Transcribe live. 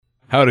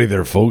Howdy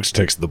there, folks.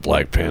 Text the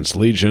Black Pants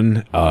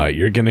Legion.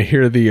 You're going to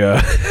hear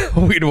the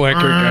weed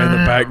whacker guy in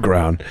the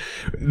background.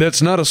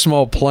 That's not a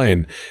small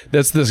plane.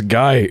 That's this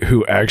guy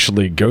who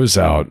actually goes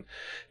out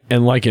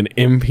and, like an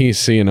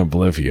NPC in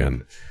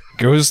Oblivion,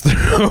 goes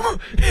through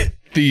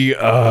the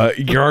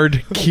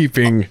yard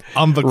keeping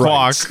on the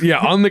rights. clock. Yeah,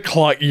 on the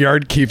clock,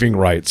 yard keeping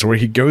rights, where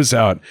he goes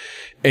out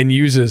and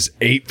uses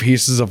 8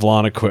 pieces of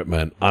lawn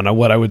equipment on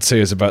what I would say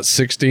is about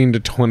 16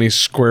 to 20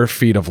 square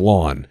feet of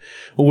lawn,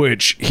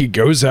 which he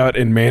goes out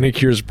and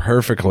manicures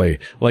perfectly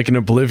like an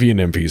Oblivion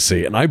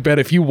NPC. And I bet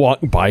if you walk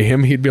by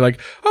him, he'd be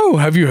like, "Oh,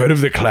 have you heard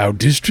of the Cloud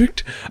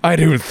District? I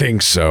don't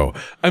think so."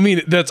 I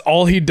mean, that's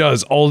all he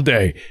does all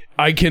day.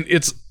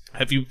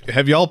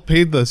 Have y'all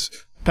pet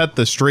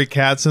the stray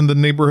cats in the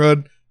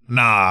neighborhood?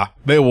 Nah,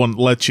 they won't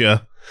let you.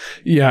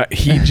 Yeah,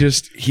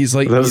 he's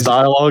like... Those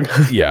dialogue?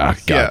 Yeah,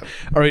 God.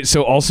 All right,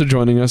 so also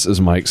joining us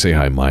is Mike. Say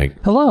hi, Mike.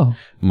 Hello.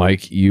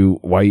 Mike,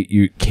 why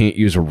you can't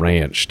use a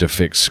ranch to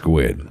fix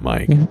squid,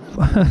 Mike?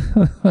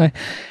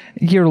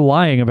 You're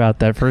lying about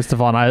that, first of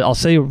all. And I'll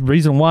say the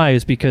reason why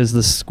is because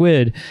the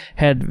squid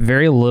had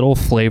very little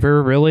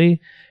flavor,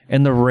 really,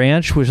 and the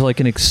ranch was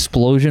like an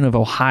explosion of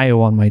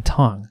Ohio on my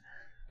tongue.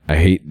 I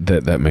hate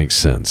that makes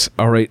sense.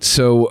 All right,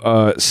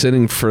 so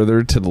sitting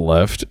further to the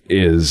left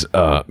is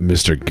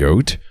Mr.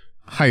 Goat.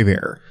 Hi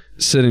there.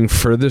 Sitting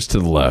furthest to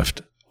the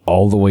left,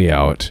 all the way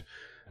out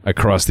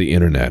across the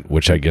internet,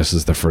 which I guess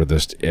is the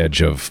furthest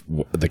edge of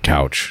the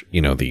couch, the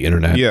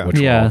internet, which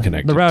we're all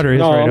connected the router to.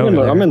 is right over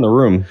there. I'm in the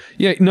room.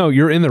 Yeah, no,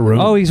 you're in the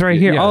room. Oh, he's right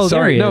here. Yeah, Oh,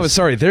 sorry. there he is. No,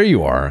 sorry, there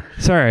you are.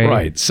 Sorry.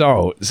 Right,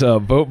 so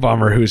Boat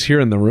Bomber, who's here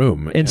in the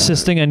room.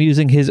 Insisting on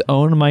using his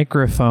own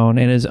microphone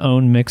and his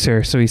own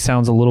mixer, so he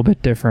sounds a little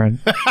bit different.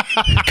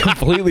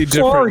 Completely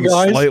different, Sorry,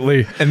 guys.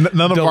 slightly And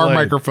none of our delayed.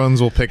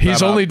 microphones will pick that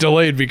He's up. only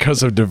delayed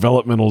because of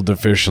developmental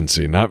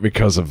deficiency, not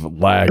because of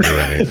lag or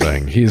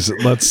anything.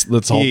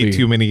 Let's all He be ate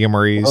too many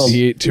MREs.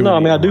 He ate too No, I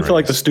many mean, I do feel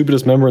like MREs. the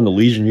stupidest member in the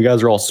Legion. You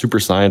guys are all super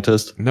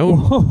scientists.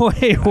 No,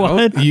 Wait,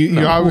 what?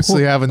 You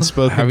obviously haven't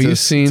spoken Have you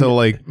seen- to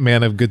like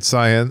man of good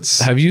science.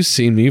 have you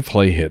seen me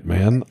play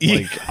Hitman?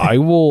 Like I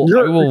will.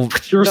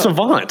 You're a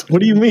savant.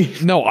 What do you mean?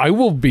 No, I'm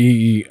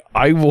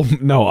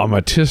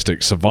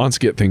autistic. Savants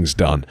get things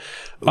done.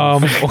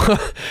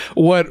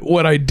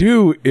 What I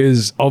do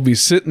is I'll be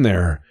sitting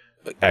there.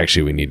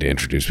 Actually, we need to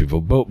introduce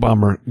people. Boat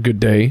Bomber, good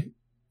day.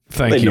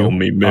 Thank They you. know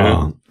me,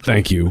 man.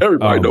 Thank you.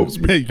 Everybody knows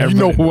me. You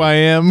know who I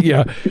am.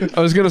 Yeah,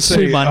 I was gonna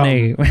say Say my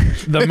name.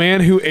 the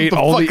man who ate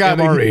all the fuck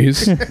outta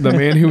MREs. The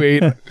man who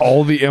ate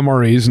all the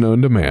MREs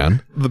known to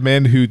man. The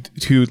man who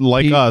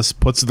like us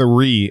puts the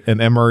re in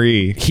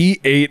MRE.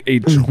 He ate a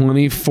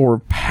 24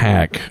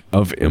 pack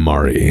of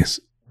MREs.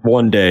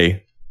 One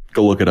day,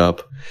 go look it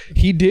up.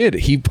 He did.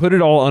 He put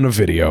it all on a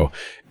video,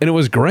 and it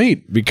was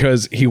great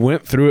because he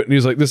went through it and he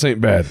was like, "This ain't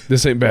bad.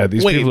 This ain't bad.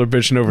 These Wait, people are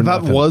bitching over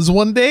That nothing." was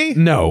one day?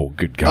 No,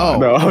 good God.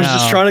 No, I was No.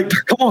 just trying to.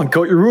 Come on,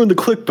 Coat. You ruined the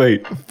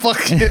clickbait.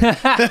 Fuck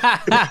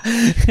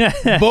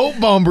it. Boat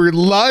Bomber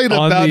lied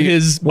On about the-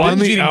 his on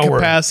the binge eating hour.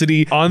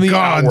 capacity. On the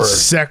gone hour.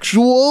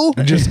 sexual.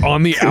 Just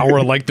on the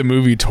hour, like the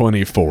movie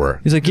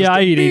 24. He's like, yeah,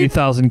 I eat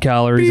 80,000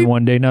 calories in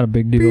one day. Not a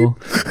big deal.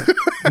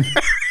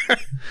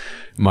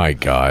 My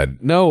God.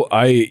 No,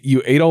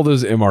 you ate all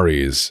those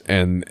MREs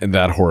and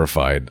that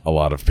horrified a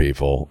lot of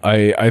people.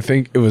 I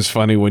think it was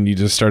funny when you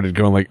just started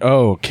going like,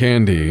 "Oh,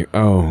 candy.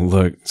 Oh,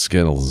 look,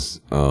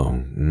 Skittles. Oh,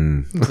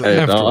 Hey,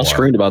 After a I while.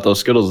 screamed about those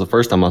Skittles the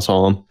first time I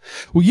saw them.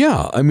 Well,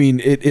 yeah. I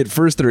mean, at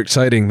first they're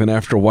exciting, then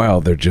after a while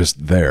they're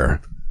just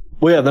there.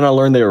 Well, yeah, then I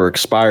learned they were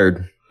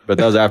expired, but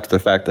that was after the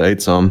fact that I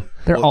ate some.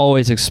 They're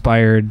always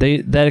expired.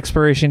 That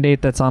expiration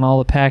date that's on all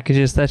the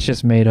packages, that's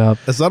just made up.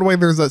 Is that why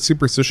there's that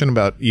superstition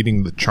about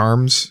eating the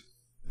charms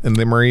and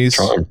the MREs?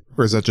 Charm.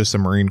 Or is that just a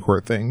Marine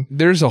Corps thing?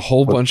 There's a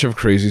whole bunch of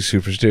crazy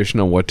superstition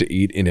on what to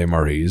eat in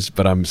MREs,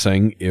 but I'm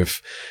saying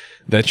if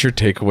that's your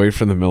takeaway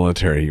from the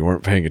military, you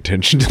weren't paying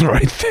attention to the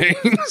right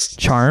things.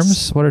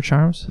 Charms? What are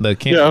charms? The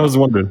candy. Yeah, I was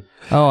wondering.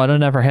 Oh, I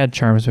never had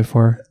charms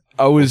before.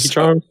 I was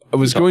Charms?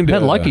 going to I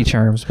had Lucky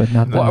Charms, but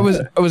not that. Well,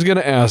 I was going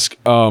to ask,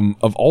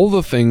 of all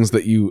the things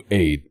that you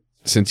ate,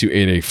 since you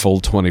ate a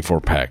full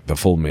 24 pack, the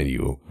full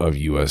menu of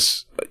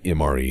U.S.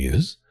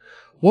 MREs,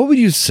 what would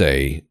you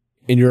say,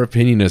 in your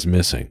opinion, is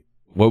missing?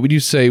 What would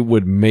you say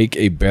would make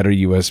a better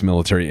U.S.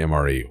 military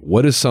MRE?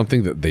 What is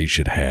something that they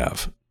should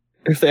have?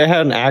 If they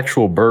had an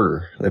actual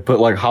burger, they put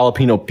like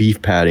jalapeno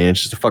beef patty and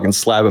it's just a fucking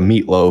slab of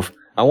meatloaf.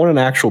 I want an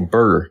actual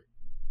burger.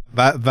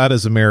 That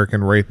is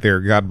American right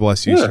there. God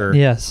bless you, sir.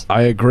 Yes.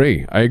 I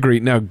agree.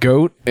 Now,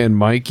 Goat and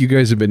Mike, you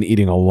guys have been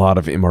eating a lot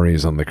of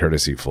MREs on the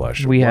Courtesy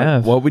Flesh. We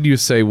have. What would you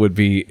say would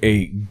be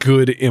a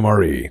good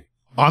MRE?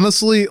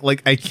 Honestly,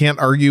 like I can't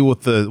argue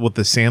with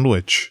the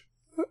sandwich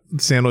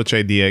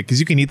idea because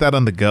you can eat that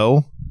on the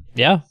go.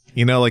 Yeah.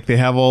 You know, like they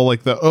have all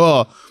like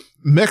the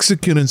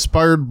Mexican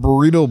inspired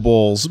burrito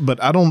bowls,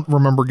 but I don't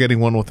remember getting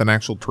one with an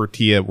actual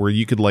tortilla where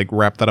you could like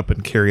wrap that up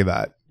and carry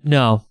that.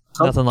 No.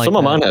 Nothing like Some that.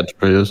 of mine had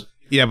tortillas.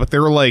 Yeah, but they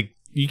were like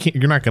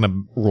you're not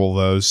gonna roll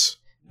those.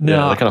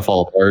 No, they kind of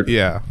fall apart.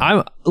 Yeah.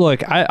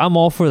 I'm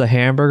all for the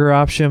hamburger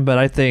option, but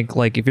I think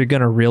like if you're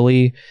gonna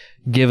really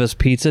give us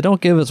pizza,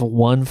 don't give us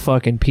one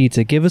fucking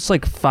pizza. Give us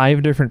like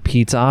 5 different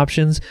pizza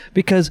options,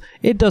 because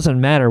it doesn't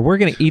matter. We're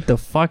gonna eat the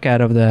fuck out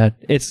of that.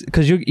 It's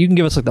because you can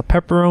give us like the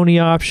pepperoni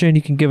option.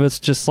 You can give us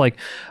just like,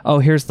 oh,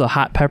 here's the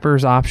hot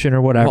peppers option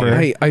or whatever.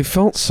 Well, I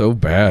felt so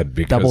bad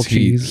because Double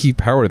cheese. he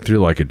powered through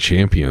like a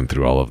champion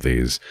through all of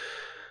these.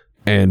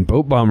 And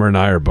Boat Bomber and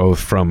I are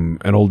both from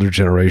an older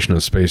generation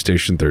of Space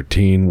Station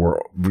 13.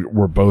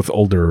 We're both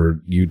older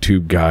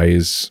YouTube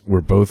guys.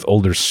 We're both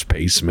older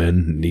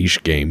spacemen,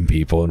 niche game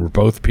people, and we're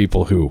both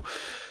people who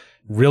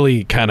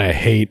really kind of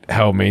hate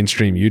how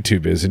mainstream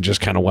YouTube is and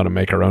just kind of want to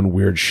make our own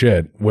weird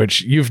shit,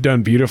 which you've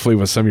done beautifully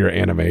with some of your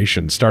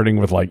animations, starting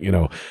with like,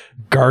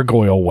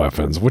 gargoyle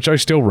weapons, which I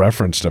still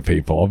reference to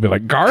people. I'll be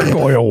like,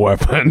 gargoyle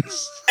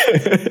weapons.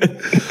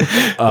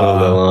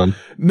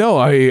 No,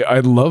 I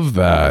love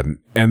that.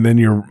 And then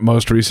your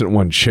most recent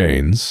one,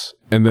 Chains.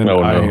 And then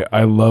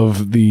I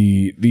love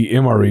the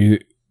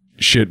MRE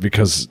shit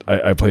because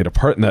I played a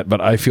part in that,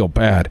 but I feel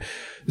bad.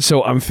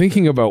 So I'm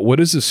thinking about what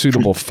is a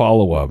suitable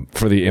follow-up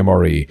for the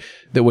MRE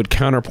that would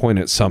counterpoint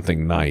at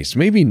something nice.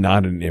 Maybe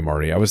not an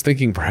MRE. I was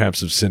thinking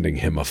perhaps of sending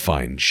him a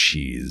fine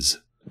cheese.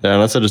 Yeah,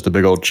 that's just a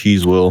big old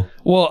cheese wheel.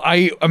 Well,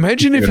 I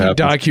imagine if you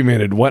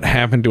documented what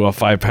happened to a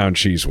 5-pound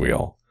cheese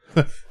wheel.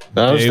 I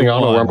was thinking, I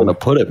don't know where I'm going to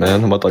put it,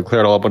 man. I'm about to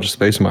clear out a bunch of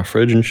space in my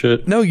fridge and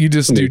shit. No, you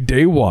just do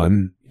day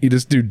one. You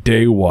just do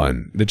day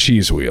one, the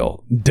cheese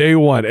wheel. Day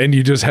one, and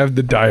you just have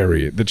the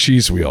diary, the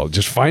cheese wheel.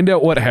 Just find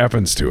out what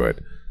happens to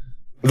it.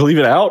 Leave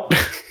it out?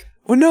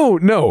 Well,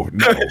 no.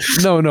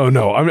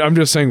 I'm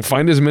just saying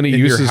find as many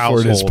uses for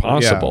it as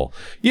possible.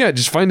 Yeah,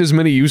 just find as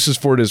many uses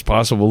for it as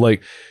possible.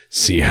 Like,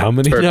 see how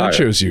many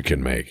nachos you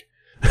can make.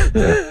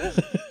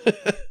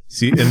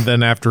 See, and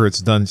then after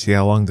it's done, see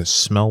how long the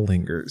smell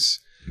lingers.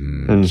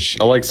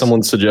 I like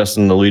someone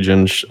suggesting the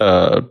Legion,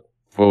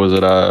 what was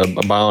it, a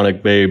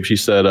Bionic Babe. She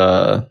said,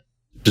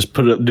 just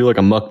do like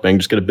a mukbang,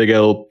 just get a big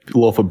old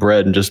loaf of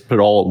bread and just put it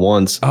all at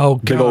once. Oh,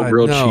 big old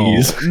grilled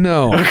cheese.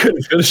 No. I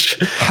couldn't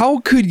finish it. How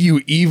could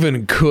you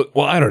even cook?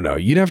 Well, I don't know.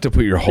 You'd have to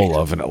put your whole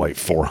oven at like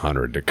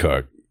 400 to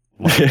cook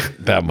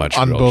that much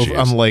on grilled both. cheese.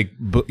 On like,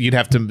 you'd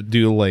have to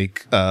do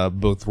like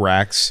both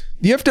racks.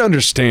 You have to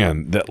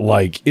understand that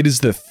like it is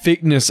the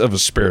thickness of a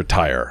spare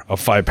tire, a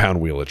 5-pound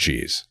wheel of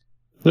cheese.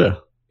 Yeah.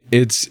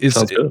 It's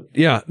good.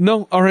 Yeah,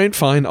 no, all right,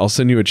 fine. I'll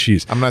send you a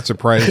cheese. I'm not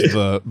surprised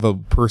the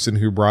person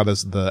who brought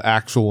us the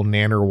actual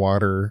nanner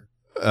water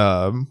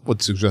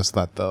would suggest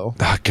that though.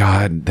 Oh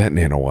God, that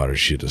nano water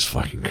shit is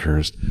fucking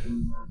cursed.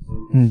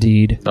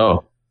 Indeed.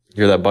 Oh,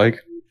 you hear that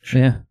bike?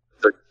 Yeah.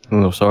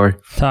 Oh, sorry.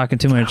 Talking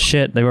too much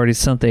shit. They've already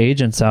sent the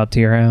agents out to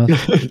your house.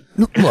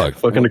 Look,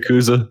 Fucking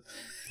Yakuza.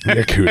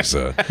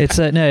 Yakuza.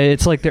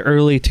 It's like the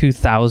early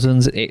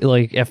 2000s,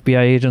 like FBI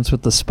agents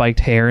with the spiked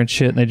hair and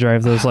shit, and they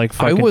drive those like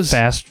fucking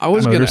fast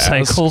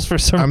motorcycles for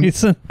some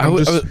reason. I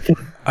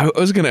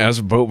was going to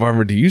ask Boat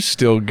Bomber, do you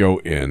still go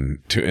in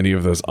to any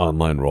of those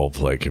online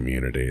roleplay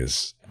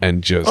communities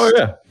and just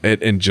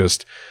and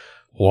just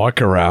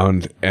walk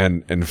around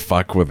and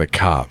fuck with the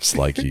cops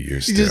like you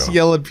used to? You just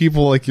yell at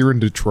people like you're in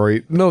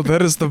Detroit. No,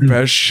 that is the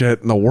best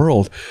shit in the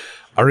world.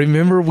 I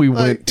remember we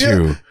went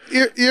to...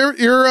 You're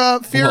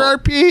Fear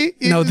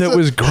RP? No, that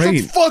was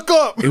great. Shut the fuck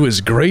up! It was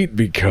great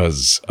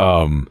because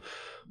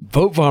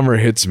Boat Bomber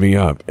hits me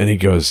up and he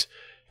goes,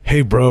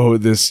 hey bro,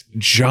 this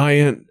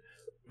giant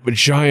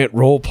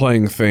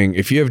role-playing thing,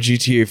 if you have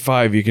GTA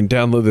 5, you can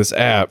download this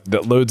app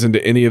that loads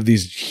into any of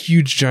these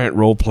huge giant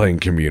role-playing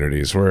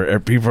communities where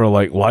people are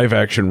like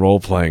live-action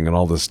role-playing and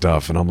all this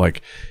stuff. And I'm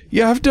like,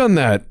 yeah, I've done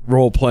that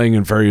role-playing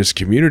in various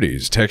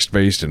communities,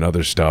 text-based and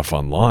other stuff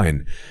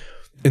online.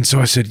 And so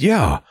I said,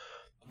 yeah,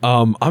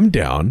 I'm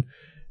down.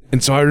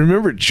 And so I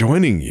remember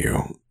joining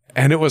you,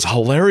 and it was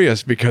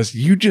hilarious because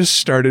you just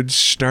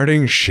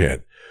starting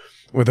shit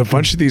with a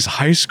bunch of these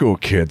high school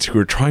kids who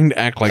were trying to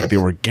act like they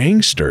were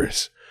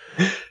gangsters.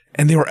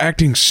 And they were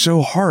acting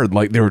so hard,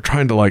 like they were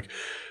trying to like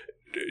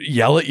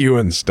yell at you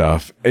and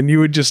stuff. And you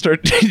would just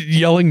start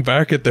yelling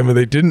back at them and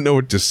they didn't know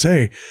what to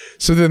say.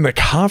 So then the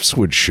cops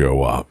would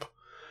show up.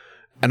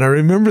 And I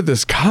remember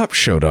this cop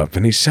showed up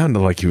and he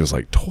sounded like he was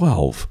like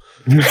 12.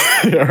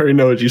 I already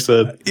know what you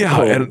said.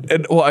 Yeah,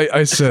 and well,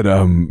 I said,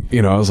 I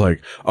was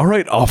like, all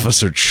right,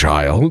 Officer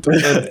Child.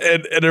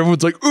 And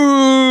everyone's like,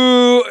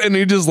 ooh, and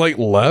he just like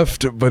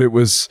left. But it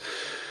was,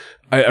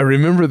 I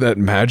remember that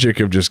magic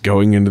of just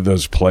going into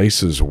those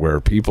places where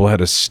people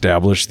had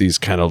established these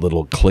kind of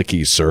little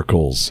cliquey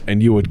circles,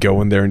 and you would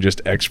go in there and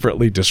just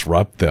expertly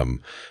disrupt them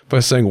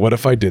by saying, what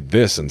if I did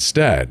this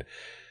instead?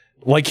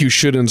 Like you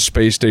should in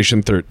Space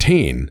Station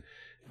 13.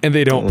 And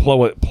they don't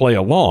play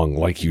along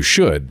like you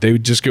should. They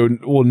would just go,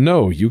 well,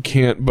 no, you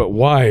can't, but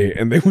why?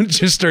 And they would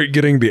just start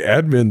getting the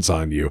admins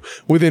on you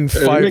within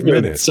 5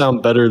 minutes. It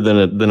sound better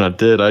than I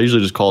did. I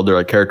usually just called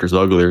their characters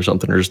ugly or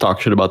something, or just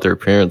talk shit about their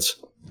appearance.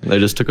 They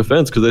just took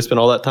offense because they spent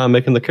all that time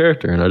making the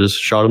character, and I just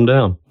shot them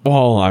down.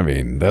 Well, I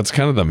mean, that's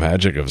kind of the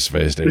magic of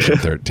Space Station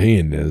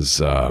 13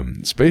 is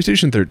Space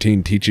Station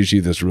 13 teaches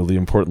you this really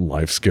important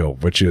life skill,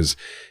 which is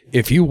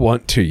if you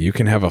want to, you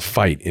can have a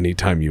fight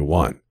anytime you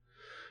want.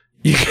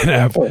 You can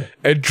have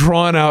a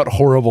drawn out,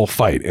 horrible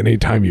fight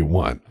anytime you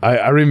want.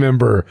 I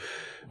remember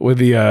with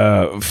the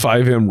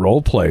 5M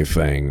roleplay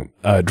thing,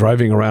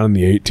 driving around in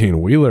the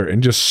 18-wheeler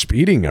and just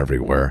speeding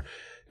everywhere.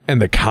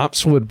 And the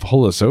cops would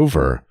pull us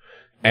over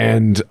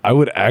and I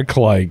would act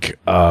like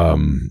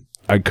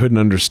I couldn't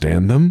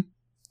understand them.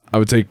 I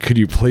would say, could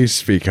you please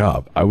speak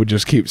up? I would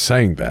just keep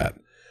saying that.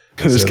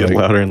 Just get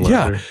louder and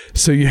louder. Yeah.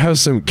 So you have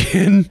some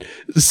kid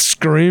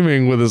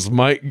screaming with his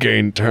mic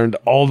gain turned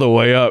all the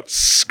way up,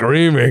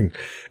 screaming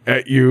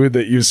at you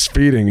that you're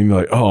speeding. And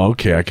you're like, oh,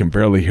 okay, I can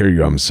barely hear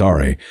you. I'm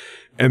sorry.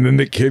 And then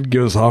the kid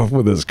goes off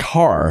with his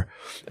car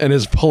and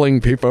is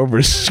pulling people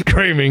over,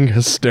 screaming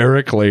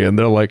hysterically. And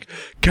they're like,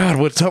 God,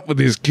 what's up with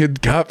these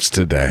kid cops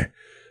today?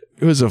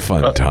 It was a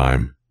fun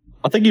time.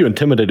 I think you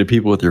intimidated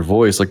people with your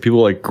voice. Like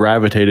people like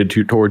gravitated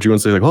towards you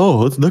and say like,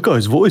 "Oh, that's that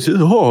guy's voice."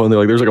 Oh, and they're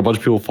like, "There's like a bunch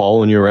of people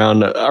following you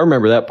around." I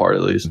remember that part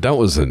at least. That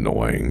was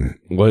annoying.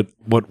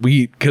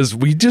 Because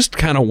we just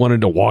kind of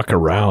wanted to walk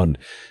around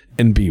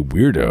and be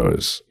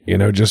weirdos,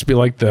 just be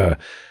like the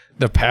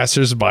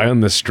passersby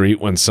on the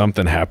street when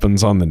something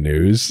happens on the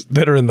news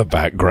that are in the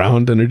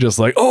background and are just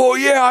like, oh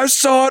yeah, I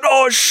saw it.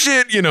 Oh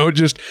shit.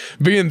 Just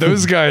being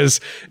those guys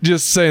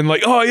just saying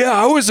like, oh yeah,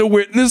 I was a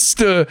witness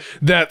to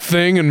that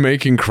thing and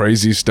making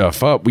crazy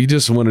stuff up. We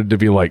just wanted to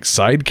be like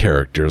side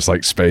characters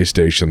like Space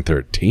Station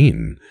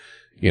 13,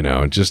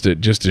 just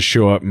to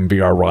show up and be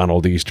our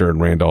Ronald Easter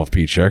and Randolph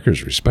P.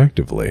 Checkers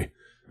respectively.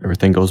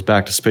 Everything goes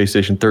back to Space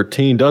Station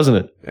 13, doesn't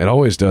it? It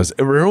always does.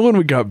 Remember when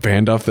we got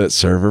banned off that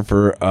server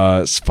for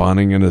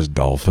spawning in as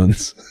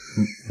dolphins?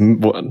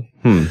 What?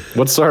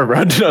 What server?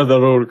 I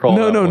don't recall.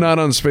 No, not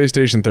on Space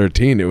Station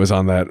 13. It was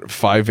on that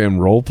 5M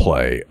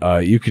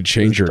roleplay. You could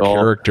change your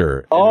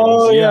character.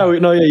 Oh yeah,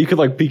 you could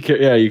like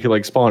you could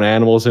like spawn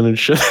animals in and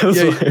shit.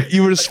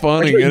 You were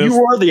spawning. Actually, you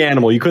were the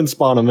animal. You couldn't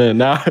spawn them in.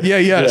 Now.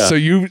 Yeah. So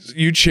you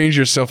changed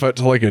yourself out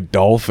to like a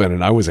dolphin,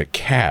 and I was a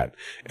cat,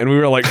 and we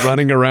were like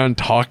running around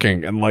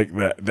talking, and like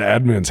the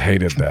admins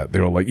hated that. They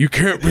were like, "You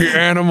can't be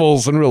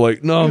animals," and we're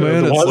like, "No,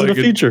 man, it's like a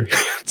feature.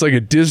 It's like a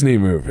Disney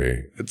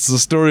movie. It's the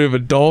story of a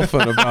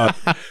dolphin about."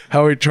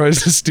 How he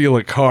tries to steal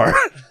a car.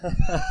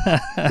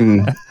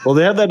 Well,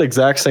 they have that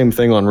exact same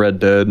thing on Red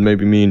Dead.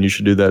 Maybe me and you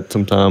should do that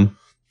sometime.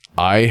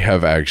 I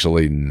have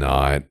actually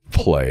not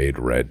played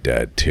Red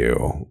Dead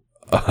 2.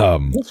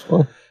 That's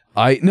fun.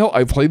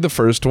 I played the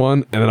first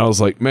one, and then I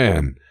was like,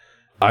 man,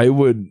 I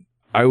would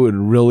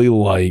really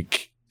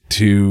like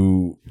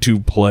to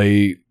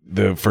play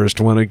the first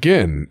one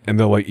again. And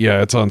they're like,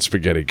 yeah, it's on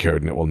Spaghetti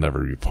Code and it will never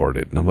report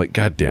it. And I'm like,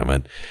 God damn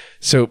it.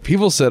 So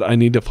people said I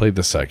need to play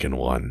the second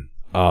one.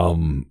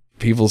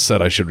 People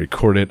said I should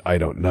record it. I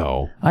don't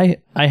know. I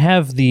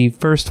have the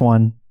first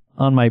one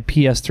on my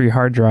PS3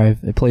 hard drive.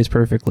 It plays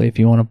perfectly if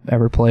you want to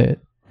ever play it.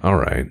 All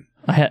right.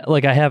 I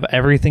have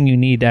everything you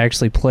need to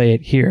actually play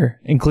it here,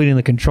 including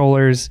the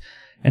controllers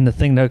and the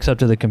thing that hooks up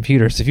to the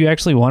computer. So if you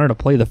actually wanted to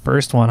play the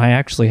first one, I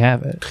actually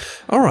have it.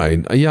 All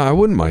right. Yeah, I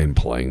wouldn't mind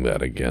playing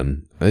that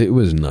again. It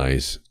was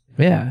nice.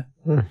 Yeah.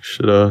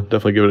 Should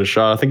definitely give it a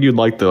shot. I think you'd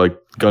like the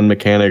gun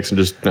mechanics and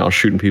just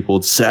shooting people.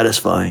 It's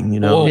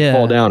satisfying,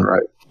 fall down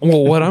right.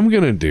 Well, what I'm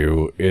going to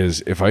do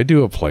is if I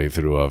do a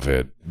playthrough of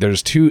it,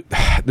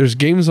 there's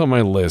games on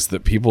my list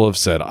that people have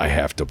said I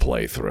have to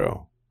play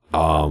through.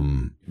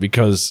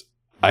 Because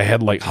I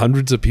had like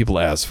hundreds of people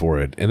ask for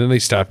it and then they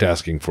stopped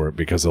asking for it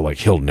because they're like,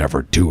 he'll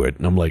never do it.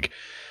 And I'm like,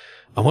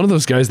 I'm one of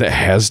those guys that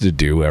has to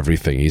do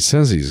everything he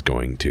says he's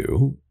going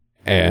to.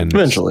 And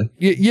eventually.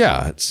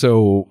 Yeah.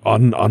 So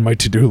on my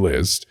to-do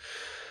list,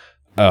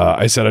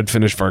 I said I'd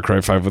finish Far Cry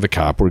 5 with a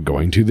cop. We're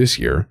going to this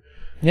year.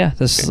 Yeah,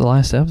 this is the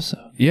last episode.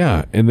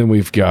 Yeah, and then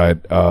we've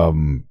got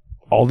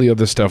all the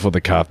other stuff with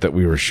the cop that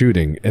we were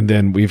shooting, and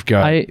then we've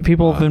got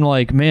people have been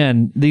like,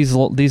 man,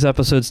 these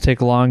episodes take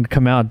long to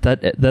come out.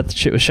 That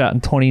shit was shot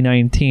in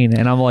 2019,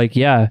 and I'm like,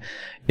 yeah,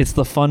 it's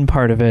the fun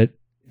part of it.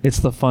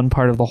 It's the fun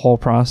part of the whole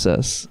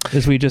process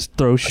is we just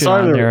throw shit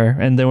on there,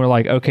 and then we're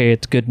like, okay,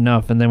 it's good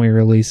enough, and then we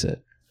release it.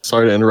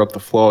 Sorry to interrupt the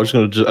flow. I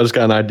just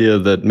got an idea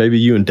that maybe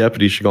you and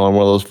Deputy should go on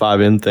one of those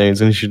 5M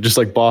things and you should just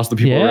like boss the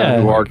people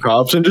around who are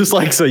cops and just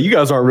like say you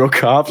guys aren't real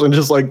cops and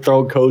just like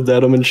throw codes at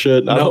them and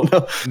shit. I don't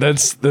know.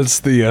 That's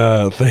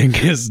the thing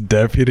is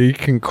Deputy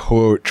can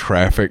quote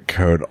traffic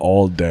code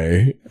all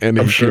day and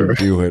he can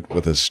do it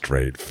with a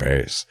straight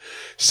face.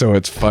 So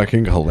it's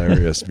fucking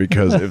hilarious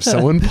because if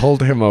someone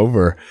pulled him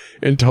over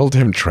and told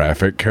him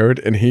traffic code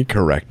and he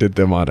corrected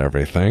them on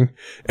everything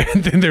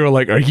and then they were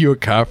like, are you a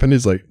cop? And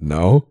he's like,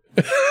 no.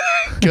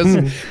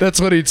 Because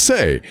that's what he'd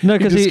say. No,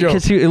 because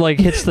he like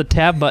hits the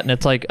tab button.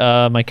 It's like,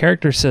 my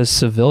character says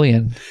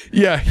civilian.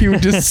 Yeah, he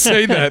would just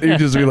say that. He'd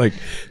just be like,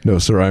 no,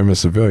 sir, I'm a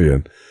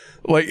civilian.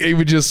 Like he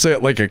would just say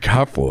it like a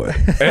cop would,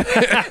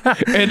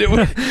 and it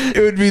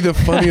would be the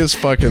funniest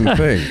fucking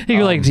thing. He'd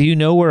be like, "Do you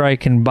know where I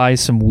can buy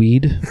some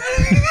weed?"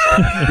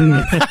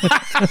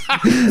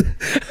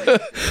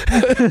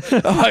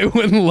 I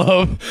would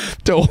love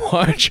to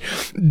watch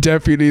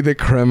Deputy the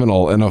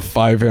Criminal in a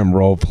 5M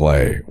role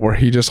play where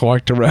he just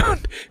walked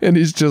around and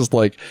he's just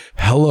like,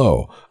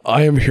 "Hello,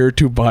 I am here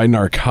to buy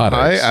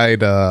narcotics."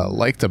 I'd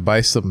like to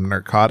buy some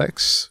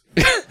narcotics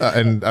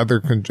and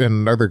other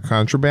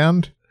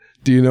contraband.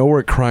 Do you know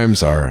where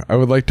crimes are? I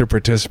would like to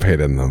participate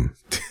in them.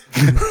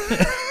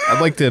 I'd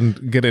like to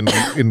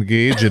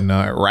engage in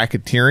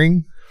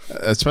racketeering,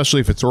 especially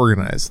if it's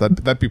organized.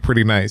 That'd be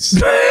pretty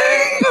nice.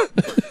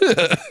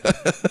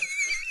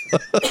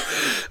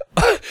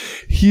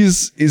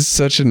 He's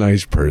such a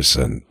nice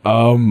person.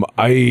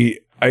 I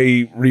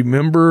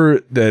remember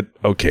that.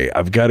 Okay,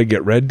 I've got to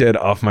get Red Dead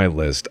off my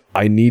list.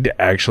 I need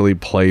to actually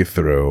play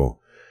through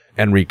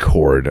and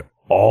record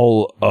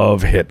all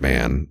of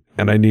Hitman,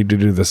 and I need to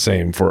do the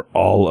same for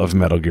all of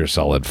Metal Gear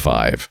Solid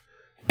 5.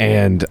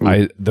 And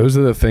those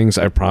are the things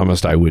I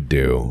promised I would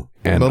do.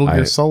 And Metal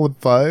Gear Solid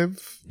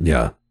 5?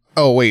 Yeah.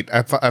 Oh, wait.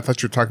 I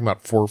thought you were talking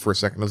about 4 for a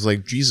second. I was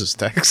like, Jesus,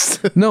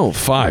 text. No,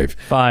 5.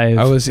 5.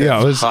 I was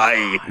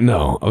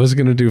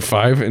going to do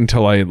 5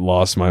 until I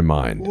lost my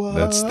mind. What?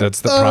 That's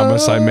the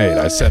promise I made.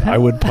 I said I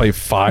would play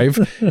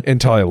 5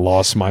 until I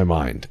lost my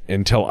mind,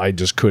 until I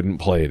just couldn't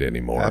play it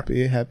anymore.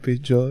 Happy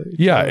joy.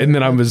 Yeah, and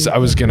then I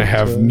was going to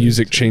have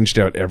music changed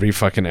out every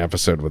fucking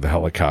episode with a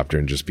helicopter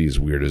and just be as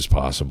weird as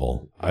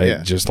possible.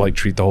 Just like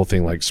treat the whole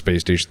thing like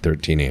Space Station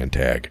 13 and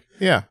Tag.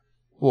 Yeah.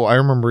 Well, I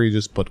remember you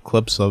just put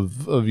clips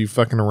of you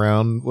fucking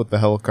around with the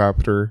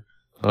helicopter.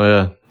 Oh,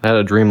 yeah. I had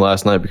a dream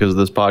last night because of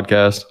this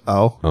podcast.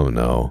 Oh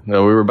no.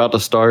 No, we were about to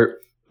start,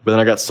 but then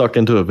I got sucked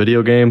into a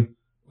video game.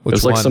 It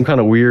was like some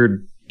kind of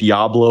weird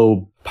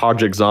Diablo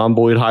Project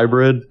Zomboid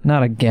hybrid.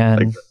 Not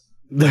again.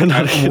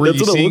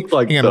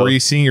 Were you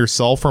seeing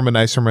yourself from an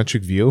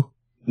isometric view?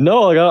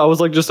 No, like I was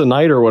like just a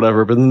knight or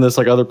whatever, but then this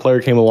like other player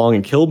came along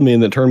and killed me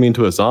and then turned me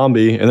into a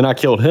zombie, and then I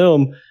killed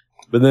him.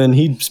 But then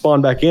he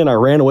spawned back in. I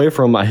ran away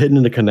from him. I hid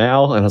in the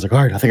canal, and I was like,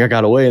 all right, I think I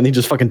got away. And he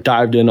just fucking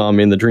dived in on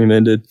me, and the dream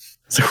ended.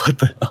 It's like, what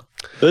the hell?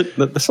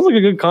 That sounds like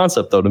a good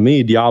concept, though, to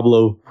me.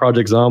 Diablo,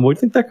 Project Zomboid. You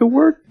think that could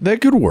work?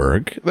 That could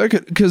work.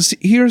 Because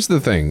here's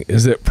the thing,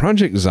 is that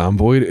Project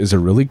Zomboid is a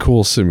really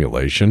cool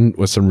simulation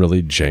with some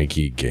really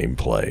janky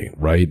gameplay,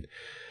 right?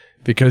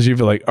 Because you'd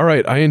be like, all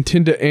right, I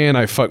intend to, and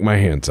I fuck my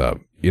hands up.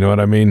 You know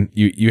what I mean?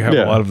 You have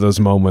a lot of those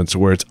moments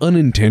where it's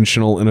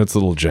unintentional and it's a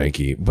little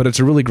janky, but it's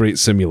a really great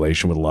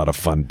simulation with a lot of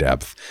fun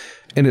depth,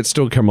 and it's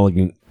still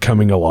coming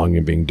along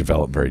and being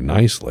developed very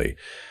nicely.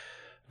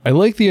 I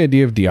like the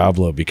idea of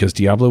Diablo because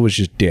Diablo was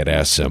just dead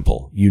ass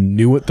simple. You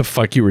knew what the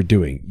fuck you were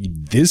doing.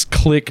 This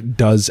click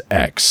does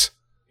X.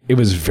 It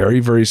was very,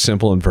 very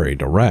simple and very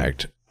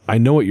direct. I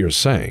know what you're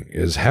saying,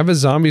 is have a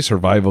zombie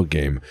survival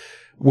game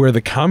where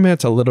the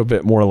combat's a little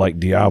bit more like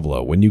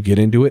Diablo. When you get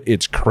into it,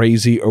 it's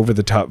crazy, over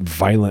the top,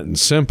 violent, and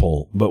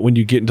simple. But when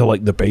you get into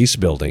like the base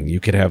building, you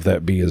could have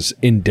that be as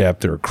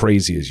in-depth or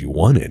crazy as you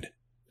wanted.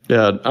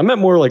 Yeah, I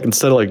meant more like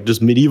instead of like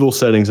just medieval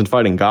settings and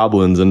fighting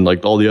goblins and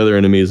like all the other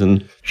enemies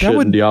and shit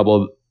in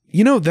Diablo.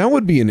 You know, that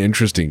would be an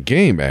interesting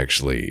game,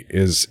 actually,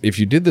 is if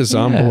you did the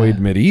Zomboid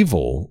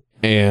medieval,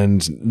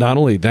 and not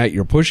only that,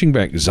 you're pushing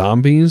back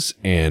zombies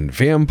and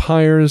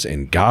vampires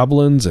and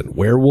goblins and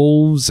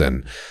werewolves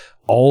and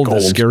all the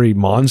scary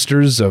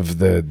monsters of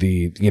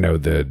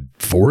the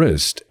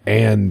forest,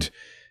 and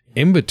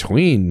in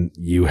between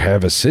you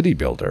have a city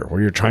builder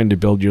where you're trying to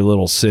build your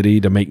little city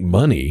to make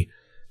money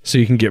so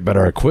you can get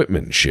better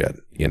equipment and shit,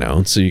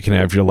 so you can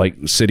have your like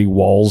city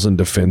walls and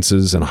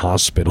defenses and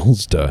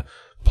hospitals to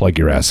plug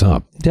your ass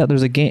up. Yeah,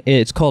 there's a game,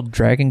 it's called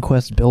Dragon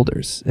Quest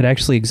Builders. It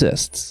actually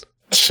exists.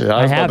 Shit,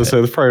 I was about to say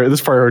this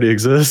probably already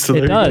exists.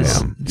 It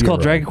does. It's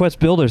called Dragon Quest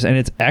Builders, and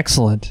it's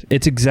excellent.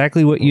 It's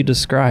exactly what you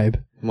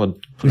describe.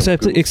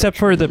 Except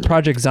for the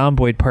Project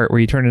Zomboid part where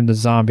you turn into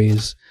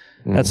zombies.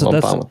 I'm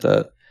fine with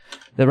that.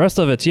 The rest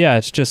of it's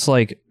just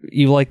like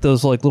you like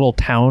those like little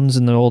towns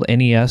in the old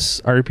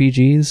NES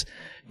RPGs.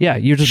 Yeah,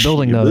 you're just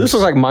building those. This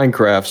looks like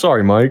Minecraft.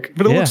 Sorry, Mike,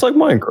 but it looks like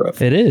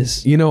Minecraft. It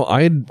is.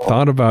 I had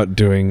thought about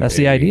doing. That's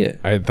the idea.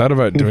 I had thought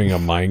about doing a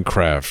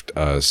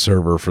Minecraft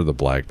server for the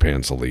Black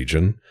Pants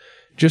Legion,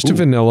 just a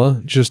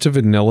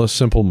vanilla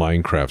simple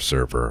Minecraft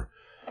server.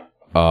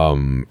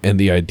 And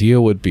the idea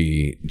would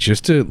be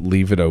just to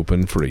leave it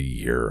open for a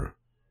year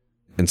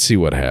and see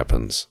what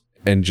happens,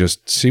 and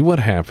just see what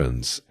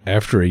happens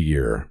after a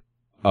year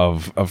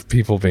of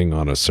people being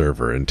on a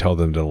server, and tell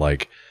them to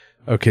like,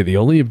 okay, the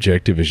only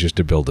objective is just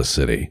to build a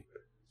city.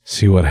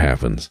 See what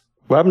happens.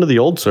 What happened to the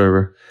old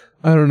server?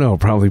 I don't know,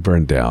 probably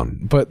burned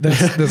down. But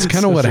that's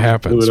kind of what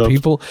happens.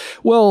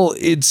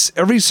 It's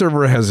every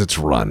server has its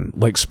run.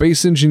 Like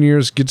Space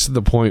Engineers gets to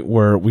the point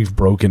where we've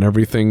broken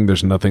everything,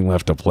 there's nothing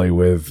left to play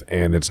with,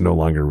 and it's no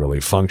longer really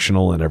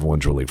functional, and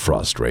everyone's really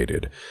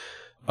frustrated.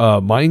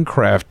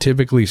 Minecraft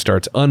typically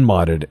starts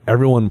unmodded.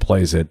 Everyone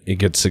plays it. It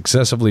gets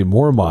successively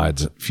more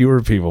mods.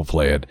 Fewer people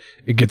play it.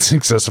 It gets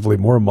successively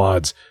more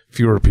mods.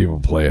 Fewer people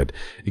play it.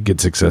 It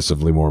gets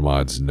successively more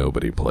mods.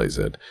 Nobody plays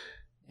it.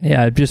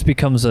 Yeah, it just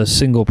becomes a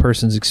single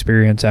person's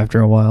experience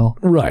after a while.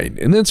 Right,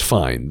 and that's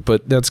fine,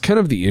 but that's kind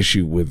of the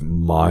issue with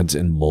mods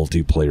and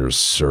multiplayer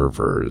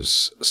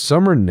servers.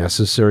 Some are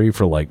necessary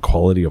for like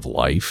quality of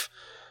life,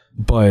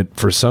 but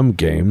for some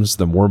games,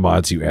 the more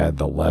mods you add,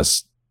 the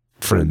less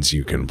friends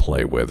you can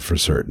play with for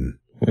certain.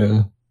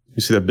 Yeah.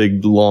 You see that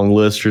big long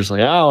list, you're just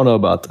like, I don't know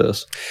about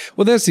this.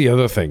 Well, that's the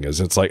other thing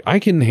is it's like I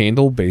can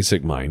handle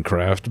basic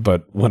Minecraft,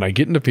 but when I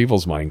get into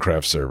people's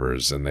Minecraft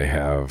servers and they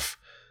have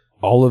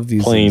all of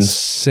these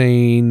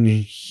insane,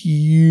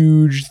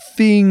 huge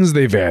things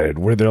they've added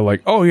where they're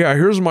like, oh yeah,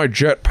 here's my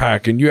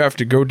jetpack and you have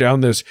to go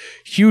down this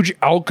huge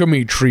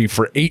alchemy tree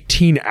for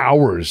 18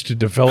 hours to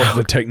develop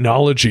the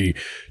technology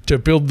to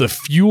build the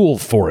fuel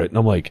for it. And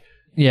I'm like,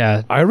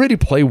 yeah, I already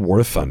play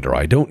War Thunder.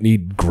 I don't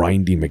need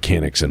grindy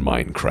mechanics in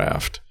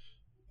Minecraft.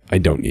 I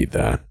don't need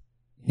that.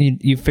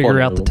 You figure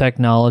out the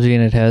technology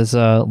and it has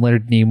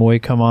Leonard Nimoy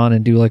come on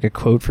and do like a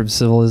quote from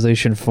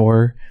Civilization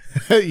 4.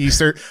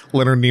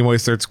 Leonard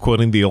Nimoy starts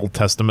quoting the Old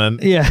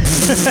Testament. Yeah.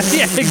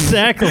 Yeah,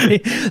 exactly.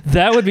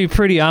 That would be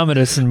pretty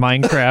ominous in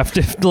Minecraft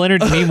if Leonard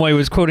Nimoy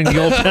was quoting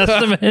the Old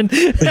Testament.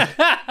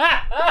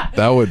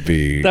 That would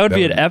be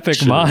an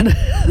epic mod.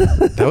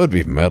 That would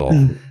be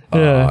metal.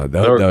 Yeah.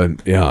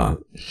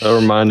 That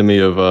reminded me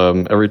of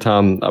every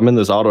time I'm in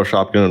this auto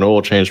shop getting an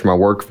oil change for my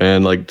work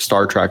van, like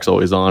Star Trek's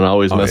always on. I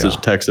always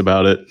text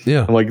about it.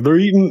 Yeah. I'm like, they're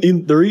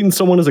eating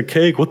someone as a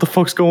cake. What the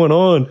fuck's going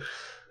on?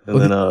 And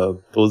then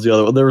what was the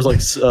other one? There was like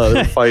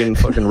they were fighting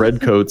fucking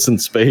redcoats in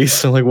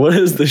space. I'm like, what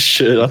is this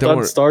shit? I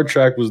thought Star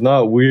Trek was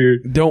not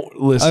weird. Don't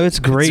listen. Oh, it's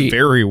great. It's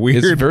very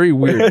weird. It's very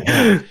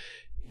weird.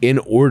 In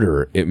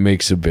order, it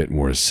makes a bit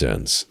more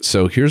sense.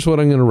 So here's what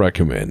I'm going to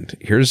recommend.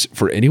 Here's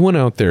for anyone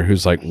out there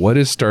who's like, what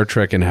is Star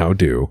Trek and how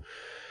do?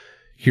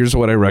 Here's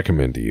what I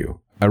recommend to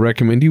you. I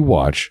recommend you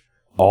watch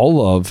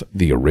all of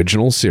the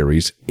original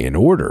series in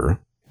order,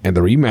 and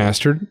the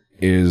remastered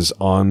is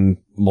on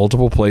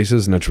multiple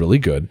places, and it's really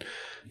good.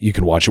 You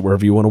can watch it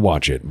wherever you want to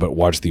watch it, but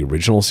watch the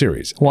original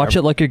series. Watch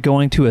it like you're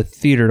going to a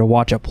theater to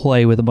watch a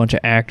play with a bunch of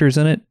actors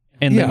in it.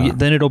 And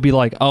then it'll be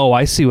like, oh,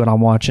 I see what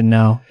I'm watching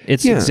now.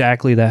 It's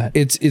exactly that.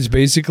 It's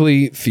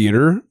basically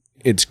theater.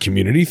 It's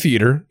community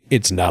theater.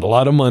 It's not a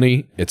lot of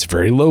money. It's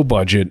very low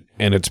budget.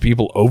 And it's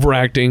people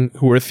overacting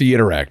who are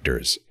theater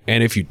actors.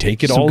 And if you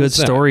take it Some all good as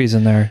that, stories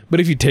in there. But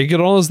if you take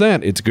it all as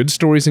that, it's good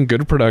stories and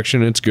good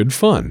production. And it's good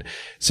fun.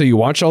 So you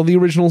watch all the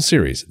original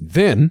series.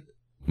 Then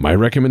my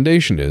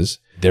recommendation is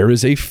there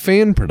is a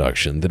fan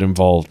production that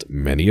involved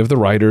many of the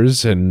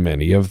writers and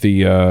many of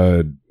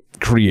the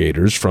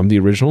creators from the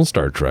original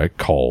Star Trek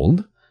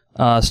called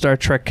Star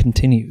Trek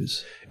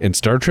Continues. And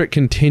Star Trek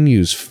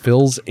Continues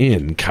fills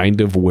in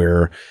kind of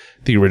where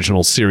the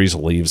original series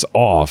leaves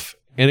off,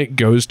 and it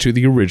goes to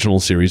the original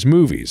series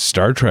movies,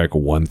 Star Trek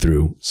 1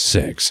 through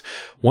 6.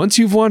 Once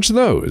you've watched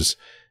those,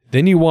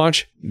 then you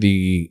watch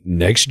the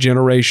Next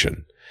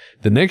Generation.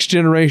 The Next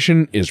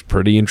Generation is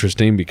pretty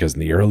interesting because in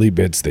the early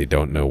bits, they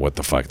don't know what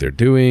the fuck they're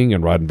doing,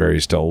 and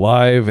Roddenberry's still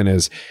alive, and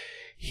as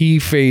he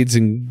fades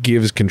and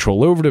gives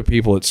control over to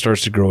people, it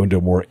starts to grow into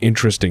a more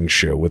interesting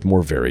show with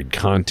more varied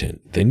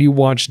content. Then you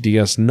watch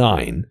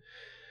DS9,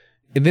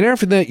 and then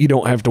after that, you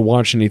don't have to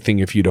watch anything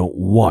if you don't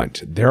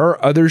want. There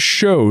are other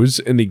shows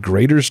in the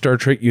greater Star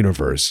Trek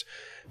universe,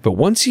 but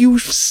once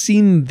you've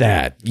seen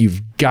that,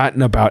 you've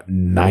gotten about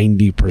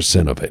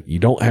 90% of it. You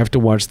don't have to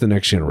watch the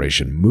Next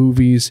Generation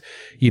movies.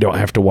 You don't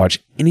have to watch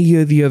any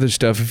of the other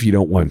stuff if you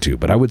don't want to.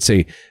 But I would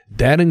say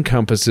that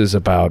encompasses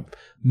about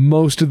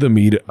most of the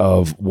meat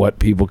of what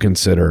people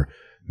consider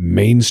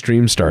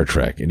mainstream Star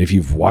Trek. And if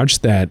you've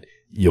watched that,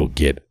 you'll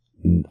get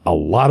a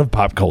lot of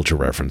pop culture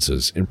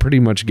references and pretty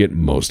much get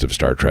most of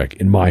Star Trek,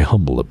 in my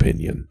humble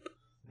opinion.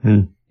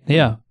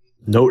 Yeah.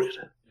 Noted.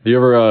 Have you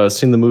ever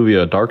seen the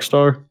movie Dark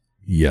Star?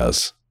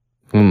 Yes.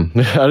 I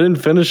didn't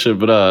finish it,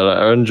 but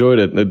I enjoyed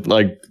it.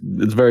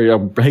 It's very.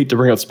 I hate to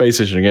bring up Space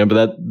Station again,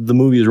 but the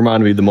movie has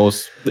reminded me the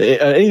most.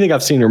 Anything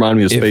I've seen reminded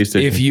me of Space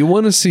Station. If you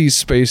want to see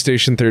Space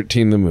Station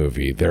 13, the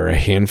movie, there are a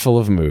handful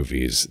of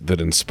movies that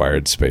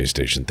inspired Space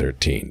Station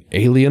 13.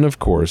 Alien, of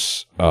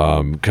course,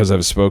 because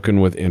I've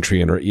spoken with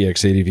Entry and our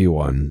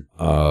EX80V1.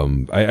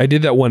 I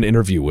did that one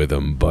interview with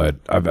him, but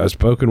I've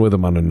spoken with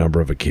him on a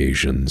number of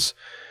occasions,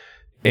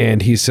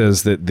 and he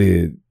says that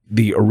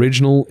the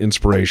original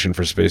inspiration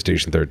for Space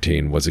Station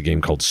 13 was a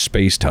game called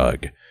Space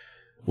Tug,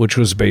 which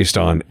was based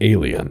on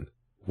Alien,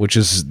 which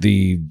is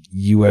the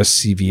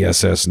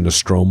USCVSS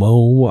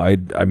Nostromo.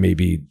 I may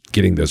be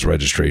getting those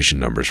registration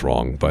numbers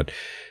wrong, but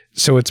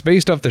so it's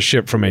based off the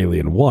ship from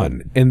Alien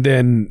 1. And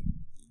then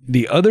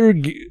the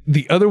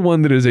other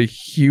one that is a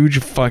huge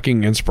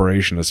fucking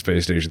inspiration of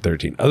Space Station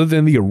 13, other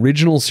than the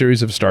original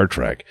series of Star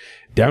Trek,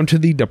 down to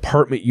the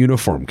department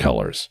uniform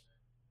colors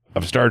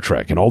of Star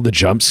Trek and all the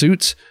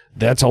jumpsuits,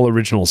 that's all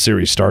original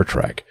series Star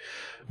Trek.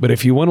 But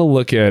if you want to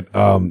look at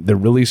the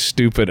really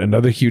stupid,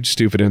 another huge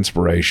stupid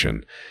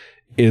inspiration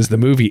is the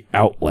movie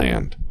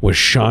Outland with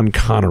Sean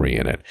Connery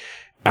in it.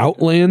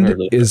 Outland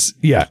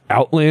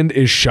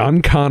is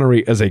Sean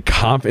Connery as a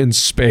cop in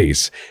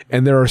space,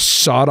 and there are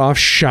sawed-off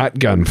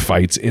shotgun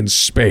fights in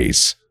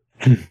space.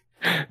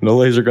 No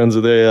laser guns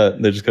are there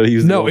yet. They just gotta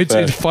use. No, it's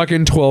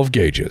fucking 12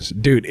 gauges,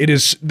 dude.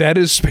 That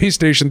is Space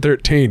Station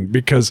 13,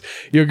 because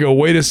you'll go,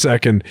 wait a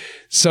second,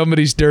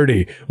 somebody's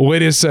dirty.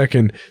 Wait a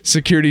second,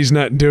 security's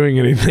not doing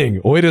anything.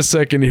 Wait a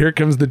second, here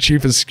comes the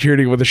chief of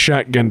security with a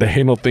shotgun to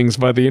handle things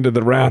by the end of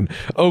the round.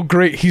 Oh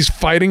great, he's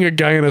fighting a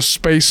guy in a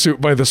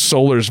spacesuit by the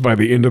Solars by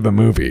the end of the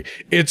movie.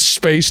 It's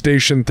Space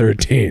Station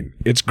 13.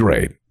 It's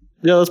great.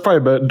 Yeah, that's probably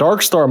better.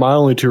 Dark Star, my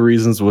only two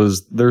reasons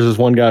was there's this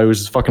one guy who was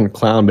just fucking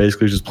clown,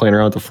 basically just playing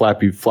around with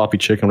the floppy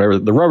chicken, whatever.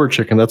 The rubber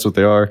chicken, that's what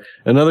they are.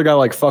 Another guy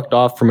like fucked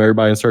off from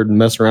everybody and started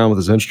messing around with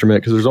his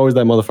instrument, because there's always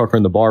that motherfucker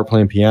in the bar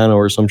playing piano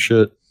or some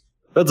shit.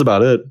 That's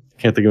about it.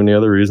 Can't think of any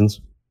other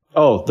reasons.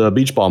 Oh, the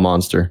beach ball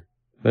monster.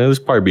 Yeah, there's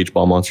probably beach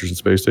ball monsters in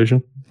Space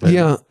Station. Maybe.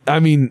 Yeah, I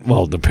mean,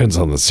 well, it depends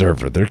on the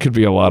server. There could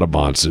be a lot of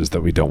monsters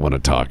that we don't want to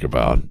talk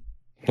about.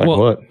 Like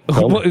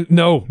what?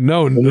 No,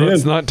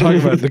 let's not talk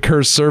about the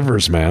cursed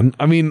servers, man.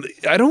 I mean,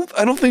 I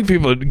don't think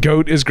people.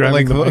 Goat is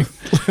grabbing the mic.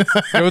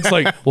 Goat's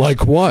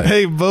like what?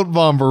 Hey, Boat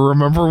Bomber,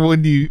 remember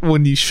when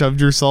you shoved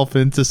yourself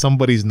into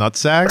somebody's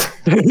nutsack?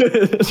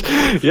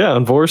 Yeah,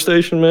 on Vor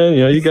Station, man.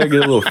 You gotta get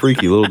a little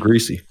freaky, a little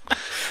greasy.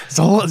 It's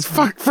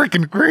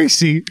freaking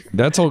greasy.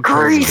 That's all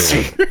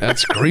greasy.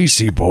 That's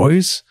greasy,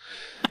 boys.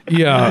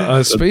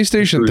 Yeah, Space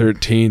Station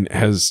 13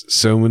 has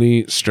so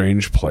many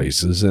strange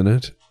places in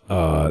it.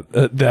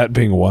 That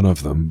being one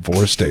of them,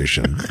 Vor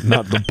Station,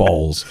 not the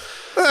balls.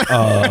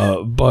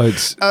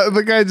 But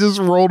the guy just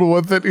rolled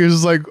with it. He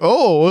was like,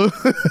 "Oh,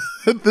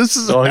 this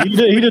is." Oh,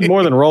 he did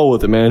more than roll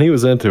with it, man. He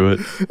was into it.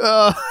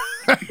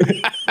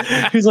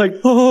 He's like,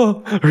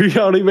 "Oh,"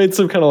 he made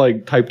some kind of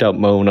like typed out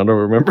moan. I don't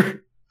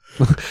remember.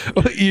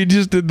 You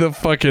just did the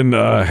fucking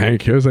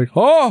Hank. He was like,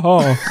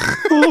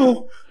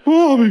 "Oh,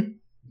 Bobby,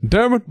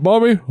 damn it,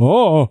 Bobby,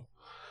 oh."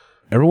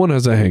 Everyone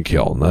has a Hank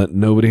Hill.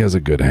 Nobody has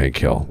a good Hank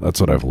Hill. That's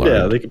what I've learned.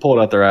 Yeah, they can pull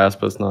it out their ass,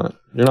 but it's not.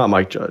 You're not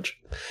Mike Judge.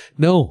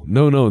 No.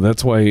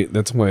 That's why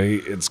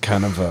it's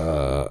kind of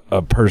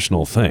a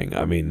personal thing.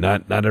 I mean,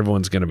 not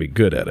everyone's going to be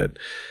good at it.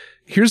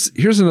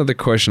 Here's another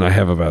question I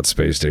have about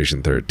Space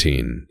Station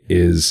 13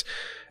 is,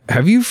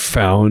 have you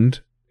found,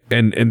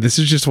 and this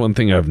is just one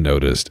thing I've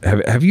noticed,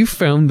 have you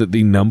found that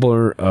the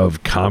number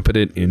of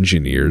competent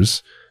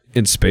engineers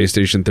in Space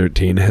Station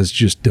 13 has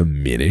just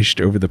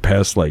diminished over the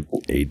past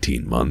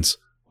 18 months?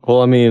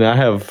 Well, I mean, I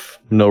have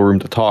no room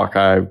to talk.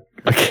 I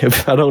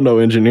don't know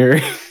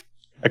engineering.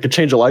 I could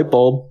change a light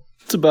bulb.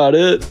 That's about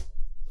it.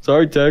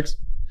 Sorry, Tex.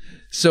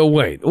 So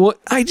wait, well,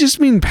 I just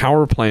mean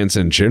power plants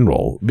in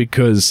general,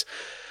 because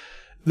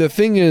the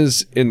thing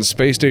is, in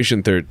Space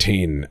Station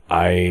 13,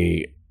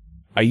 I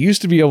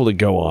used to be able to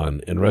go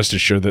on and rest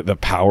assured that the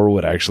power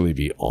would actually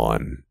be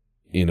on,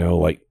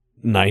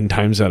 9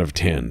 times out of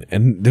 10.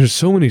 And there's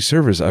so many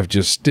servers I've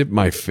just put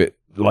my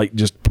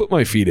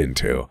feet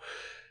into.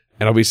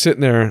 And I'll be sitting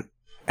there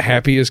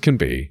happy as can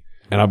be.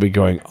 And I'll be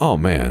going, oh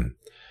man,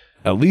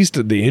 at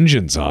least the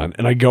engine's on.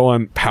 And I go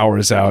on,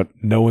 power's out.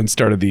 No one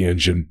started the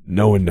engine.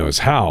 No one knows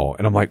how.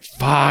 And I'm like,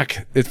 fuck,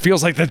 it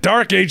feels like the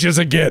Dark Ages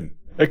again.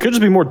 It could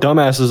just be more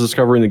dumbasses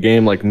discovering the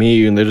game like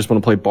me, and they just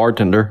want to play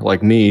bartender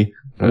like me.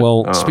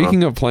 Well,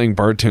 speaking of playing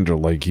bartender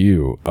like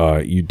you,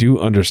 you do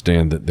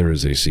understand that there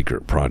is a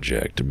secret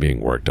project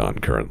being worked on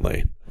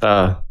currently.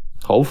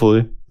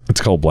 Hopefully. It's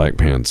called Black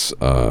Pants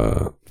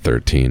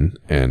 13,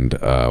 and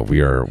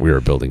we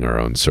are building our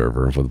own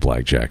server with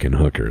blackjack and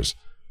hookers.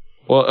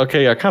 Well,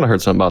 okay, I kind of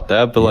heard something about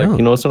that, but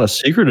it's not a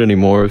secret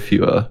anymore if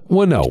you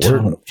well, no, we're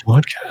on a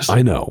podcast.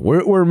 I know.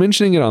 We're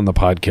mentioning it on the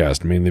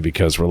podcast mainly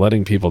because we're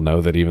letting people know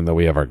that even though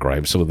we have our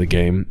gripes with the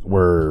game,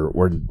 we're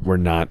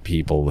not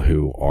people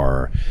who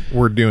are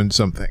we're doing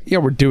something. Yeah,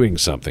 we're doing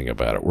something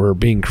about it. We're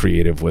being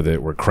creative with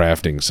it. We're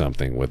crafting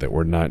something with it.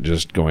 We're not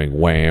just going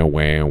wah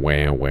wah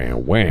wah wah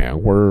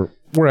wah.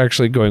 We're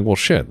actually going, well,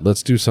 shit,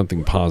 let's do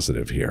something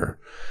positive here.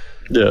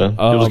 Yeah,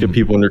 you'll just get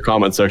people in your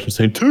comment section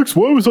saying, Tix,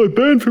 why was I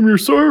banned from your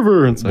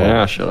server? And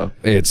say, shut up.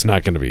 It's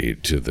not going to be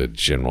to the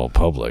general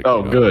public.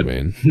 Oh, good.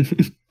 I mean,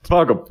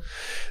 fuck them.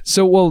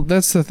 So, well,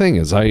 that's the thing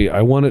is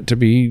I want it to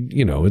be,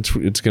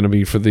 it's going to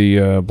be for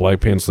the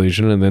Black Pants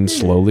Legion and then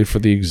slowly for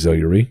the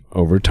auxiliary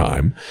over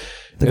time.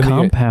 The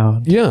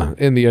compound.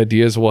 And the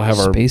idea is we'll have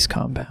our space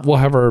compound. We'll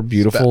have our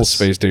beautiful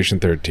Space Station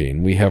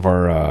 13. We have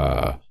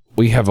our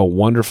we have a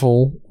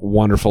wonderful,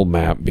 wonderful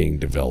map being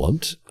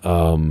developed,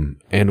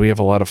 and we have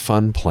a lot of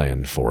fun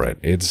planned for it.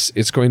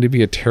 It's going to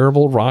be a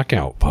terrible rock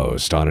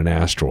outpost on an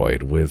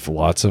asteroid with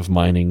lots of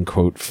mining,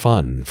 quote,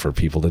 fun for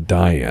people to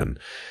die in.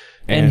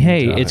 And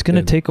hey, it's going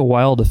to take a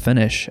while to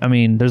finish. I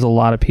mean, there's a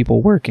lot of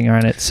people working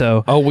on it,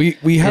 so we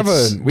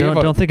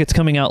don't think it's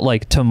coming out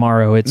like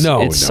tomorrow. It's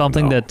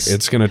something that's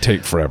it's going to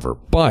take forever.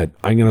 But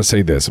I'm going to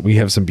say this: we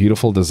have some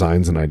beautiful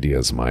designs and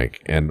ideas,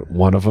 Mike, and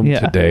one of them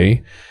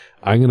today.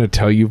 I'm going to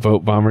tell you,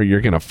 Vote Bomber,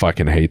 you're going to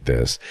fucking hate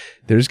this.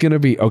 There's going to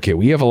be, okay,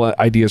 we have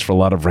ideas for a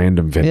lot of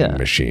random vending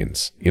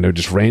machines. You know,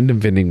 just random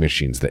vending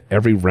machines that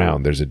every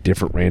round there's a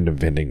different random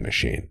vending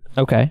machine.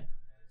 Okay.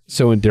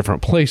 So in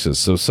different places.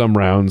 So some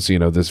rounds, you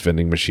know, this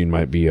vending machine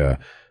might be a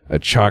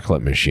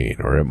chocolate machine,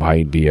 or it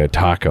might be a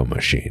taco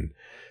machine.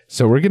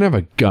 So we're going to have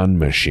a gun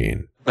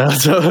machine.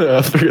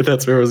 I figured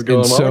that's where I was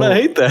going. Why would I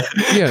hate that?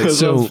 Yeah,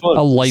 so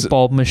a light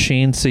bulb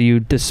machine, so you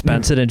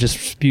dispense it and just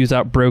spews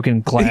out broken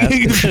glass.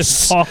 It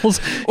just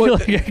falls. You're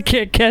like, I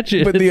can't catch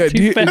it. But the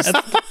idea is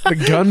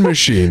the gun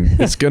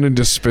machine is going to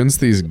dispense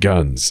these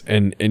guns,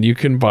 and you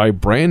can buy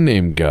brand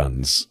name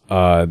guns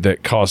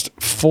that cost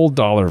full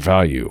dollar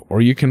value,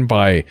 or you can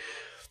buy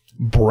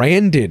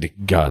branded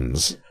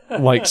guns.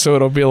 Like, so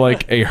it'll be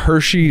like a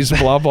Hershey's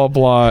blah blah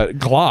blah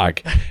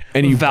Glock,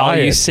 and you buy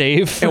it.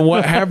 Safe. And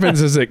what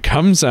happens is it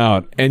comes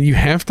out, and you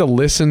have to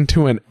listen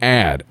to an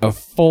ad, a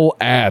full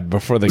ad,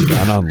 before the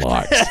gun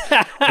unlocks,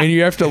 and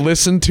you have to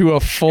listen to a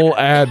full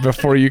ad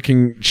before you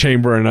can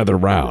chamber another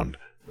round.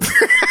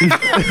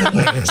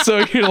 So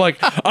you're like,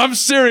 I'm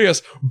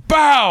serious.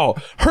 Bow!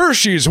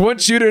 Hershey's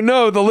wants you to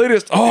know the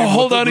latest. Oh,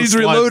 hold on, he's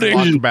reloading.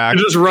 You're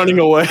just running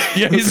away.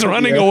 Yeah, he's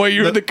running away.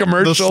 You're in the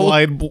commercial. The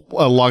slide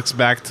locks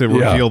back to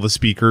reveal the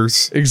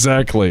speakers.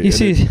 Exactly. You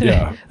see,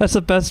 that's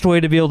the best way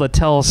to be able to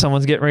tell if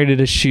someone's getting ready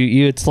to shoot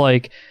you. It's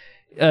like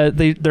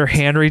their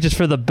hand reaches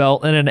for the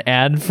belt and an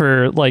ad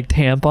for like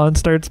tampon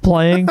starts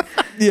playing.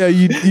 Yeah,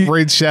 you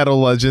Raid Shadow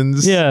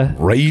Legends. Yeah.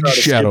 Raid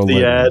Shadow the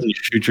Legends. ad and you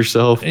shoot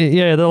yourself.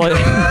 Yeah, they're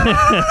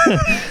like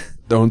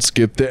Don't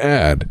skip the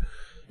ad.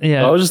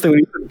 yeah. I was just thinking, when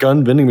you put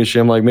gun vending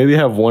machine, I'm like, maybe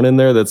have one in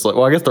there that's like,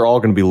 well, I guess they're all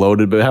going to be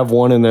loaded, but have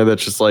one in there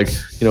that's just like,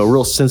 you know, a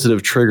real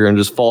sensitive trigger and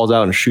just falls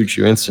out and shoots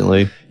you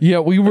instantly. Yeah,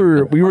 we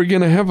were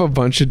gonna have a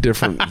bunch of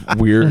different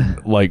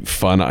weird, like,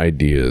 fun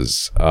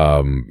ideas,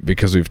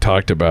 because we've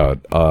talked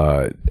about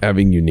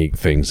having unique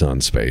things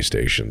on space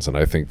stations, and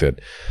I think that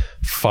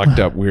fucked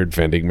up weird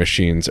vending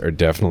machines are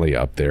definitely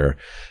up there.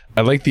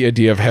 I like the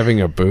idea of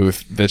having a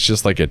booth that's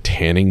just like a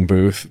tanning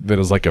booth that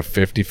is like a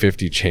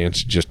 50-50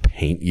 chance to just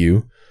paint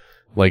you.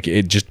 Like,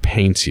 it just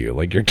paints you.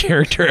 Like, your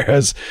character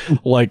has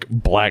like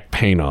black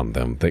paint on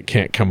them that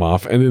can't come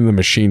off, and then the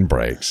machine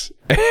breaks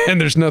and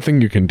there's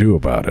nothing you can do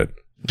about it.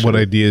 What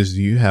ideas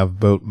do you have,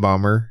 Boat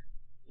Bomber?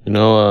 You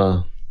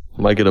know,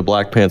 I might get a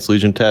Black Pants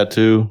Legion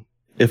tattoo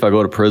if I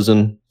go to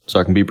prison, so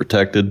I can be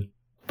protected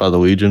by the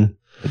Legion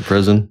in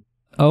prison.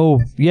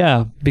 Oh,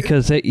 yeah,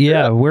 because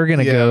we're going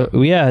to go.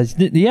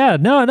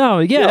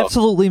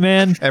 Absolutely,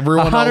 man.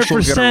 Everyone else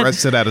will get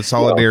arrested out of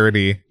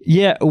solidarity.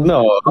 Yeah.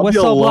 No, what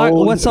cell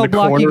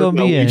block you going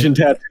to be in? Legion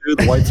tattoo,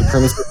 the white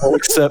supremacists won't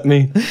accept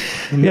me.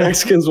 The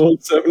Mexicans won't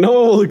accept me. No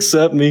one will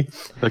accept me.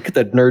 Like, get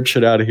that nerd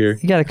shit out of here.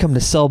 You got to come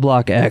to cell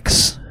block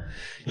X.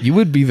 You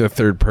would be the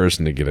third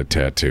person to get a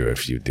tattoo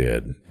if you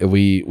did.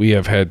 We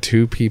have had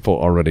 2 people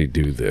already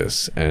do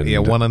this, and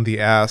one on the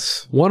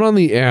ass,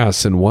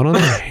 and one on the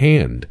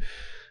hand,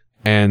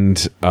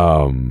 and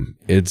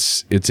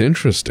it's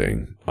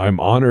interesting. I'm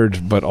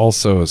honored, but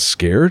also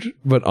scared,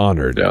 but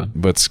honored,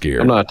 but scared.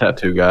 I'm not a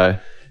tattoo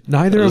guy.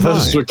 Neither am I.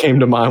 That's what came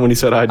to mind when he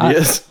said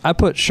ideas. I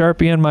put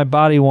Sharpie in my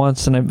body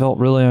once, and it felt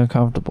really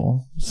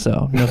uncomfortable.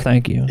 So no,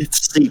 thank you.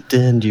 It's seeped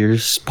into your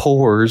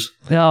pores.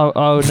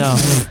 Oh no.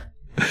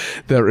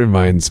 That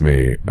reminds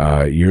me,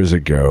 years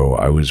ago,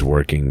 I was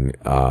working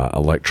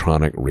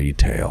electronic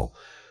retail.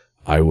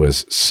 I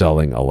was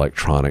selling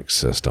electronic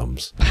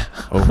systems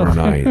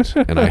overnight,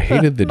 and I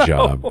hated the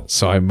job,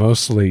 so I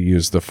mostly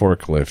used the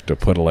forklift to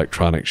put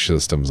electronic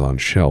systems on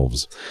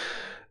shelves.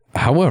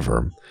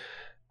 However,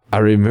 I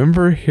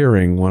remember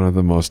hearing one of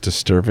the most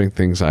disturbing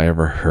things I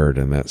ever heard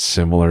in that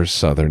similar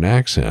Southern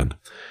accent.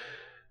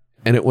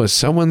 And it was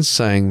someone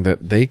saying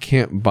that they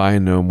can't buy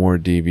no more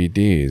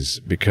DVDs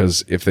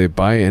because if they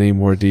buy any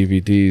more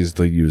DVDs,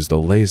 they'll use the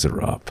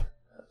laser up.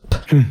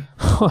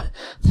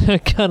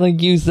 They're gonna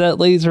use that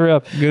laser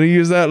up. Gonna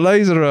use that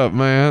laser up,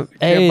 man.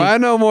 Can't buy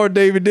no more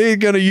DVDs,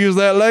 gonna use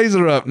that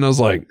laser up. And I was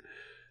like,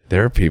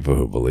 there are people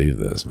who believe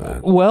this,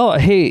 man. Well,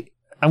 hey,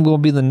 I'm gonna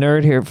be the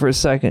nerd here for a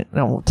second, and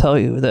I will tell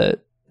you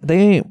that they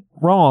ain't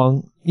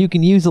wrong. You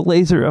can use a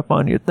laser up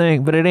on your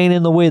thing, but it ain't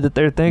in the way that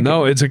they're thinking.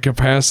 No, it's a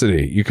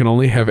capacity. You can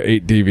only have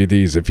 8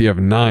 DVDs. If you have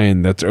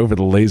 9, that's over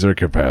the laser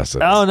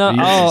capacity. Oh no!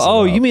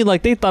 Oh, you mean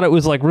like they thought it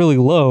was like really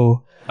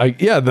low?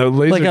 The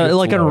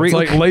laser it's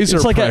like laser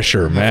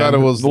pressure, man. I thought it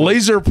was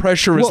laser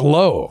pressure is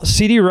low.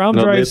 CD-ROM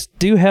drives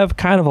do have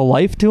kind of a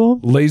life to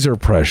them. Laser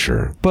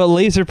pressure, but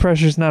laser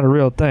pressure is not a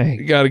real thing.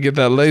 You got to get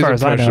that laser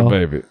pressure,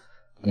 baby.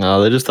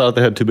 No, they just thought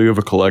they had too big of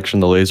a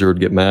collection. The laser would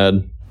get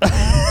mad.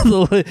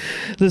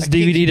 This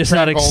DVD does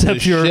not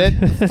accept your shit.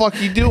 What the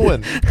fuck you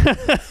doing?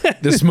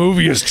 This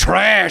movie is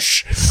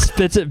trash.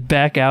 Spits it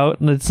back out,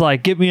 and it's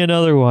like, give me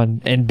another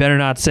one, and better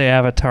not say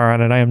Avatar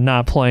on it. I am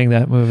not playing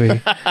that movie.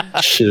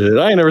 Shit,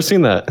 I ain't never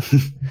seen that.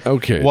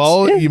 Okay.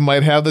 Well, you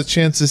might have the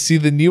chance to see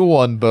the new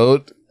one,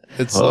 Boat.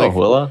 It's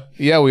will I?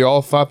 Yeah, we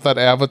all thought that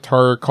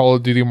Avatar, Call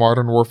of Duty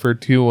Modern Warfare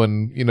 2,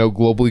 and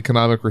global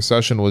economic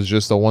recession was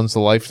just a once a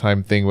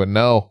lifetime thing, but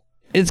no.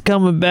 It's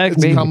coming back,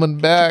 It's baby. coming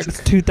back.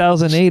 It's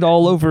 2008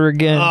 all over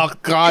again. Oh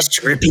God!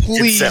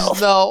 Please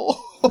no.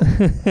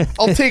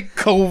 I'll take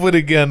COVID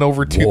again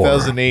over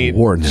 2008.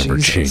 War never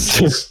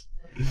changes.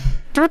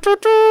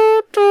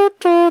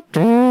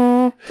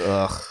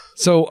 Ugh.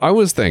 So I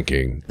was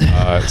thinking,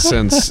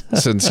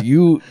 since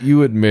you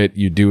admit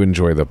you do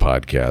enjoy the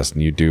podcast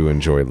and you do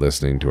enjoy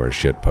listening to our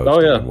shit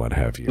posting and what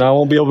have you. No, I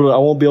won't be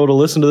able to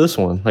listen to this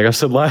one. Like I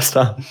said last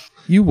time.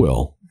 You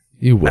will.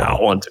 You will. No, I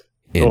want to.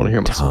 I don't want to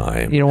hear myself.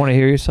 Time. You don't want to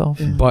hear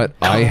yourself? But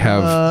I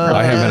have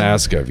an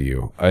ask of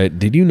you.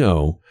 Did you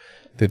know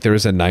that there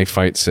is a Knife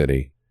Fight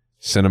City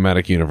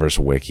Cinematic Universe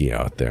wiki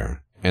out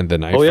there? And the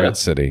Knife Fight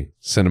City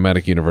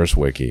Cinematic Universe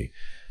wiki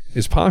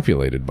is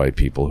populated by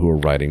people who are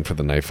writing for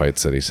the Knife Fight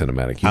City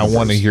Cinematic Universe. I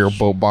want to hear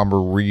Boat Bomber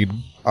read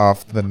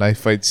off the Knife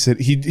Fight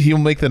City. He'll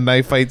make the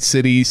Knife Fight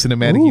City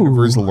Cinematic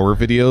Universe lore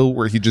video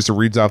where he just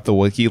reads off the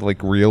wiki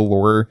like real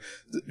lore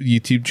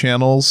YouTube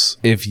channels.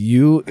 If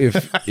you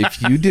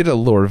did a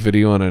lore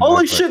video on a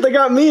Holy shit, they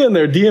got me in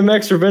there.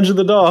 DMX Revenge of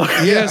the Dog.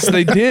 Yes,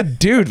 they did,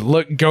 dude.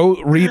 Look,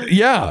 go read.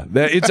 Yeah,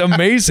 it's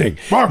amazing.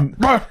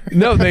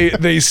 No,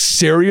 they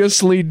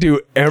seriously do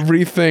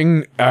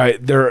everything.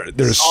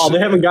 There's Oh, they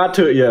haven't got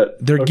to it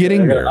yet. They're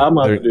getting there. I'm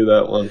about to do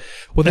that one.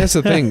 Well, that's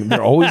the thing.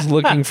 They're always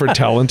looking for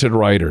talented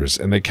writers,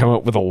 and they come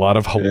up with a lot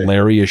of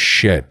hilarious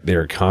shit.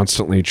 They're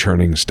constantly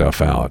churning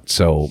stuff out.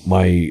 So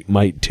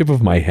my tip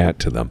of my hat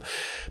to them.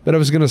 But I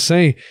was going to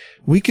say,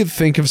 we could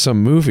think of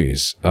some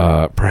movies,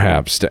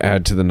 perhaps, to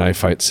add to the Knife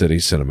Fight City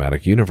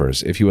Cinematic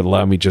Universe, if you would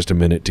allow me just a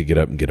minute to get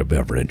up and get a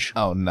beverage.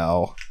 Oh,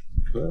 no.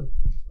 Oh,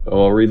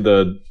 I'll read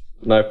the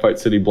Knife Fight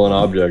City Blunt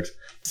Objects.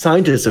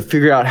 Scientists have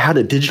figured out how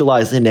to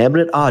digitalize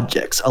inanimate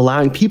objects,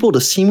 allowing people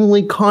to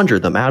seemingly conjure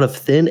them out of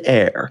thin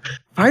air.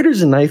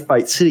 Fighters in Knife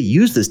Fight City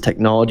use this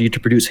technology to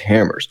produce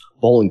hammers,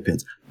 bowling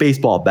pins,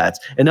 baseball bats,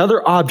 and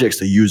other objects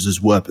they use as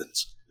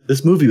weapons.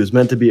 This movie was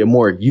meant to be a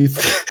more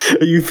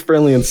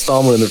youth-friendly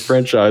installment in the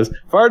franchise.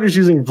 Fighters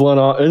using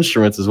blunt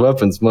instruments as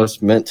weapons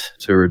was meant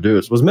to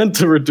reduce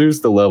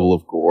the level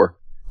of gore.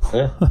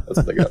 Yeah, that's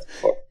what they got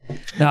so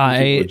far.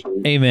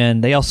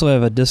 Amen. They also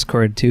have a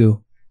Discord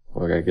too.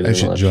 Okay, I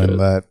should join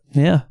that.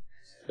 Yeah.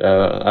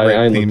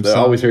 I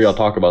always hear y'all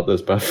talk about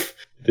this, but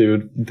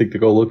dude, think to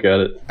go look at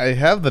it. I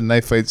have the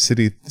Knife Fight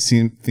City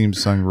theme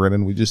song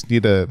written. We just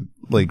need to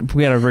we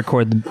gotta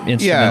record the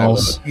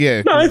instrumentals.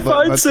 Yeah. Knife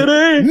Fight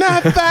City.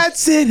 Knife Fight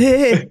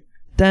City.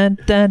 Dun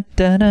dun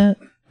dun dun.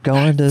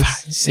 Going to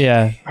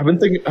I've been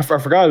thinking. I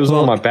forgot it was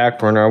on my back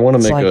burner. I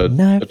want to make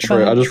a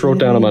trailer. I just wrote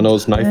down on my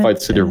notes Knife Fight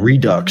City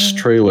Redux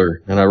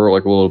trailer, and I wrote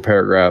like a little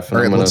paragraph. All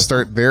right, let's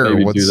start there.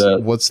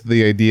 What's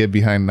the idea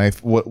behind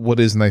What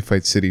is Knife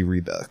Fight City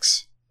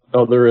Redux?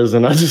 Oh, there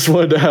isn't. I just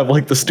wanted to have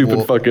like the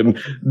stupid fucking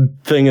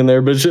thing in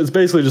there, but it's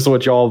basically just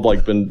what y'all have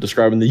like been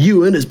describing. The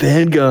UN has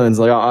banned guns.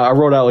 Like I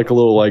wrote out like a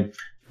little like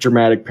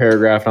dramatic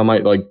paragraph. I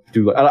might like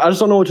do. I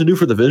just don't know what to do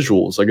for the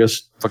visuals. I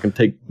guess fucking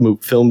take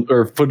film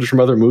or footage from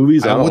other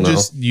movies. I don't know.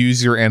 Just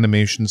use your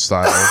animation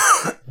style.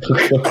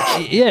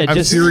 Yeah,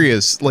 I'm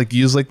serious. Like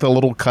use like the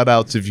little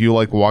cutouts of you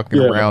like walking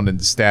around and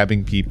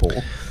stabbing people.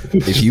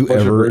 If you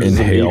ever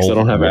inhale I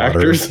don't have water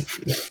actors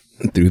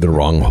through the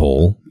wrong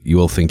hole, you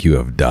will think you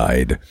have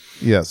died.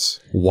 Yes.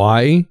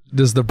 Why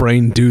does the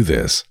brain do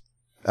this?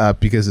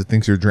 Because it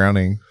thinks you're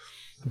drowning.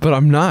 But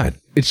I'm not.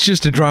 It's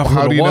just a drop of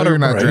water. How do you know you're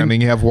not brain.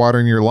 drowning? You have water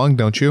in your lung,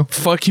 don't you?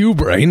 Fuck you,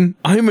 brain.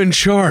 I'm in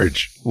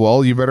charge.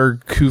 Well, you better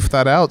coof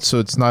that out so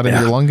it's not in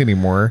your lung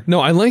anymore. No,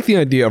 I like the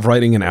idea of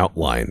writing an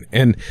outline.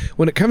 And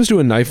when it comes to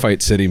a Knife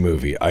Fight City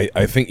movie,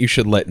 I think you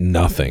should let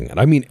nothing, and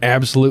I mean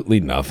absolutely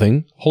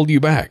nothing, hold you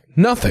back.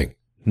 Nothing.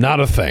 Not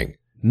a thing.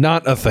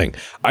 Not a thing.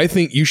 I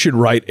think you should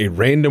write a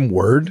random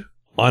word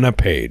on a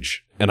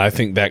page, and I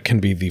think that can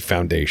be the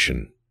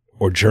foundation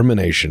or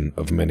germination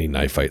of many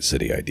Knife Fight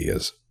City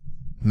ideas.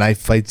 Knife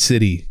Fight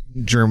City.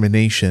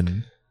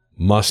 Germination.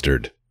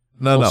 Mustard.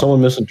 No.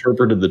 Someone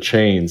misinterpreted the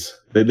chains.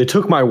 They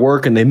took my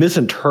work and they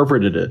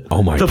misinterpreted it.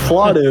 Oh my God. The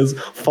plot is,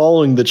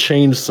 following the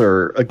chains,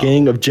 sir, a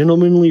gang of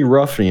gentlemanly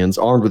ruffians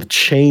armed with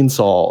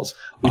chainsaws.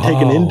 We take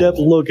an in-depth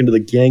look into the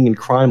gang and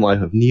crime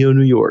life of Neo,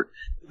 New York.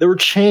 There were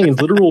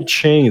chains, literal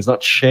chains,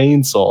 not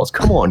chainsaws.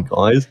 Come on,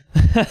 guys.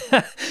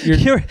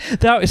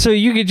 So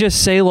you could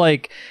just say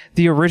like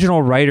the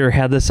original writer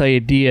had this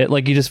idea,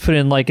 like you just put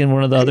in like in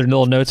one of the other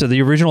little notes, or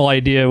the original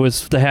idea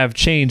was to have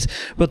chains,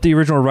 but the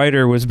original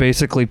writer was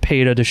basically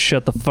paid to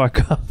shut the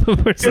fuck up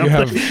or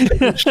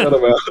something. Shut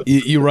him out.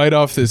 You write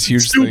off this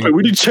huge Stupid. thing.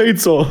 We need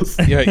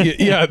chainsaws.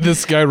 Yeah.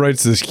 This guy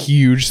writes this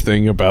huge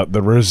thing about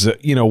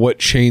what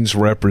chains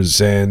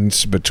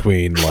represents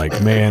between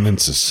like man and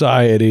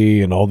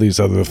society and all these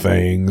other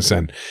things,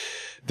 and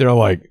they're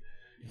like,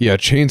 yeah,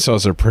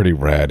 chainsaws are pretty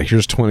rad.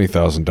 Here's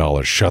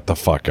 $20,000. Shut the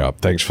fuck up.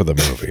 Thanks for the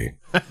movie.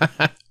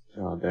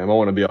 Oh damn! I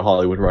want to be a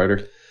Hollywood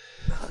writer.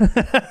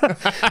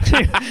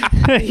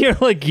 You're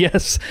like,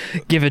 yes,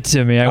 give it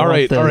to me. I all want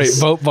right,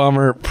 this. Boat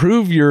Bomber,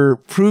 prove your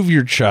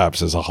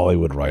chops as a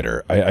Hollywood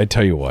writer. I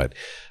tell you what,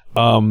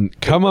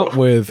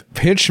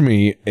 pitch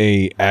me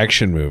a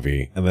action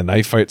movie in the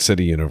Knife Fight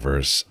City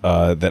universe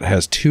that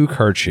has 2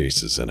 car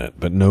chases in it,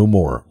 but no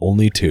more,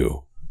 only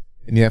 2.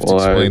 And you have to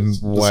explain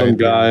why. Some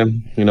guy,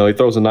 he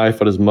throws a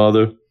knife at his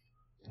mother,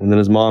 and then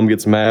his mom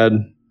gets mad.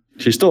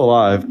 She's still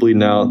alive,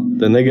 bleeding out.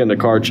 Then they get in a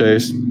car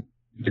chase.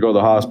 They go to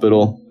the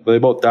hospital. But they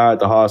both die at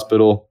the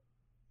hospital.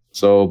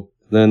 So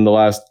then the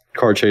last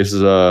car chase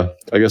is, I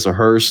guess, a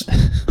hearse.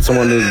 But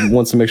someone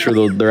wants to make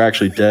sure they're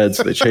actually dead,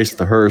 so they chase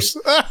the hearse.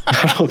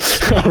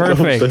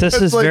 Perfect.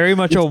 This is like, very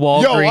much a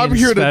Walgreens Yo, I'm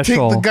here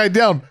special. to take the guy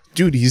down.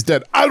 Dude, he's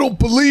dead. I don't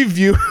believe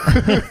you.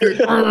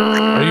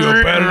 Are you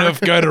a bad enough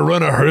guy to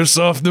run a hearse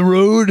off the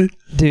road?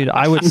 Dude,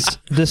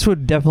 this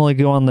would definitely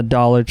go on the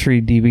Dollar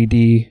Tree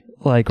DVD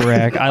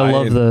rack. I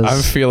love this.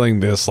 I'm feeling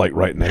this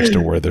right next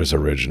to where there's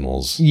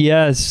originals.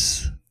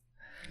 Yes.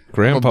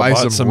 Grandpa buy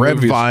bought some red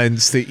movies.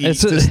 vines to eat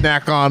to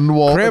snack on.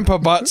 While Grandpa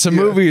bought some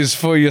movies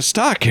for your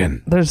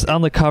stocking. There's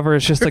on the cover.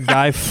 It's just a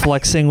guy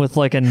flexing with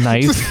a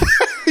knife.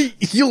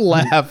 You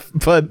laugh,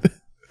 but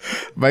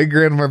my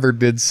grandmother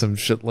did some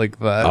shit like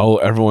that. Oh,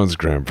 everyone's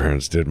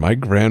grandparents did. My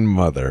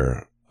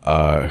grandmother,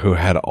 who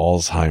had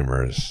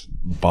Alzheimer's,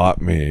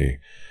 bought me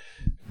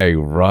a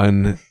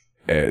Run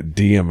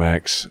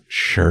DMX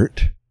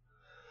shirt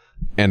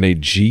and a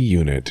G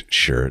Unit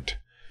shirt.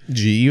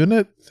 G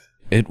Unit?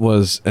 It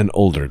was an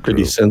older group.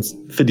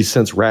 50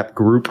 Cent's rap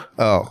group.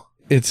 Oh.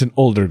 It's an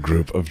older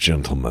group of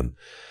gentlemen.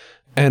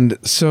 And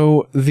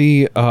so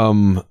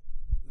those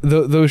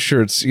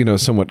shirts,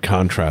 somewhat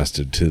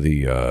contrasted to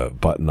the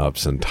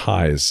button-ups and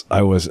ties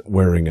I was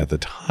wearing at the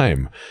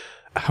time.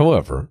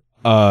 However,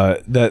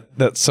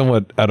 that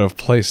somewhat out of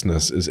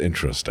placeness is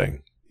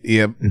interesting.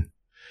 Yep.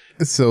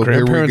 So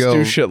grandparents here we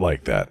go. do shit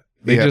like that.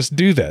 They just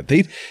do that.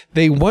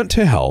 They want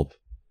to help.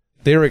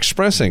 They're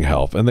expressing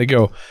help, and they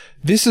go,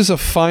 "This is a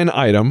fine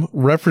item,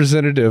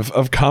 representative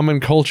of common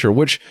culture,"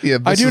 which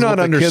I do not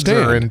understand. Kids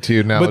are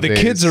into nowadays. But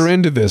the kids are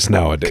into this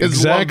nowadays. Kids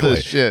exactly. love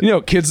this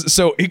shit. Kids.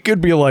 So it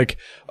could be like,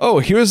 "Oh,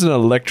 here's an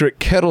electric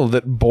kettle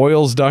that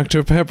boils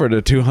Dr. Pepper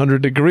to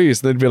 200 degrees."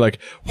 They'd be like,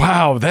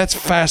 "Wow, that's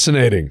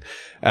fascinating."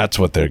 That's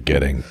what they're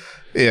getting.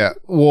 Yeah.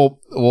 Well,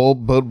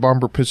 Boat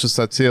Bomber pitches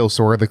that sale.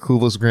 So are the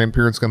clueless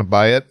grandparents going to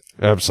buy it?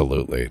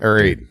 Absolutely. All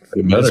right.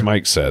 As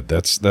Mike said,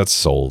 that's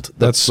sold.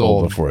 That's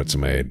sold before it's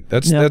made.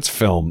 That's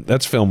film.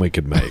 That's film we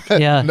could make.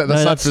 Yeah. No,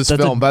 that's not just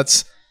film.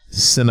 That's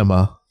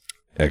cinema.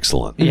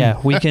 Excellent. Yeah,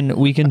 we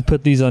can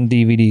put these on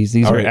DVDs.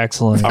 These are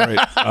excellent. All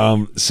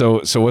right.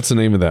 So what's the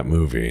name of that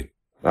movie?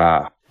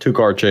 2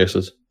 car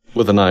chases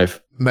with a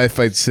knife. Knife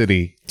Fight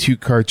City. 2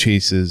 car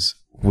chases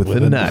with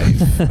a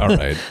knife. All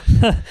right.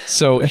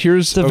 So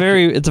here's it's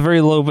a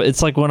very low.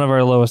 It's like one of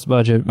our lowest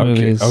budget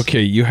movies.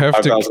 Okay, you have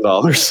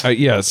 $5,000.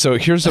 Yeah. So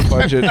here's a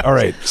budget. All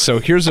right. So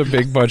here's a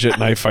big budget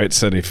Knife Fight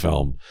City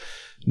film.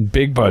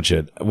 Big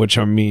budget, which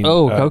I mean.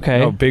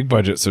 Okay. Big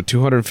budget. So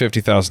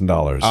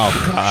 $250,000.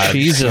 Oh God,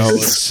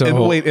 Jesus. So and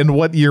wait, in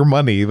what year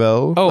money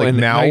though? Oh, like in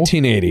now,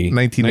 1980.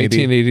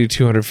 1980,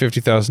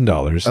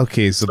 $250,000.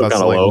 Okay, so that's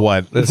like low.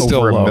 what? That's over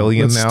still $1 low.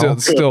 million That's now.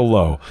 Still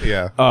low.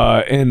 Yeah.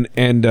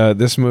 And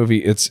this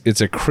movie,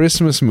 it's a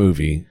Christmas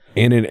movie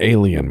and an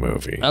alien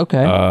movie.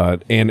 Okay.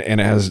 And it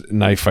has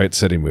Knife Fight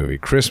City movie,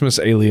 Christmas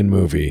alien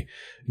movie.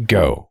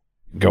 Go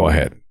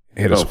ahead.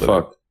 Hit us with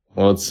fuck.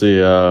 Well, let's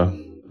see.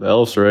 The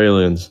elves are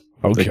aliens.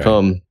 Okay. They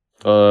come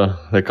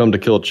to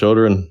kill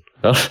children.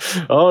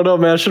 Oh no,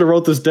 man! I should have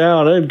wrote this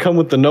down. I didn't come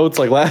with the notes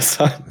like last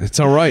time. It's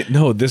all right.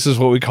 No, this is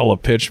what we call a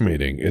pitch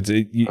meting.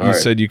 You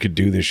said you could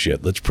do this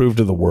shit. Let's prove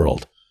to the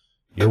world.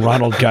 You're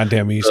Ronald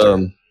goddamn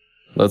Easter.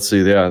 Let's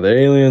see. Yeah, the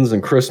aliens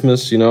and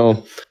Christmas. They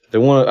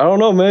want. I don't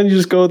know, man. You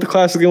just go with the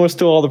classic. They want to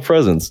steal all the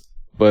presents,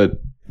 but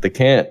they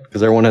can't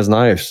because everyone has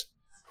knives.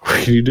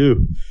 What do you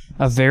do?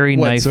 A very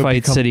Knife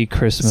Fight City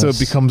Christmas. So it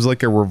becomes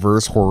like a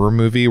reverse horror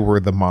movie where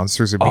the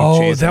monsters are being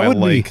chased by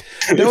like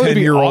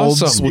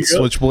 10-year-olds awesome. with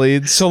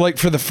switchblades. So like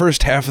for the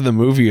first half of the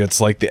movie,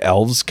 it's like the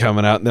elves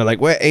coming out and they're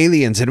like, "We're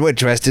aliens and we're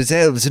dressed as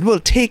elves and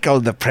we'll take all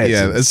the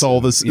presents." Yeah, it's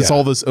all this. It's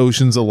all this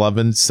Ocean's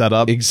 11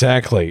 setup.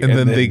 Exactly. And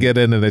then they get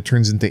in and it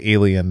turns into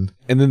Alien.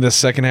 And then the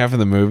second half of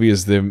the movie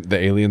is the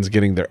aliens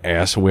getting their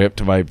ass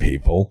whipped by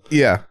people.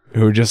 Yeah.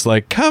 Who are just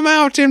like, "Come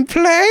out and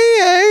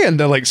play," and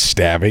they're like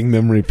stabbing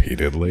them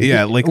repeatedly.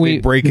 Yeah, like they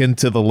break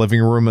into the living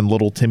room and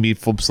little Timmy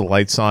flips the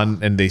lights on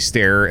and they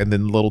stare, and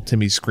then little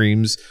Timmy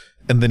screams,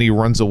 and then he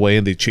runs away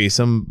and they chase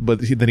him,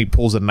 but then he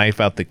pulls a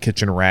knife out the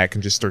kitchen rack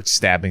and just starts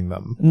stabbing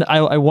them.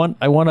 I want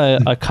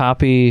a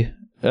copy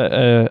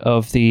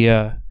of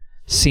the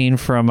scene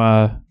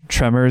from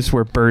Tremors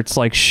where Bert's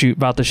like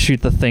about to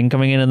shoot the thing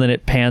coming in, and then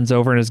it pans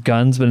over in his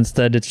guns, but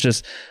instead it's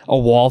just a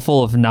wall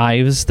full of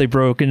knives. They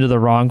broke into the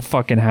wrong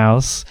fucking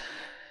house.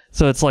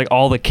 So it's like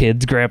all the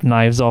kids grab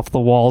knives off the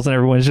walls and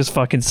everyone's just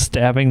fucking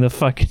stabbing the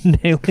fucking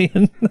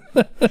alien.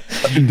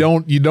 You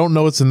don't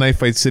know it's a Knife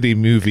Fight City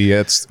movie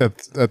at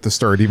the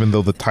start, even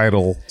though the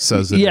title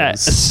says it is.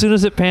 As soon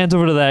as it pans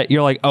over to that,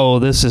 you're like, "Oh,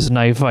 this is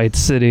Knife Fight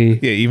City."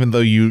 Yeah, even though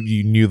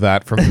you knew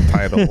that from the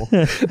title.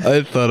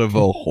 I thought of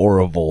a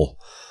horrible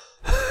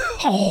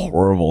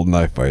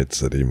Knife Fight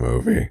City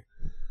movie.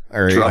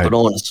 All right. Drop it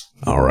on us.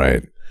 All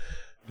right.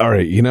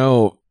 You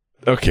know,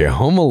 okay,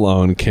 Home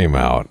Alone came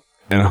out,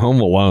 and Home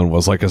Alone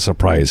was like a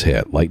surprise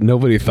hit. Like,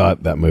 nobody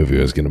thought that movie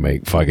was going to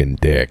make fucking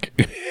dick.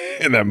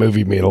 And that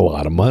movie made a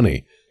lot of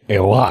money. A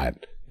lot.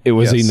 It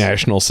was a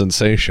national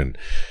sensation.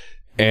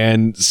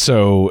 And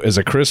so, as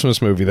a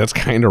Christmas movie, that's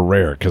kind of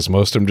rare because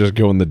most of them just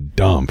go in the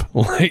dump.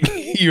 Like,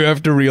 you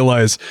have to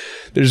realize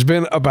there's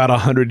been about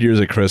 100 years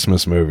of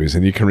Christmas movies,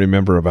 and you can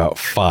remember about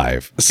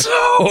 5.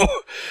 So,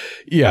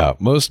 yeah,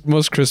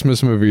 most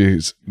Christmas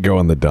movies go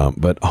in the dump,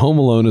 but Home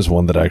Alone is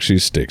one that actually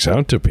sticks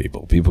out to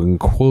people. People can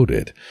quote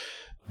it.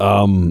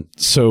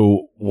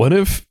 So, what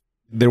if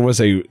there was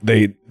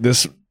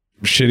this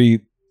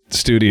shitty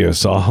studio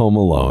saw Home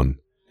Alone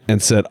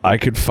and said, I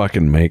could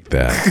fucking make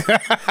that.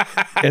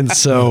 And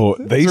so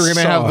we're going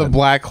to have the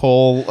black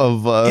hole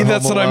of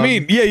that's what I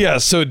mean. Yeah.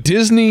 So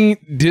Disney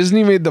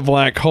made the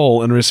black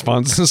hole in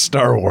response to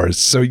Star Wars.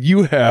 So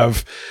you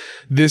have,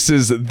 this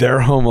is their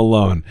Home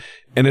Alone.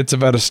 And it's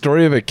about a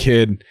story of a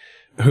kid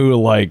who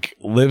like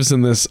lives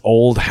in this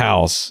old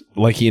house.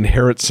 Like he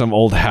inherits some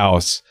old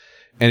house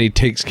and he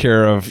takes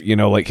care of, you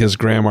know, like his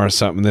grandma or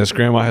something. This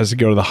grandma has to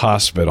go to the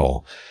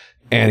hospital.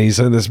 And he's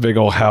in this big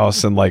old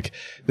house, and like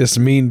this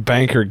mean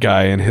banker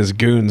guy and his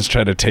goons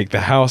try to take the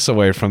house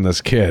away from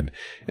this kid.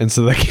 And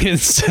so the kid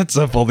sets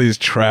up all these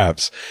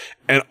traps.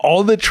 And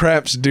all the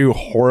traps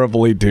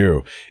horribly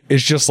do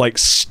is just like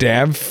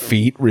stab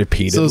feet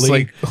repeatedly. So it's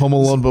like Home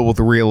Alone, but with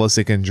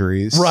realistic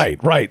injuries.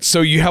 Right.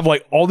 So you have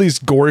like all these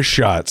gore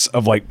shots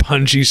of like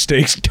punchy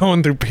stakes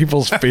going through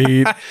people's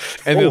feet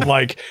and then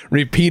like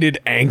repeated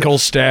ankle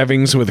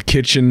stabbings with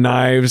kitchen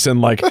knives and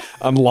like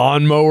a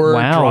lawnmower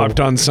dropped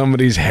on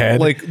somebody's head.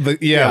 Like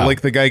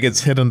like the guy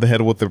gets hit on the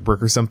head with a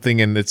brick or something,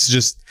 and it's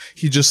just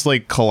he just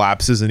like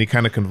collapses and he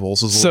kind of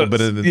convulses a little bit.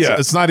 And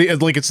it's not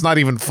like it's not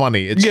even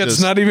funny. It's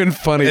not even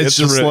funny. It's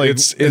just like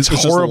it's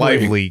horribly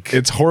live leak.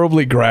 It's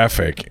horribly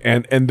graphic,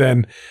 and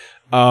then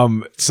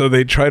so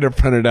they try to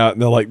print it out,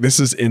 and they're like, "This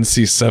is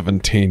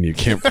NC-17. You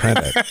can't print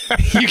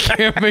it. You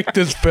can't make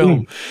this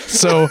film."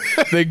 So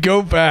they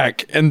go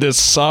back and just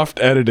soft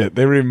edit it.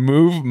 They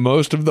remove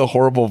most of the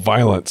horrible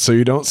violence, so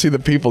you don't see the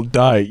people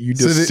die. You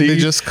just they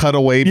just cut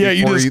away. Yeah,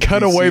 you just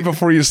cut away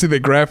before you see the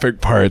graphic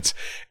parts.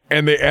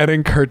 And they add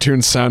in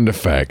cartoon sound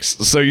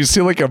effects. So you see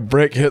like a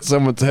brick hit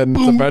someone's head and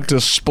it's about to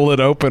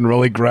split open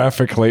really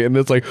graphically. And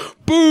it's like,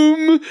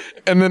 boom.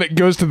 And then it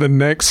goes to the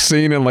next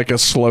scene in like a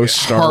slow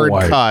star hard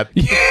wipe. cut.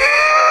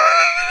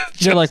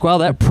 You're like, wow,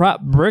 that prop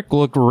brick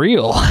looked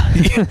real.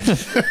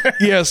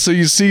 Yeah, so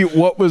you see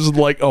what was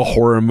like a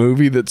horror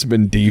movie that's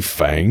been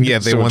defanged. Yeah,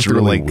 they so went through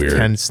really like weird.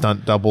 10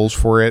 stunt doubles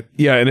for it.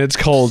 Yeah, and it's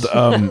called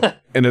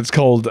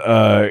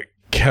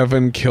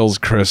Kevin Kills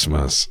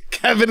Christmas.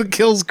 Kevin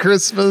Kills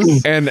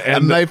Christmas. And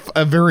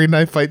a very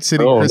Knife Fight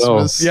City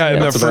Christmas. No. Yeah,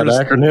 and the first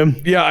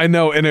acronym. Yeah, I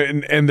know.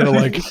 And they're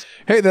like,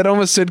 hey, that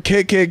almost said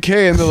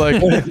KKK. And they're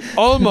like,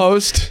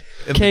 almost.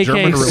 In the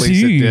German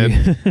release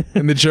it did.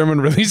 In the German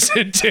release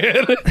it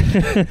did.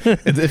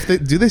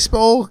 Do they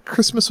spell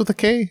Christmas with a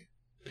K?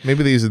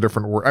 Maybe they use a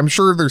different word. I'm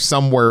sure there's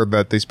somewhere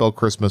that they spell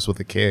Christmas with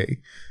a K.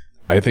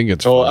 I think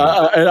it's. Oh,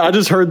 I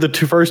just heard the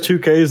first two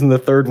Ks and the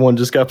third one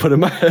just got put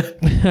in my head.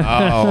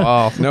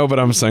 Oh. No, but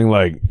I'm saying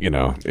like, you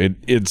know,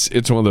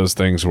 it's one of those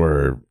things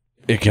where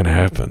it can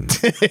happen.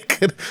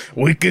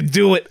 We could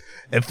do it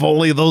if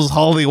only those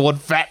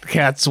Hollywood fat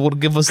cats would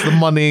give us the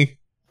money.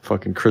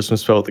 Fucking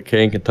Christmas spelled with a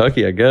K in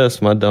Kentucky, I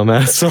guess. My dumb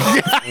ass. No,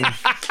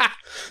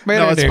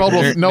 it's spelled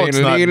with it's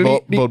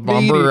not. Boat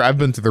Bomber. I've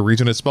been to the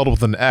region. It's spelled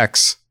with an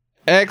X.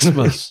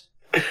 Xmas.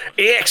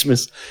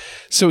 Xmas.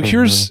 So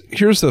here's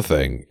the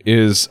thing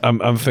is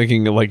I'm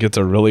thinking like it's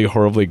a really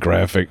horribly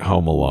graphic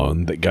Home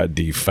Alone that got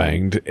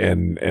defanged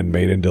and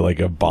made into like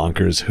a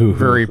bonkers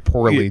very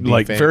poorly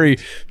like defanged. very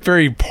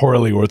very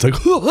poorly where it's like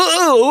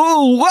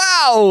oh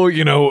wow,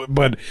 you know,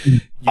 but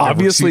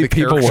obviously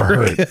people were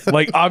hurt.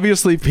 Like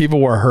obviously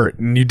people were hurt,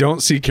 and you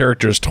don't see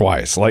characters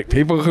twice. Like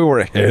people who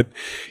were hit,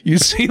 you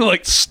see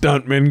like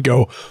stuntmen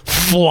go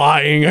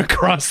flying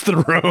across the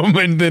room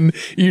and then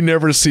you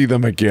never see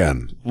them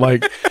again.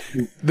 Like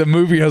the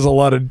movie has a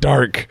lot of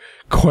dark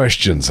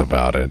questions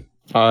about it.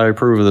 I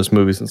approve of this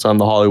movie since I'm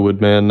the Hollywood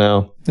man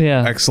now.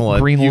 Yeah.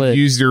 Excellent. Greenlit.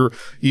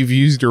 You've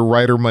used your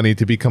writer money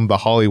to become the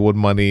Hollywood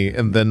money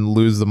and then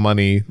lose the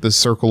money, the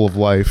circle of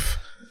life.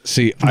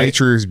 See,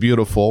 nature is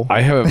beautiful.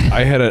 I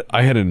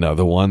had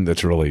another one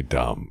that's really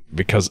dumb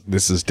because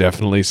this is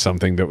definitely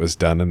something that was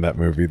done in that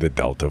movie, The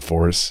Delta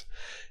Force,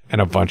 and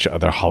a bunch of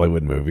other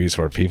Hollywood movies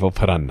where people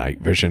put on night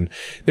vision.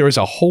 There was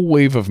a whole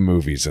wave of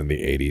movies in the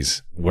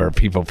 80s where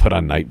people put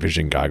on night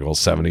vision goggles,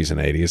 70s and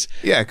 80s.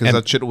 Yeah, because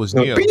that shit was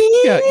new.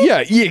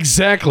 Yeah,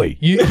 exactly.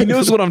 He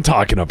knows what I'm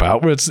talking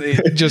about. Where it's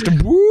just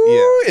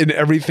woo, and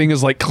everything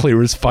is like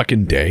clear as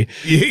fucking day.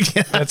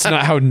 Yeah. That's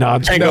not how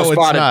nods. No, it's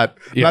not.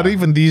 Yeah. Not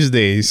even these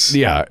days.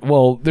 Yeah,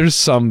 well, there's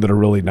some that are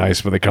really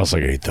nice, but they cost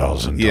like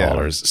 $8,000.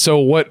 Yeah. So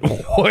what?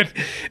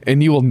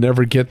 And you will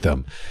never get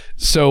them.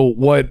 So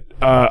what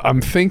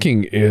I'm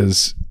thinking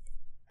is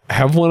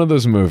have one of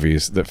those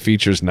movies that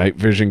features night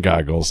vision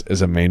goggles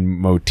as a main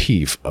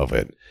motif of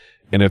it,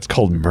 and it's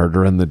called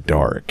Murder in the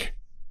Dark.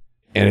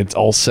 And it's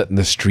all set in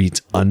the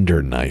streets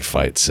under Knife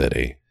Fight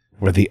City,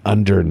 where the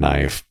under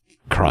knife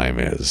crime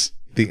is.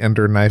 The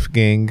under knife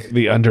gang.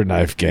 The under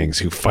knife gangs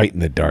who fight in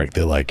the dark.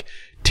 They're like,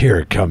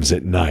 terror comes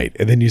at night.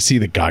 And then you see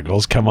the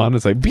goggles come on.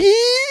 It's like, beep!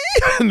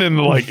 And then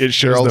like it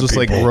shows They're all the just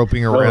people. like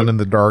groping around in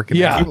the dark. And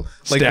Yeah. like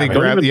they Stabbing.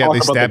 grab, they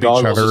stab each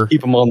other. Just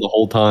keep them on the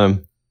whole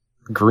time.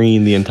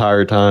 Green the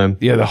entire time.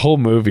 Yeah, the whole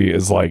movie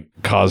is like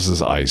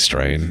causes eye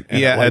strain. And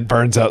Yeah, it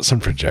burns out some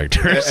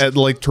projectors. At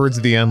like towards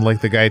the end,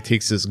 like the guy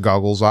takes his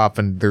goggles off,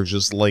 and there's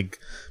just like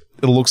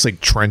it looks like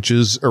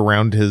trenches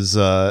around his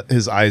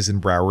eyes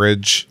and brow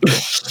ridge.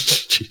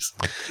 Jeez.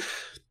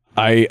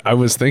 I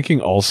was thinking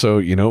also,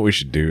 you know what we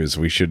should do is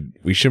we should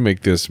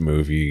make this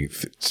movie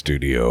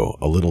studio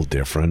a little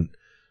different,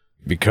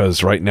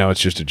 because right now it's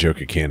just a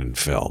joke of Canon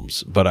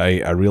Films. But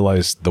I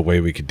realized the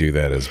way we could do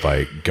that is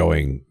by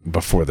going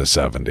before the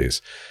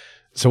 70s.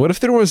 So what if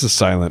there was a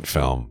silent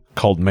film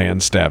called Man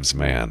Stabs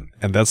Man,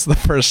 and that's the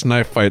first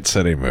Knife Fight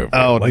City movie?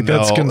 Oh, like no.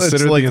 that's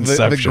considered it's like the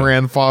inception. the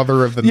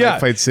grandfather of the Yeah,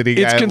 Knife Fight City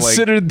guy. it's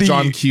considered like the-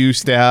 John Q.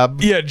 Stab.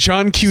 Yeah,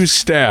 John Q.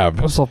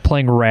 Stab. Also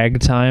playing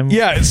Ragtime.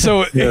 Yeah,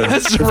 so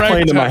that's It's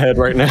playing in my head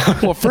right now.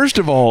 Well, first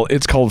of all,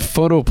 it's called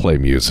Photoplay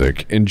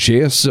Music, and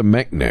J.S.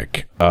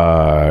 Zemechnik,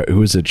 who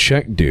was a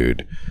Czech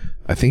dude,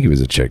 I think he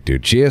was a Czech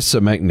dude. J.S.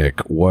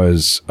 Zemechnik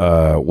was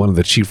one of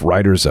the chief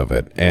writers of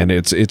it, and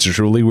it's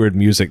really weird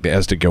music that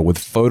has to go with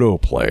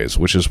photoplays,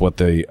 which is what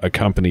the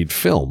accompanied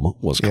film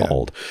was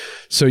called.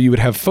 So you would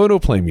have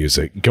photoplay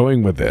music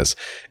going with this,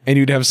 and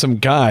you'd have some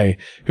guy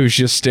who's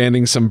just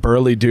standing, some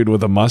burly dude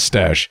with a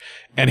mustache,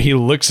 and he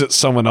looks at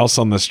someone else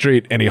on the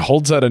street, and he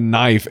holds out a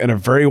knife in a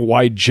very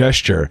wide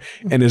gesture,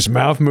 and his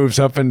mouth moves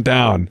up and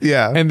down.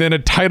 Yeah. And then a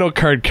title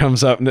card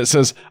comes up, and it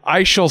says,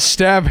 "I shall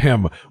stab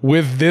him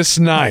with this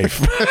knife."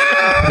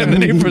 And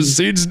then he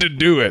proceeds to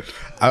do it.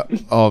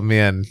 Oh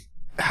man,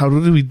 how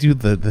did we do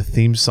the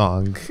theme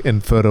song in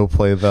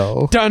Photoplay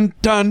though? Dun,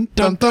 dun,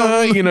 dun,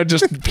 dun. You know,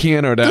 just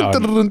piano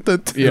down.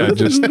 Yeah,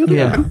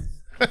 Yeah.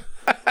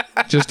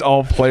 just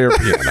all player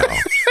piano.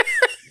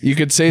 You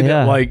could say that,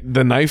 Yeah. like,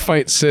 the Knife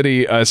Fight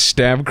City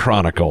Stab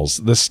Chronicles.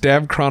 The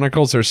Stab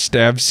Chronicles are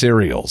stab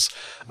serials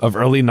of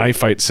early Knife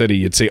Fight City.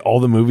 You'd say all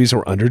the movies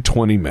were under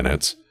 20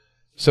 minutes.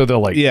 So they're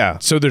like, Yeah.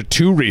 So they're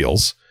two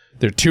reels.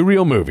 They're two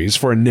reel movies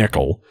for a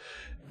nickel.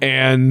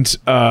 And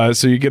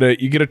so you get a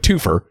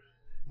twofer.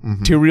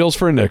 Mm-hmm. 2 reels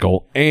for a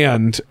nickel,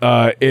 and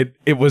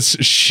it was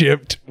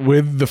shipped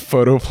with the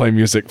photoplay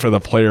music for the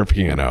player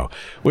piano,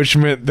 which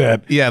meant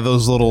that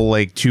Those little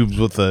like tubes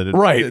with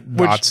the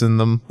dots in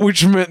them.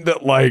 Which meant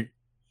that, like,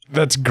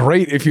 that's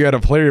great if you had a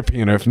player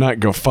piano. If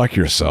not, go fuck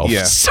yourself.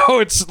 Yeah. So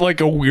it's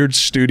like a weird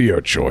studio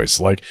choice.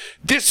 Like,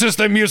 this is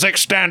the music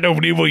standard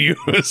we will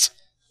use.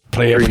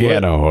 Player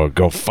piano or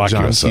go fuck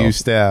John yourself. Q.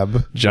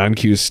 Stab. John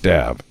Q.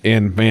 Stab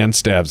in Man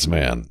Stabs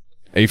Man,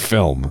 a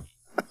film.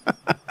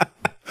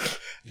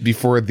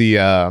 Before the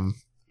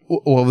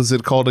what was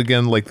it called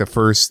again? Like the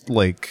first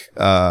like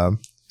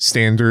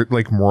standard,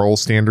 like moral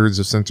standards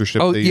of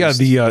censorship. Oh they yeah, used?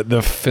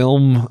 the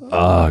film.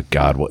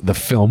 The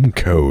film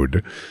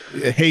code.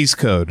 Hays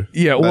Code.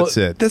 Yeah, well, that's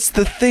it. That's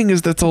the thing,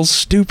 is that's all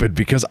stupid,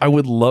 because I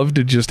would love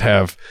to just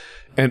have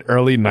an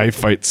early Knife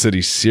Fight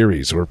City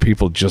series where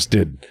people just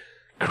did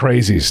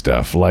crazy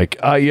stuff. Like,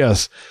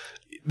 yes,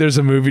 there's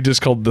a movie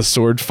just called The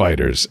Sword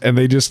Fighters, and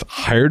they just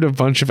hired a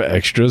bunch of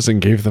extras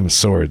and gave them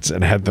swords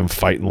and had them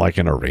fight in like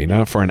an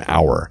arena for an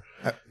hour.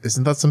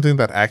 Isn't that something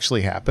that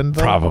actually happened?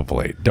 Though?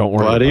 Probably. Don't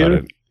worry Gladiator?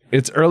 about it.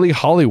 It's early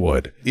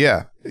Hollywood.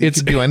 Yeah, It's-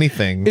 could do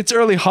anything. It's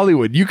early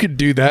Hollywood. You could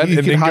do that. You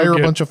and could then go hire a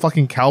get- bunch of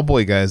fucking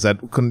cowboy guys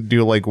that couldn't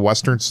do like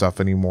Western stuff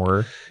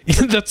anymore.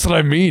 That's what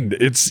I mean.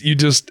 It's you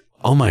just.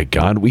 Oh my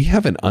God, we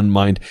have an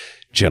unmined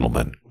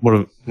gentlemen.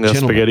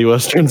 Spaghetti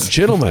westerns.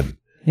 Gentlemen,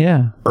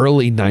 Yeah.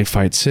 early Knife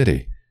Fight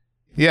City.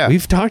 Yeah,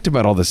 We've talked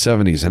about all the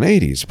 70s and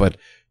 80s, but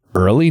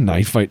early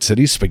Knife Fight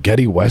City,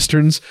 spaghetti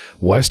westerns,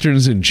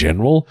 westerns in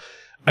general.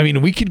 I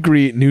mean, we could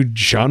create new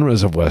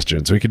genres of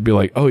westerns. We could be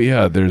like, oh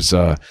yeah, there's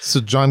so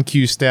John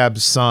Q.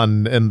 Stab's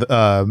son and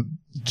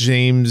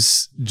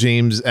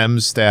James M.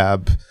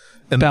 Stab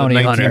in Bounty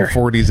the hunter.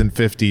 1940s and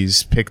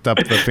 50s picked up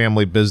the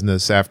family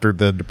business after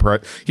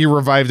the he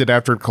revived it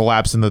after it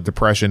collapsed in the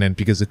Depression and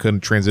because it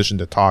couldn't transition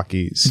to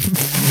talkies.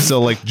 So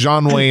like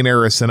John Wayne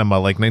era cinema,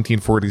 like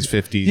 1940s,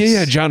 50s.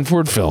 yeah, John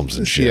Ford films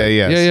and shit.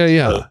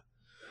 Yeah.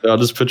 I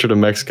just pictured a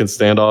Mexican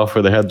standoff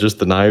where they had just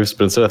the knives,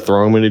 but instead of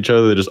throwing them at each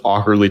other, they just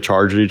awkwardly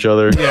charged at each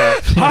other. Yeah,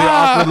 they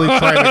awkwardly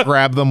try to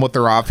grab them with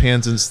their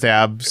offhands and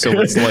stab. So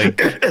it's like,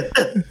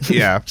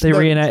 yeah, They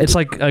reenact. It's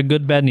like a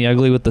Good, Bad, and the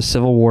Ugly with the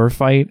Civil War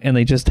fight, and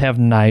they just have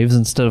knives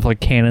instead of like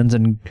cannons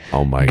and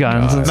Oh my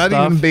guns God. and not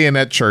stuff. even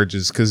bayonet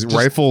charges because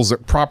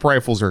prop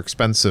rifles are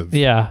expensive.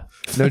 Yeah.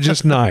 They're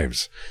just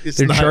knives. It's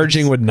They're knives.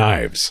 charging with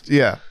knives.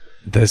 Yeah.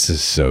 This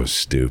is so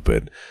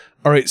stupid.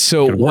 All right,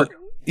 so what?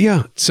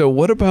 Yeah, so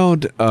what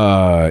about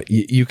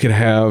you could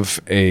have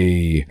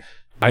a?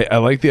 I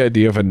like the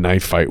idea of a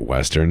knife fight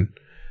western,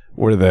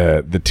 where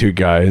the two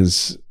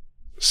guys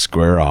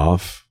square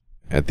off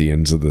at the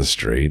ends of the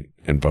street,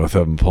 and both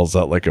of them pulls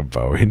out like a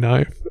Bowie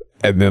knife,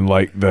 and then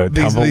like the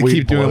They tumbleweed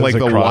keep doing like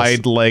the across.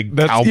 wide leg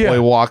That's- cowboy yeah.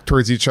 walk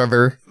towards each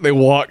other. They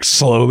walk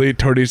slowly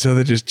toward each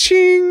other, just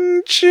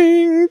ching,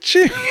 ching,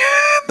 ching.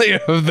 They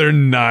have their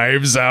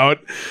knives out,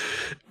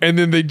 and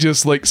then they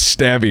just like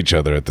stab each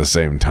other at the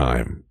same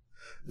time.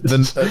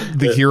 Then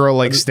the hero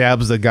like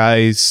stabs the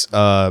guy's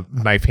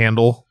knife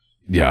handle,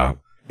 Yeah.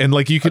 and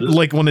like you could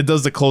like when it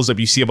does the close up,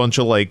 you see a bunch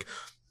of like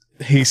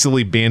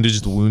hastily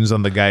bandaged wounds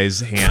on the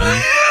guy's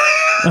hand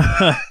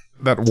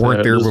that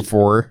weren't there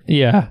before.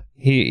 Yeah.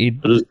 He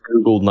I just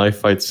Googled Knife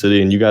Fight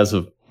City, and you guys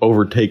have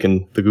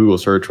overtaken the Google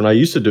search. When I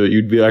used to do it,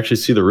 you'd actually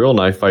see the real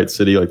Knife Fight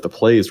City, like the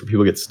plays where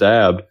people get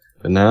stabbed.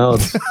 And now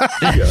it's you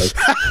guys.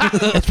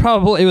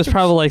 it was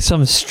probably like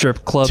some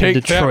strip club Take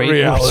in that Detroit or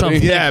reality.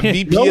 something. Yeah, No,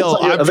 BPL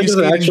it's like- I think it's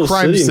an actual obfuscating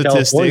crime city in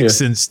California. statistics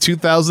since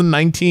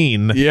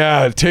 2019.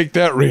 Yeah, take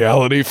that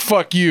reality.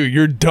 Fuck you.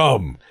 You're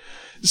dumb.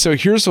 So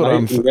here's what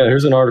I'm... Yeah,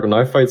 here's an article.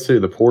 Knife Fight City,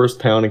 the poorest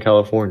town in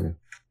California.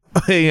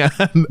 Hey,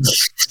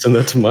 Send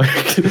that to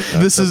Mike.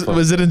 this is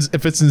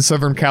if it's in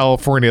Southern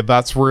California,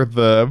 that's where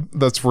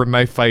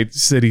Knife Fight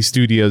City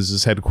Studios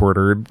is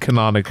headquartered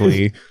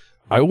canonically.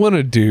 I want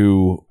to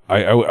do...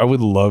 I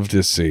would love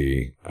to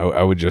see...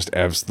 I would just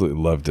absolutely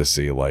love to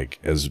see, like,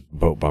 as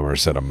Boat Bummer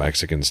said, a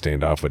Mexican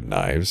standoff with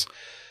knives.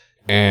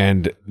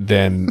 And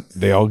then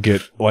they all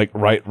get, like,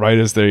 right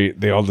as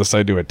they all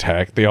decide to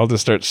attack, they all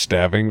just start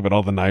stabbing, but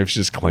all the knives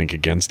just clink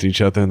against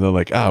each other, and they're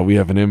like, we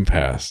have an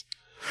impasse.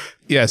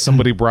 Yeah,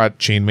 somebody brought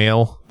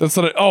chainmail. That's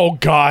what oh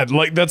God,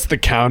 like, that's the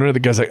counter. The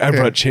guy's like, I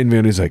brought chainmail,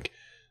 and he's like,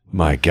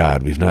 my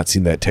God, we've not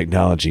seen that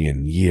technology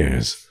in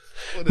years.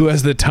 Who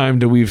has the time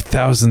to weave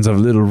thousands of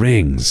little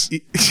rings?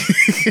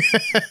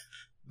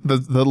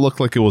 That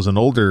looked like it was an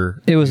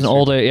older. It was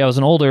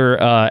an older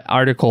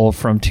article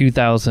from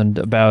 2000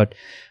 about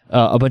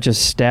a bunch of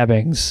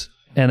stabbings,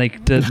 and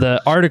like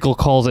the article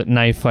calls it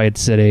Knife Fight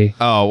City.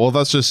 Oh well,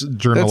 that's just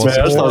journalistic.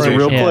 That's not a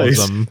real place.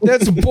 journalism.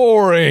 That's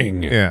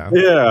boring. Yeah.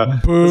 Yeah.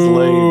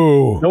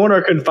 Boo. No wonder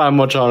I couldn't find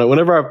much on it.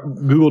 Whenever I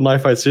Googled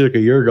Knife Fight City like a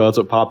year ago, that's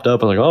what popped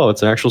up. I'm like, oh,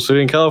 it's an actual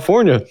city in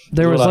California.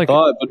 There That's was what like- I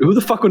thought, but who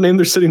the fuck would name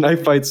their city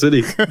Knife Fight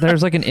City?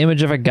 There's like an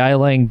image of a guy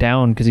laying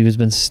down because he was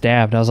been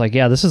stabbed. I was like,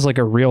 yeah, this is like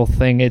a real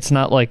thing. It's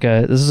not like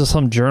this is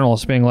some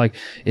journalist being like,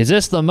 is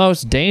this the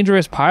most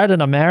dangerous part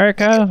in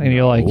America? And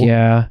you're like,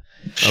 yeah.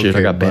 Shit, Okay,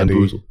 I got buddy.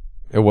 bamboozled.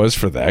 It was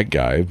for that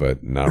guy,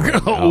 but not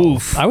right now.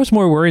 Oof. I was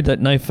more worried that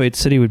Knife Fight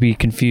City would be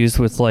confused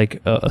with like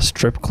a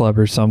strip club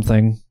or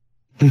something.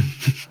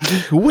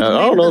 Who would I name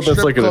don't know their if that's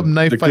strip like club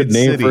Knife a Fight good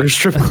name City? for a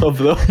strip club,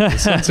 though.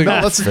 Sounds like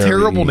No, that's a very-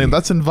 terrible name.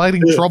 That's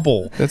inviting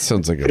trouble. That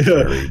sounds like a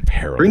very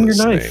perilous Bring your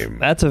knife. name.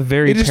 That's a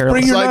very just perilous.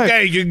 bring It's your like, knife.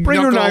 hey, you're Bring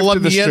not your gonna knife let to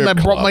the me in. strip I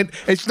brought club.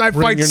 it's Knife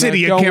Bring Fight your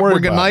City. knife. I Don't can't worry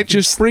bring a about it. knife.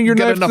 Just bring your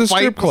Get knife in to a the fight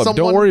strip with club. Don't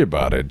someone. worry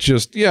about it.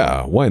 Just,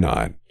 why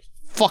not?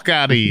 Fuck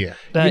out of here.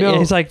 You know-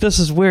 he's like, this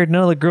is weird.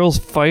 None of the girls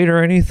fight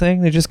or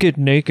anything. They just get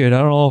naked. I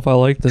don't know if I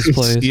like this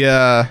place.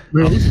 Yeah.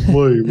 Man, this is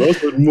lame. I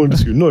didn't want to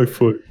see a knife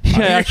fight.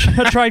 Yeah,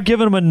 I tried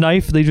giving them a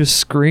knife. They just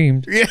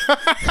screamed.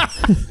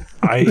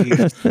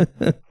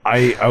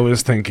 I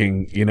was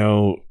thinking,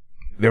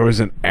 there was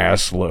an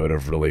ass load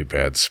of really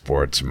bad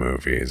sports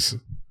movies.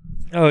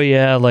 Oh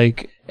yeah,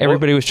 like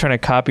everybody was trying to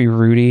copy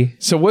Rudy.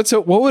 So what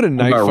would a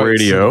knife about fight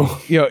radio?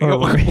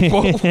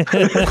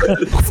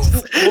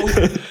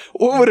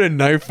 What would a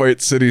Knife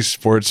Fight City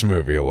sports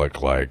movie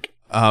look like?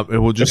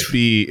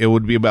 It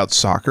would be about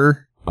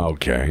soccer.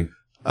 Okay.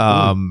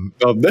 Um,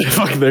 Oh,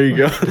 fuck, there you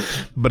go.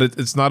 but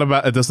it's not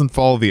about. It doesn't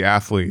follow the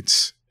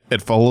athletes.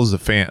 It follows the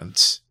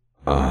fans.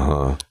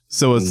 Uh-huh.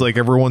 So it's like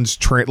everyone's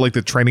like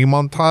the training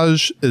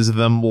montage is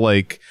them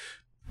like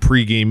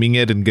pre-gaming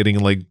it and getting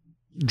like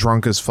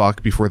drunk as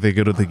fuck before they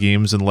go to the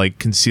games and like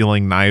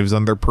concealing knives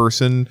on their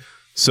person.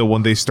 So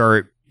when they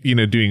start,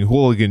 doing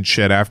hooligan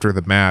shit after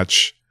the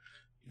match,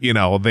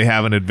 they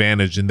have an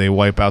advantage and they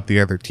wipe out the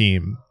other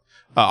team.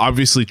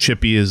 Obviously,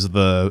 Chippy is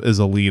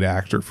a lead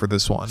actor for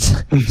this one.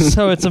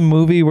 So it's a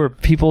movie where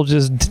people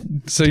just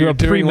So do you're a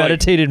doing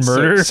premeditated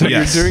murder. So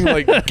Yes. you're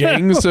doing like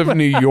Gangs of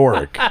New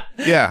York,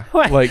 Yeah,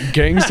 like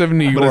Gangs of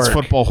New but York, it's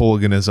football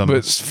hooliganism. but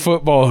it's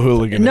football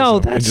hooliganism. No,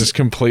 and that's- just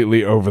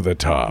completely over the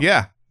top.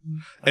 Yeah.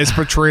 It's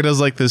portrayed as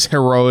like this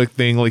heroic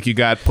thing, like you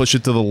got push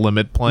it to the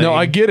limit playing. No,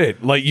 I get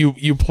it. Like you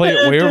play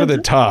it way over the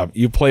top.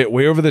 You play it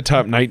way over the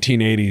top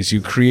 1980s.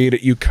 You create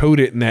it, you code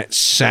it in that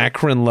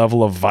saccharine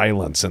level of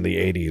violence in the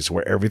 80s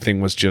where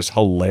everything was just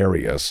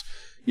hilarious.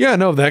 Yeah,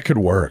 no, that could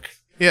work.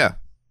 Yeah.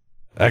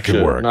 That could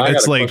Shit. work. No, I got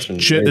It's a like question.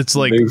 shit. It's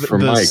like Maybe for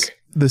Mike.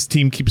 this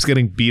team keeps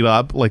getting beat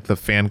up. Like the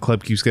fan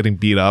club keeps getting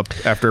beat up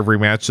after every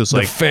match. Just The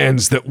like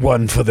fans that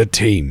won for the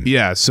team.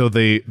 yeah. So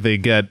they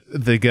get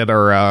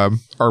our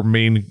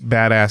main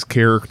badass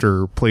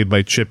character played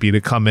by Chippy to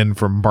come in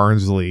from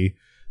Barnsley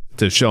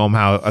to show him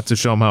how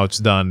it's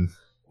done.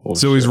 Oh,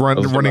 So he's shit. That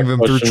was running my them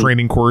through question.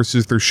 training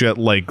courses, through shit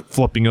like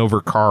flipping over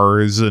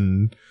cars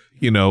and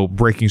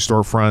breaking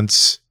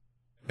storefronts,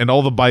 and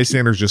all the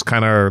bystanders just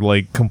kind of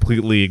like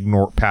completely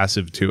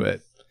passive to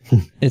it.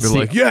 It's They're the,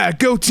 like, yeah,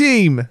 go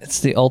team. it's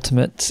the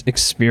ultimate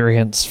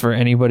experience for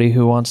anybody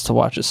who wants to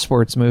watch a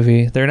sports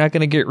movie. They're not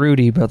going to get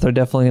Rudy, but they're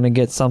definitely going to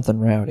get something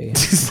rowdy.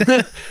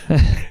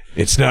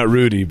 It's not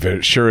Rudy, but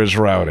it sure is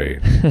rowdy.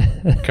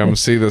 Come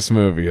see this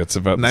movie. It's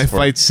about the Knife sport.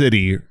 Fight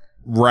City,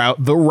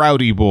 the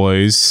Rowdy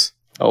Boys.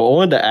 I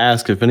wanted to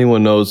ask if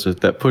anyone knows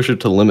that Push It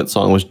to the Limit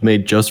song was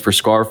made just for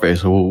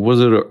Scarface. Or was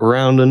it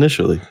around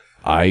initially?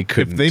 I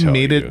couldn't. If they tell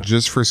made you. it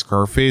just for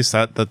Scarface,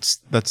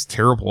 that's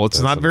terrible. It's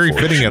That's not very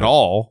fitting unfortunate. at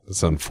all.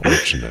 It's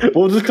unfortunate.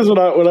 Well, just because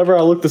whenever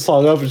I look the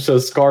song up, it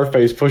says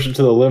Scarface, Push It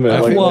to the Limit. I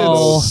Like, think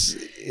well, it's-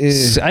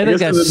 I I think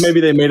guess 'cause that's maybe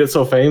they made it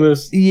so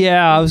famous.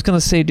 Yeah, I was gonna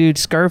say, dude,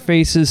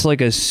 Scarface is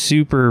like a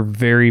super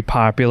very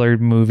popular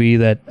movie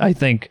that I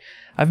think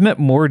I've met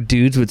more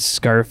dudes with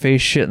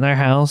Scarface shit in their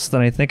house than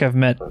I think I've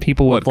met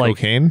people What, with like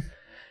cocaine?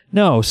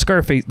 no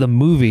Scarface the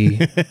movie.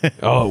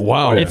 Oh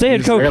wow! If they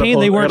had I gotta cocaine,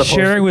 they post- I weren't gotta post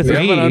sharing it. with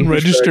They have an me.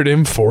 unregistered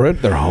M for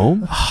it. They're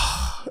home.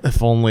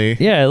 If only.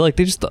 Yeah, like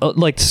they just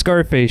like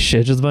Scarface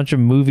shit, just a bunch of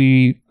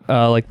movie,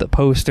 like the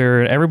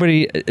poster.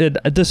 Everybody,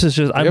 this is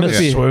just I They have must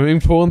a be, swimming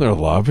pool in their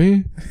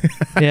lobby.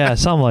 yeah,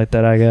 something like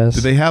that, I guess.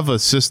 Do they have a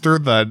sister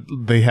that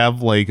they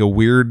have like a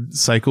weird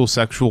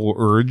psychosexual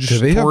urge Do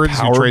they have towards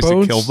who power tries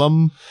boats? to kill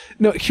them?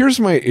 No, here's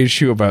my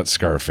issue about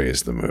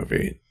Scarface, the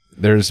movie.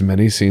 There's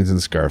many scenes in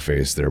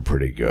Scarface that are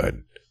pretty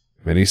good.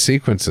 Many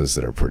sequences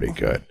that are pretty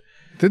good.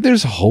 Then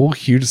there's whole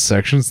huge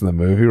sections in the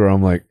movie where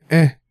I'm like,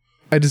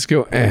 I just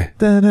go, And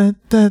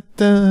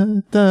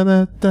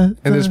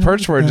there's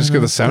parts where I just go,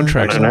 the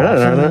soundtrack's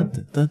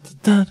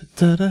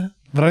awful.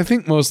 But I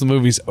think most of the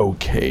movie's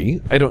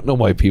okay. I don't know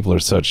why people are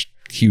such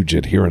huge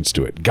adherents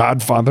to it.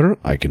 Godfather,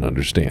 I can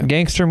understand.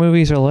 Gangster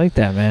movies are like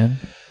that, man.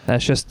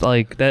 That's just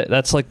like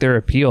that's like their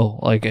appeal.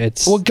 Like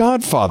it's Well,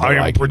 Godfather,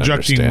 I can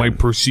understand.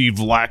 perceived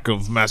lack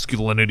of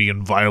masculinity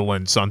and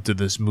violence onto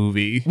this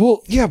movie.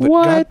 Well, yeah, but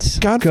What?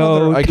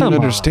 Godfather, Go- I can come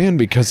on. understand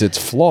because it's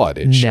flawed.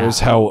 It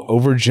shows how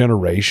over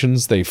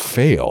generations they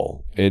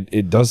fail.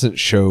 It doesn't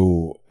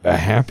show a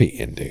happy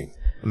ending.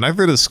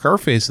 Neither does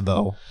Scarface,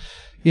 though.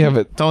 Yeah,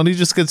 but Tony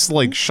just gets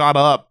like shot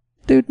up.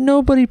 dude.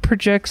 Nobody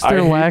projects I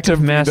their hate lack to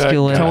of be that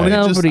masculinity. guy.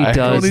 Nobody I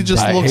does. Tony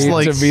just I looks hate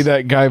like- to be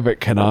that guy, but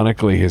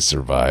canonically he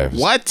survives.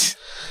 What?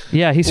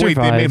 Yeah, he Wait, survives.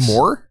 they made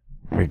more?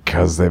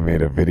 Because they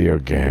made a video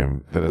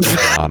game that is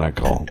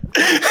canonical.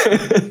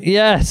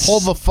 Yes.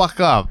 Hold the fuck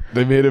up.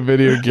 They made a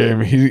video game.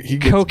 He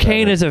gets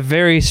Cocaine better. is a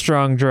very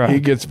strong drug. He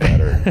gets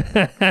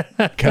better.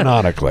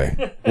 Canonically.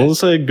 Well, let's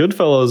say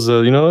Goodfellas,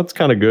 it's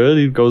kind of good.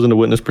 He goes into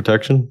witness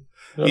protection.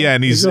 Yeah,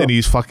 and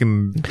he's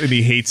fucking and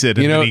he hates it,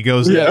 and You know, then he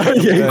goes yeah, to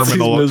yeah, he's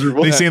criminal.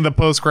 miserable. They say in the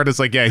post credits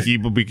like, yeah, he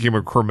became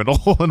a criminal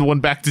and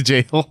went back to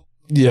jail.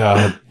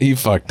 Yeah, he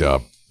fucked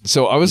up.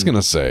 So I was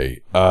gonna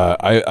say,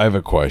 I have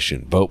a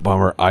question, Boat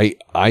Bomber. I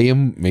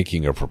am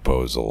making a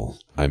proposal.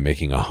 I'm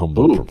making a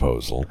humble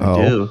proposal.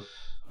 Yeah.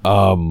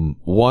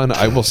 One,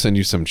 I will send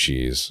you some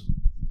cheese.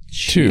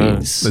 Two,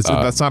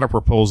 That's not a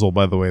proposal,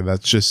 by the way.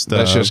 That's just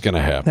that's just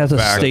gonna happen. That's a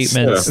facts.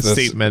 statement. That's a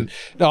statement.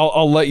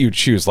 I'll let you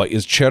choose. Like,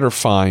 is cheddar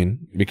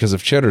fine? Because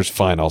if cheddar's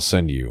fine, I'll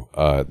send you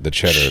the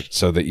cheddar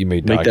so that you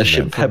may Make that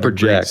shit document. pepper The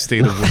great jack.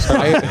 state of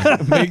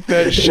Wisconsin. Make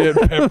that shit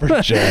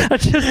pepper jack. I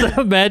just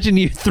imagine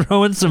you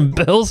throwing some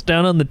bills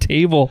down on the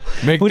table.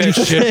 Make What'd that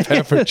you shit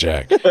pepper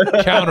jack.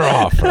 Counter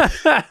offer.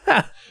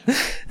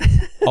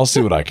 I'll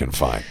see what I can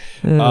find.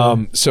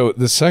 So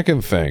the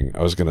second thing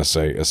I was going to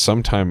say is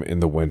sometime in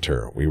the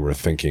winter, we were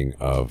thinking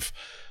of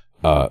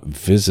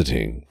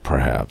visiting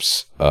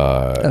perhaps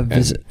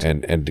visit.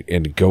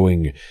 and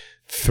going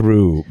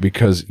through,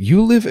 because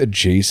you live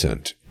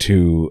adjacent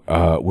to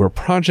where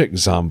Project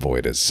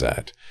Zomvoid is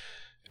set.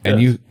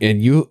 And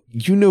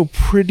you know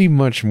pretty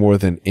much more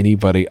than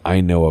anybody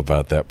I know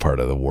about that part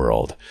of the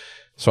world.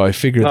 So I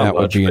figured Not that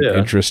would much, be an yeah.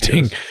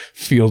 interesting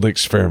field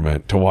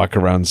experiment to walk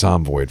around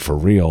Zomvoid for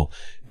real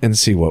and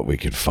see what we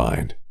could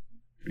find.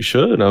 You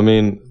should. I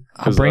mean,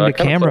 I'll 'cause bring I the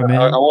kinda camera, thought-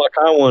 man. I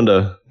kind of wanted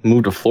to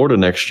move to Florida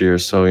next year.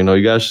 So,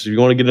 you guys, if you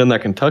want to get in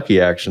that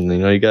Kentucky action,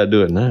 you got to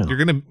do it now.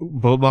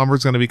 Boat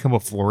Bomber's gonna become a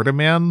Florida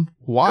man?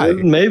 Why?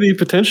 Maybe,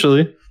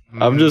 potentially.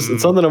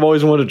 It's something I've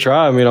always wanted to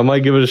try. I mean, I might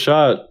give it a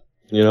shot,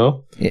 Yeah,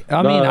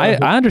 I mean,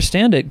 I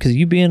understand it because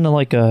you've been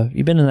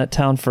in that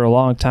town for a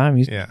long time.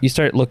 You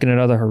start looking at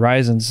other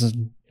horizons.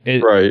 And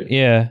Right.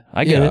 Yeah,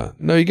 I get it.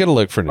 No, you got to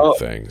look for new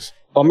things.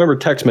 I remember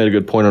Tex made a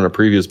good point on a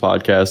previous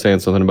podcast saying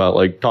something about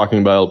talking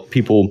about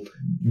people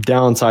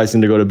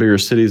downsizing to go to bigger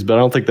cities, but I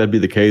don't think that'd be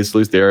the case, at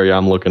least the area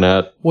I'm looking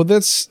at. Well,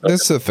 that's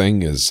the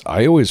thing is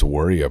I always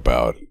worry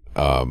about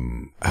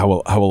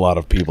how a lot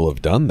of people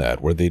have done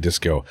that, where they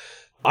just go,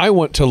 I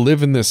want to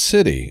live in this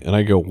city. And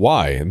I go,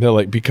 why? And they're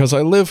like, because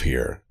I live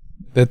here.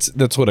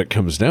 That's what it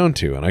comes down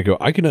to. And I go,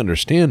 I can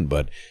understand,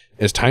 but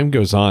as time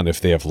goes on, if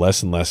they have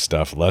less and less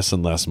stuff, less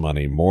and less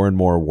money, more and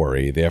more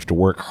worry, they have to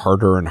work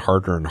harder and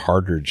harder and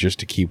harder just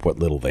to keep what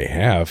little they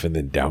have, and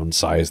then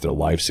downsize their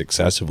life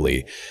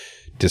successively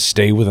to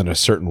stay within a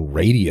certain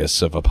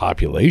radius of a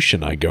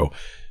population. I go,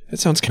 that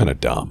sounds kind of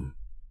dumb.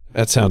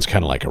 That sounds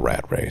kind of like a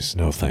rat race.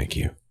 No, thank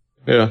you.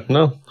 Yeah,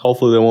 no,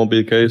 hopefully that won't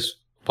be the case.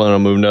 planning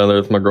on moving down there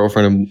with my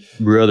girlfriend and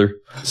brother.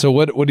 So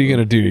what are you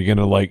gonna do?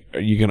 Are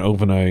you gonna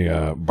open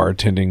a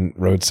bartending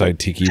roadside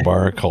tiki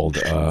bar called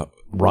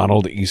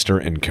Ronald Easter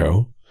and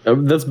Co.?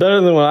 That's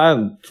better than what I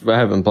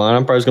haven't planned.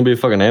 I'm probably just gonna be a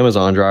fucking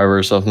Amazon driver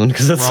or something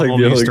because that's Ronald like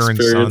the only Easter and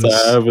experience Sons.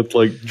 I have with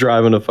like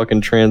driving a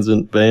fucking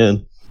transit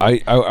van.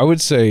 I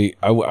would say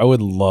I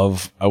would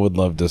love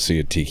to see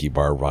a tiki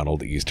bar,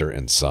 Ronald Easter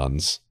and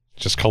Sons.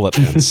 Just call it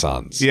and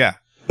Sons. Yeah.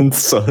 And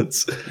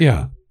Sons.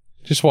 Yeah.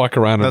 Just walk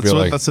around and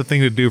That's the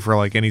thing to do for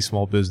like any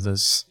small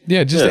business.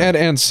 just add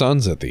and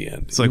Sons at the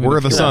end. It's like, where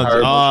are the sons? Hire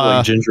a bunch of,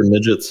 like ginger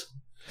midgets.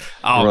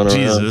 Oh, run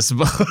Jesus.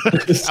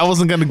 I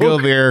wasn't going to go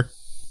there.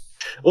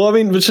 Well, I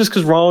mean, it's just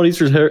because Ronald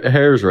Easter's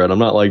hair is red. I'm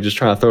not like just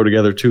trying to throw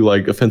together two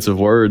like offensive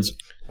words.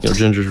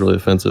 Ginger's really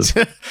offensive.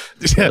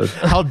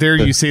 How dare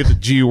you say the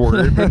G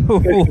word?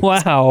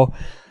 Wow.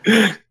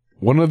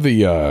 One of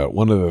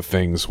the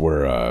things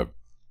we're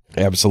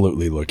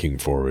absolutely looking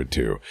forward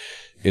to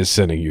is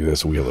sending you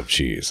this wheel of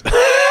cheese.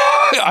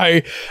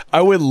 I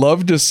would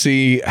love to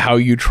see how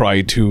you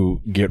try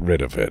to get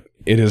rid of it.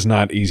 It is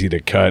not easy to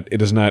cut.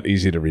 It is not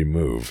easy to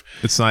remove.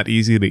 It's not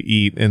easy to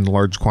eat in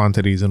large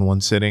quantities in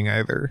one sitting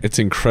either. It's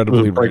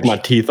incredibly break rich. my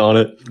teeth on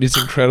it. It's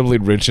incredibly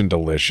rich and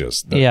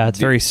delicious. Yeah, it's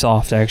very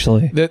soft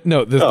actually.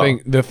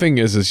 The thing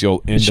is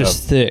you'll end It's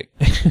just thick.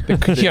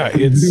 yeah,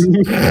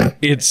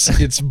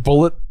 it's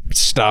bullet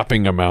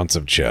stopping amounts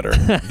of cheddar.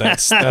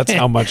 That's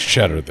how much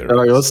cheddar there is. All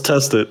right, let's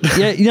test it.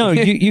 Yeah,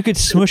 you could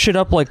smush it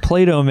up like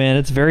Play-Doh, man.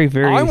 It's very,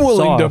 very I'm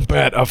willing soft. to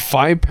bet a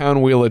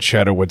 5-pound wheel of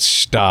cheddar would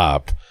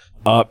stop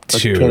up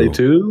to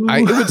 22.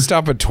 It would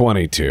stop at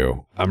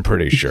 22. I'm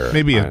pretty sure.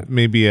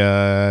 Maybe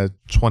a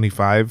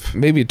 25.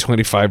 Maybe a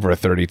 25 or a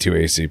 32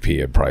 ACP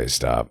would probably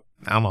stop.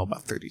 I don't know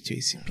about 32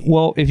 ACP.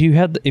 Well, if you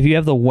have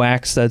the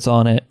wax that's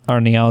on it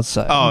on the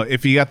outside. Oh,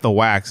 if you got the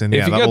wax, and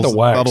If you got the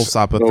wax. that'll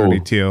stop at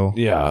 32.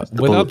 Yeah, without the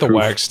bulletproof.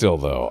 wax still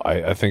though,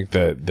 I think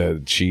that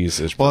the cheese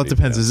is. Well, it pretty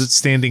depends. dense. Is it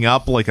standing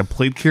up like a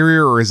plate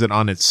carrier, or is it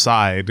on its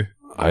side?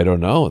 I don't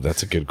know.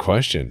 That's a good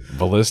question.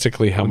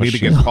 Ballistically, how We much? need to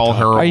cheese get Paul on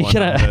top? Harrell Are you on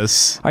gonna-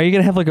 this. Are you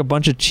gonna have like a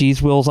bunch of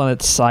cheese wheels on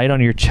its side on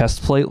your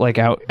chest plate, like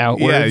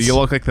outwards? Yeah, you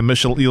look like the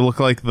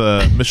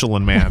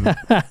Michelin Man.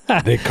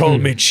 They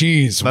called me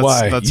cheese. That's-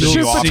 Why? that's You'll who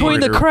shoot you see. between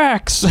the operator.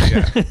 cracks.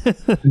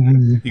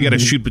 You got to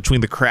shoot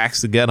between the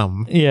cracks to get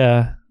them.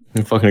 Yeah,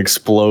 You fucking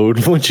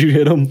explode once you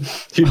hit them.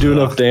 You do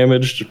enough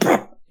damage.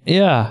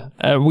 yeah.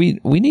 We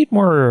need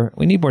more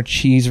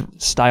cheese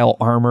style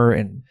armor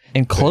and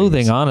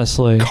clothing.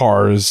 Honestly,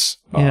 Cars.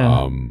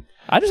 Yeah.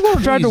 I just want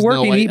to drive to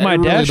work and eat my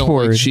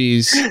dashboard.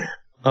 cheese.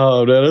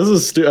 Oh, man, this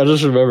is I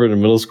just remembered in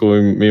middle school,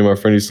 me and my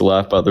friend used to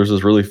laugh about. There's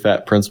this really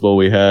fat principal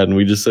we had, and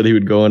we just said he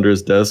would go under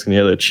his desk and he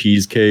had a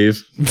cheese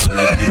cave. Cheese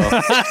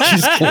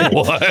cave.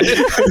 What?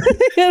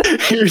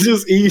 He would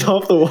just eat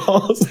off the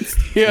walls.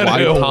 Yeah, Why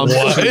no, Tom's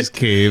what? cheese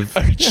cave?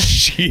 A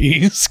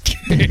cheese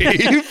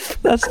cave.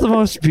 That's the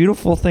most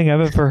beautiful thing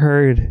I've ever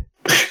heard.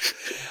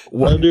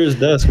 Under his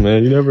desk,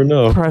 man. You never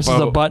know. Presses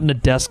a button, the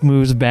desk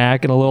moves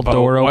back, and a little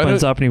door why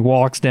opens don't- up, and he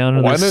walks down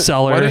to the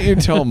cellar. Why don't you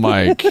tell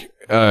Mike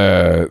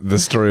the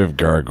story of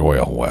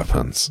gargoyle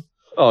weapons?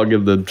 I'll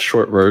give the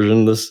short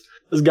version. This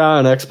guy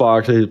on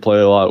Xbox that he play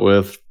a lot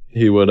with,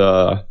 he would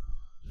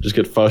just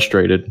get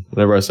frustrated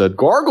whenever I said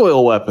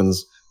gargoyle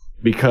weapons,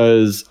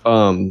 because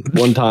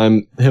one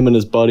time him and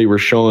his buddy were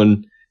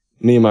showing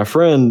me and my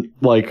friend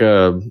like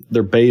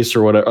their base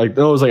or whatever. Like,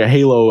 no, it was like a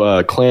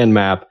Halo clan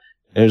map.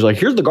 And he's like,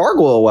 here's the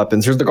gargoyle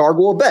weapons. Here's the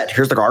gargoyle bet.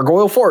 Here's the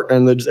gargoyle fort.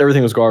 And just,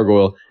 everything was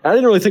gargoyle. And I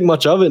didn't really think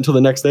much of it until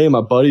the next day.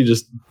 My buddy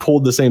just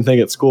pulled the same thing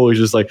at school. He's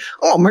just like,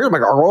 oh, here's my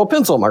gargoyle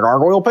pencil, my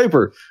gargoyle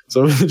paper.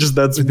 So just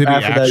that's Did he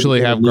after that, actually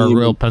have meme.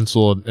 gargoyle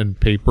pencil and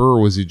paper, or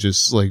was he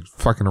just like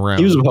fucking around?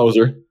 He was a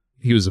poser.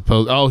 He was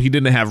opposed. Oh, he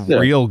didn't have Yeah.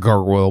 real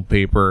gargoyle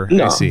paper. I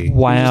No. see.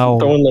 Wow.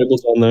 Throwing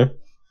labels on there.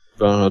 I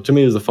don't know. To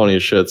me, it's the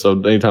funniest shit. So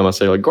anytime I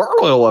say like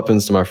gargoyle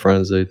weapons to my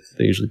friends, they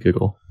usually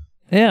giggle.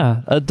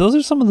 Yeah, those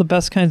are some of the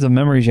best kinds of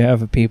memories you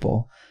have of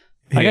people.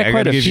 I got quite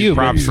gotta a give few. you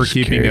props for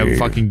Cheese keeping a cave.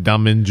 fucking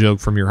dumb in joke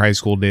from your high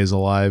school days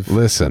alive.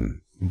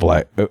 Listen,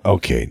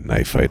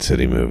 Knife Fight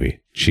City movie,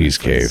 Cheese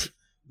Cave.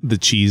 The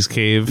cheese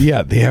cave.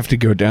 Yeah, they have to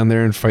go down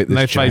there and fight this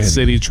Knife Fight giant-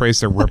 City tries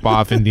to rip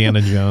off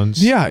Indiana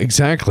Jones. Yeah,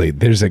 exactly.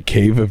 There's a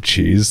cave of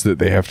cheese that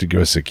they have to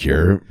go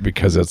secure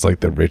because it's like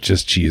the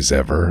richest cheese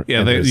ever. Yeah,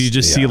 And there's- you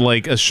just see yeah.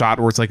 like a shot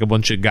where it's like a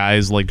bunch of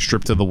guys like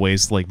stripped to the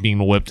waist, like being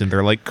whipped, and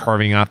they're like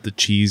carving out the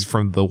cheese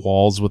from the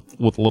walls with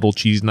little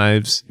cheese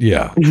knives.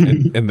 Yeah,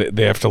 and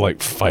they have to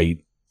like fight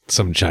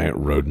some giant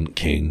rodent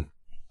king.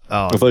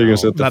 Oh, I thought you were gonna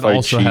say that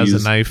also has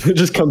a knife. It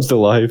just comes to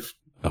life.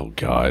 Oh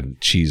God,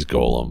 cheese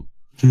golem.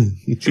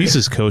 Cheese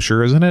is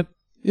kosher, isn't it?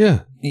 Yeah,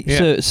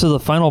 So the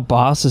final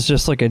boss is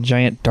just like a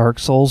giant Dark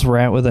Souls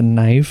rat with a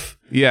knife.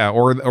 Yeah,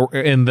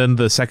 and then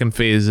the second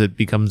phase it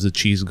becomes a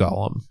cheese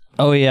golem.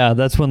 Oh yeah,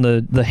 that's when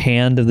the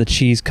hand of the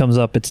cheese comes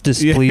up. It's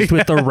displeased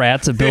with the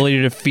rat's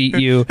ability to feed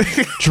you,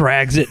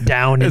 drags it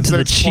down into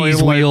the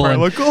cheese wheel,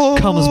 and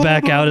comes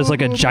back out as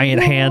like a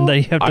giant hand that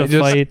you have to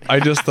fight. I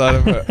just thought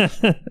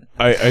of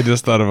I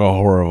just thought of a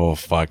horrible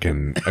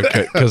fucking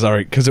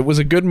because it was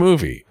a good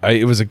movie.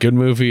 It was a good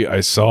movie. I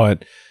saw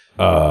it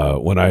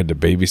when I had to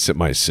babysit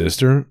my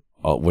sister.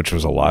 Which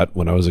was a lot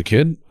when I was a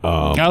kid.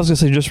 I was gonna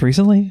say just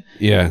recently.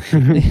 Yeah,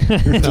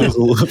 just a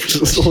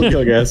little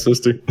young ass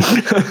sister.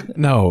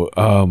 No,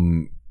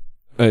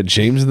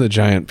 James and the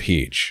Giant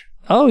Peach.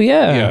 Oh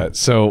yeah, yeah.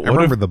 So I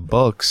remember the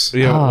books.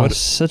 Yeah,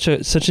 such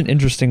an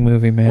interesting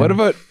movie, man.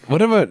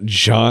 What about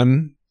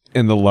John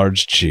and the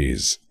Large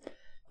Cheese?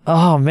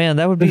 Oh man,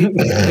 it would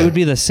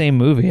be the same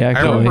movie.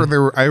 Actually,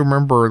 I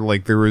remember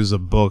like there was a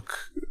book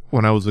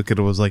when I was a kid.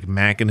 It was like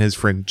Mac and his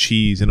friend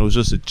Cheese, and it was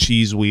just a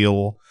cheese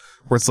wheel.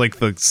 Where it's like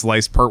the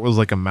sliced part was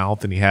like a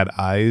mouth and he had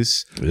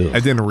eyes. Ugh.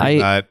 I didn't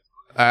read that.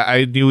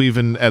 I knew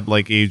even at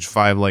like age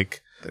 5,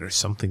 like there's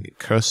something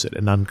accursed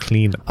and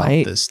unclean about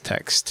this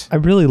text. I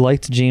really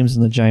liked James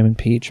and the Giant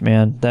Peach,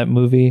 man. That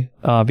movie,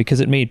 because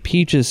it made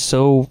peaches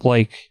so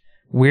like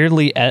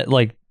weirdly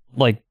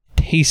like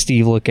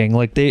tasty looking.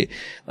 Like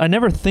I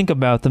never think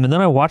about them, and then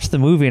I watch the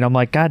movie and I'm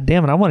like, God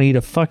damn it, I want to eat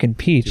a fucking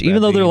peach,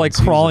 even though they're like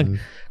crawling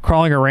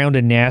around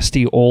a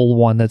nasty old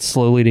one that's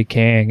slowly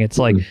decaying. It's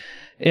like.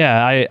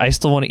 Yeah, I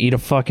still want to eat a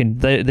fucking...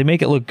 They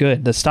make it look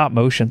good. The stop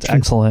motion's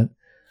excellent.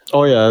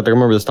 Oh, yeah. I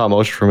remember the stop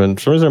motion from it.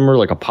 For some reason, I remember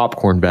like a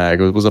popcorn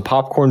bag. Was a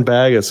popcorn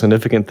bag a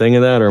significant thing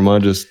in that? Or am I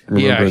just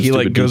remembering he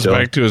like goes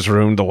back to his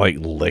room to like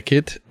lick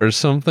it or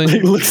something.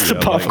 He licks the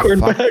popcorn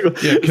bag?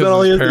 Yeah,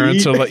 because his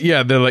parents are like,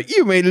 they're like,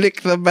 you may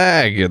lick the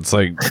bag. It's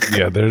like,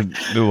 they're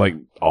like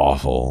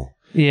awful.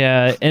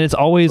 Yeah, and it's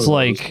always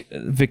like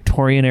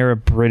Victorian era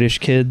British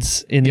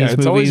kids in these movies.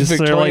 It's always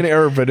Victorian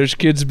era British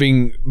kids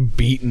being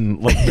beaten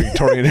like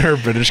Victorian era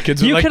British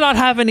kids. You cannot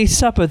have any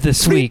supper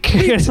this week.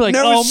 It's like,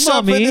 no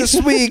supper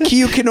this week.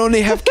 You can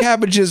only have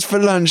cabbages for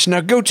lunch. Now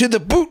go to the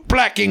boot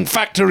blacking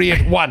factory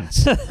at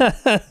once.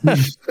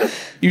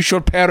 You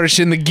shall perish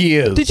in the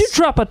gears. Did you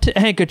drop a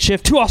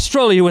handkerchief to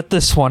Australia with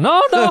this one?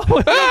 Oh no!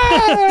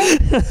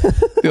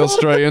 The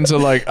Australians are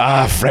like,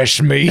 fresh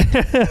meat.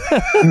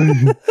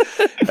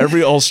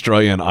 Every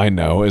Australian I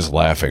know is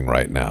laughing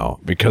right now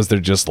because they're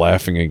just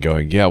laughing and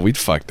going, yeah, we'd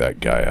fuck that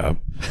guy up.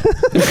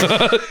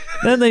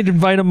 Then they'd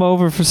invite him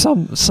over for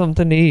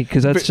something to eat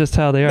because that's just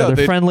how they are. No,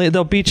 they're friendly.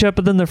 They'll beat you up,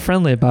 but then they're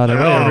friendly about it.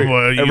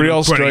 Right? Every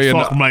Australian,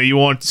 fuck, mate, you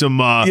want some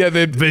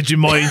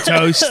Vegemite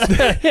toast?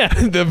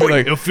 They'll be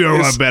like, you'll feel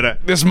right better.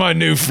 This is my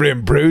new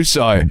friend Bruce.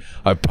 I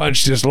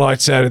punched his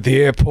lights out at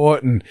the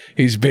airport, and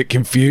he's a bit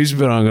confused,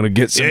 but I'm gonna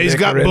get some. Yeah, he's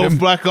got both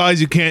black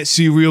eyes. You can't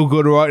see real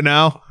good right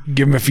now.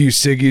 Give him a few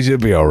ciggies, he'll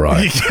be all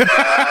right.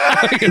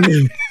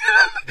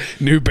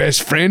 New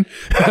best friend,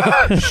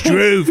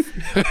 Struve.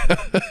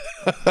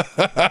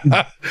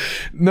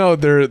 No,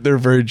 they're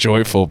very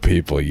joyful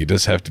people. You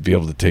just have to be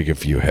able to take a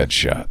few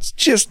headshots,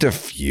 just a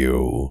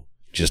few.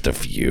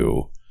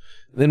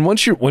 Then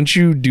once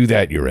you do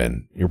that,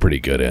 you're pretty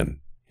good in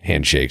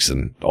handshakes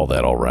and all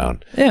that all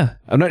around. Yeah,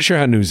 I'm not sure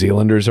how New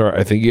Zealanders are.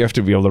 I think you have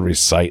to be able to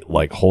recite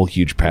like whole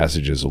huge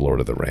passages of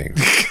Lord of the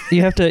Rings.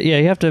 You have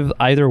to have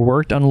either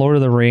worked on Lord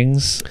of the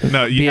Rings.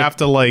 No, you have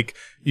to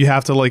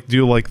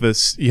do like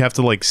this. You have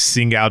to like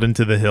sing out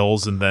into the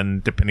hills, and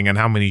then depending on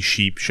how many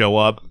sheep show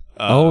up.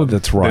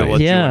 That's right.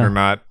 Let you in or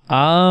not.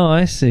 Oh,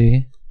 I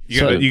see.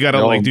 You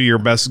gotta like do your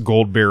best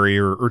Goldberry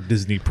or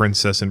Disney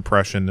princess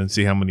impression and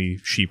see how many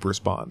sheep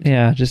respond.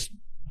 Yeah, just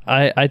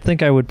I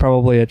think I would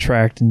probably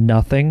attract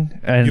nothing,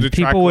 and You'd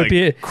attract, people would like,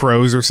 be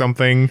crows or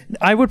something.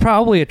 I would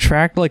probably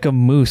attract like a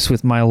moose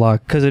with my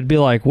luck, because it'd be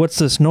like, "What's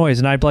this noise?"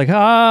 And I'd be like,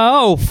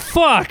 "Oh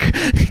fuck!"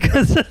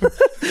 Because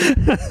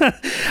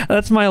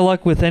that's my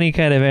luck with any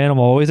kind of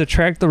animal. Always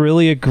attract the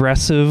really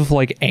aggressive,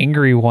 like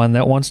angry one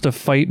that wants to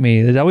fight me.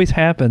 It always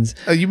happens.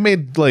 You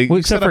made like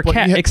except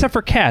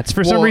for cats.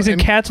 For some reason,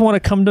 cats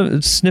want to come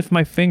to sniff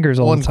my fingers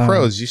all the time.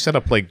 Crows, you set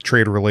up like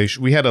trade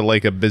relation. We had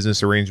a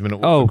business arrangement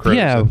with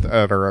crows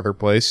at our other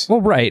place.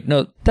 Well, right.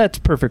 No, that's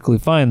perfectly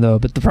fine though.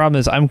 But the problem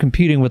is I'm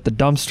competing with the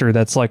dumpster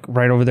that's like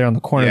right over there on the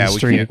corner of the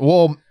street.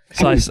 Well,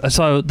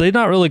 so they're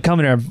not really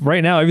coming here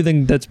right now.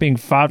 Everything that's being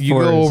fought for. You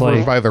go is over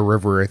like, by the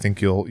river. I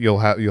think you'll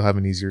have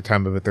an easier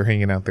time of it. They're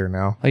hanging out there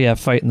now. Oh yeah,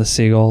 fighting the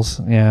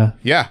seagulls. Yeah.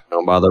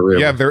 Down by the river.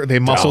 Yeah, they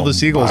muscle the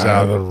seagulls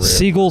out.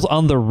 Seagulls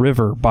on the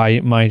river,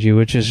 mind you,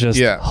 which is just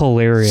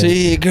hilarious.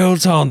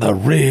 Seagulls on the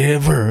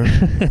river.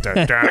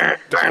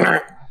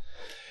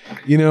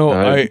 You know,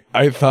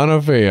 I thought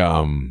of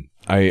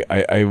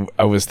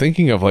I was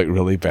thinking of like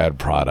really bad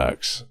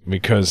products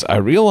because I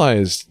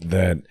realized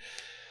that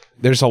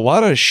there's a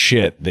lot of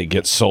shit that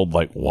gets sold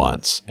like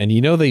once, and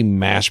they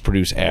mass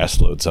produce ass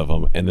loads of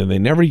them, and then they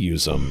never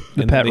use them.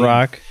 The pet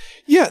rock.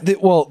 Yeah,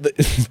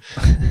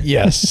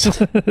 yes,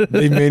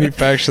 they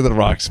manufacture the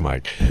rocks,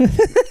 Mike.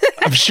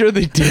 I'm sure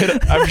they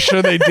did. I'm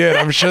sure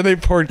they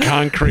poured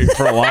concrete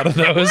for a lot of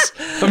those.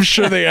 I'm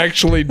sure they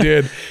actually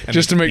did,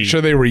 just to make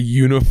sure they were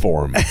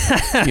uniform.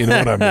 You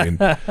know what I mean?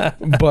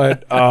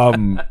 But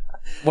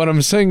what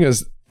I'm saying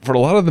is, for a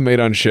lot of the made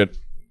on shit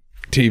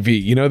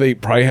TV, you know, they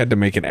probably had to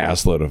make an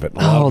assload of it.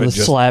 The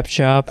slap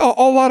chop. A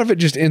lot of it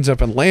just ends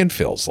up in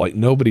landfills. Like,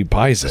 nobody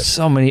buys it.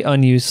 So many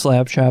unused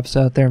slap chops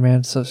out there,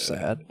 man. So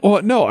sad.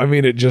 Well, no, I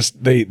mean, it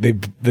just, they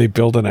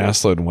build an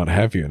assload and what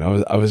have you. And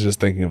I was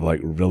just thinking of like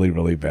really,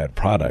 really bad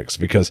products,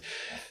 because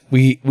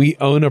we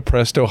own a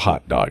Presto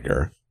hot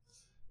dogger.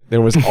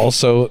 There was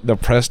also the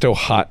Presto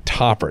hot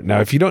topper. Now,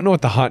 if you don't know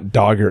what the hot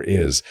dogger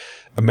is,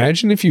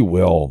 imagine, if you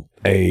will,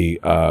 a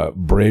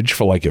bridge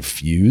for like a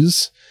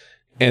fuse.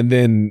 And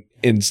then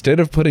instead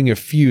of putting a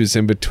fuse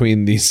in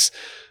between these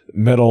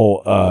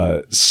metal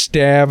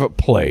stab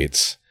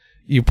plates,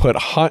 you put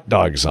hot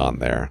dogs on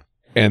there.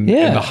 And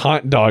the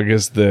hot dog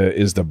is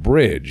the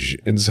bridge.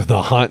 And so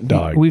the hot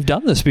dog, we've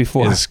done this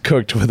before, is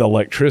cooked with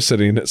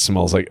electricity and it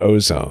smells like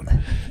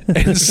ozone.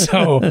 And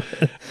so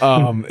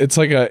it's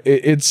like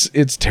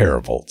it's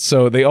terrible.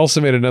 So they also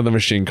made another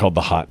machine called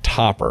the hot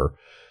topper,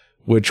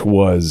 which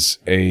was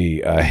a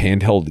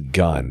handheld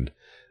gun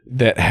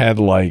that had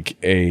like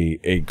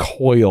a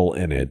coil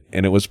in it,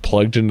 and it was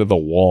plugged into the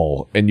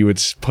wall, and you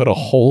would put a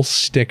whole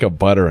stick of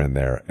butter in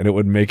there, and it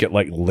would make it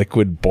like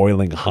liquid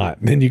boiling hot,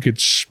 and then you could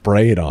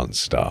spray it on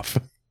stuff.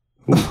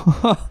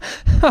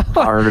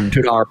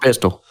 $102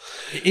 pistol.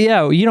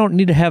 Yeah, you don't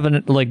need to have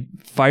a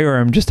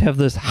firearm. Just have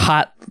this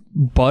hot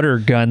butter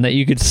gun that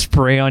you could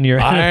spray on your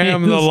enemies. I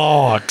am the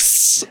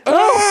Lox.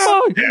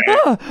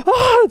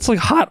 It's like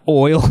hot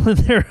oil in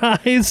their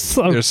eyes.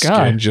 Oh, their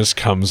skin just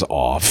comes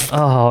off.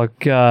 Oh,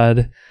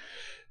 God.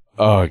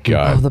 Oh,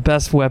 God. The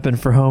best weapon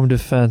for home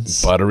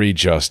defense. Buttery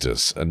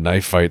Justice, a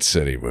Knife Fight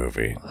City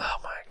movie. Oh,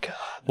 my God.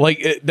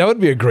 Like, that would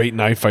be a great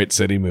Knife Fight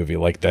City movie.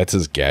 Like, that's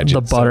his gadget.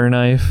 The butter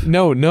knife?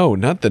 No,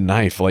 not the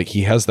knife. Like,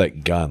 he has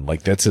that gun.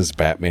 Like, that's his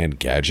Batman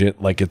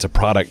gadget. Like, it's a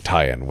product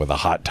tie-in with a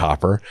hot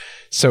topper.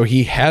 So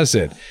he has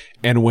it.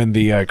 And when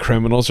the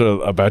criminals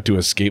are about to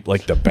escape,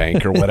 like the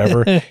bank or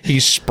whatever, he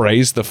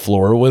sprays the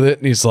floor with it.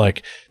 And he's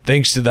like,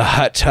 thanks to the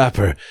hot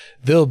topper,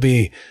 they'll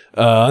be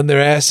on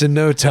their ass in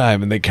no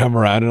time. And they come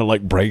around and it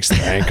like breaks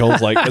their ankles.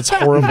 Like, it's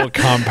horrible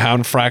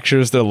compound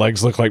fractures. Their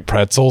legs look like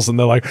pretzels. And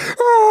they're like,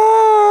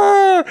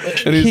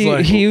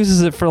 and he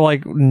uses it for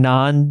like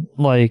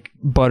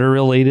butter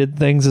related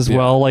things as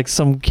well. Like,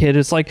 some kid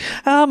is like,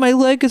 my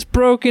leg is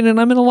broken and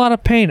I'm in a lot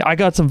of pain. I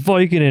got some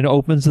Vicodin.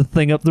 Opens the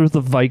thing up. There's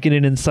the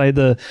Vicodin inside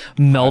the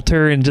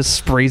melter and just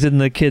sprays it in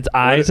the kid's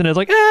eyes. And it's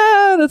like,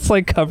 that's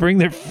like covering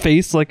their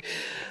face like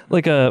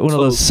one of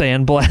those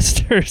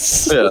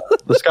sandblasters. Yeah,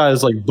 this guy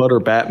is like Butter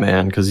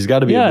Batman because he's got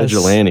to be a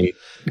vigilante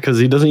because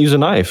he doesn't use a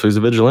knife, so he's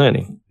a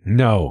vigilante.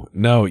 No,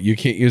 you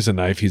can't use a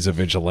knife. He's a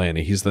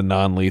vigilante. He's the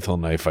non-lethal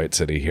Knife Fight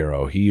City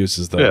hero. He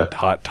uses the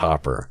hot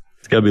topper.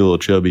 He's got to be a little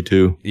chubby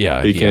too.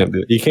 Yeah, he can't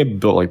be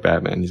built like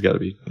Batman. He's got to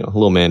be a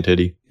little man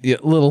titty. Yeah,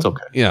 little. It's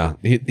okay. Yeah,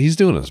 he's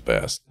doing his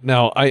best.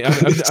 Now,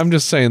 I'm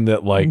just saying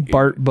that like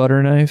Bart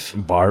butter knife.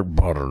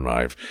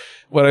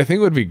 What I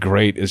think would be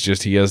great is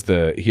just he has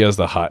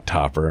the hot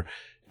topper.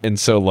 And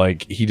so,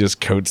 like, he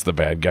just coats the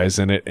bad guys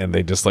in it, and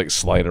they just, like,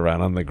 slide around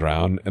on the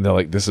ground, and they're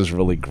like, this is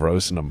really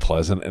gross and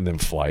unpleasant, and then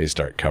flies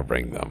start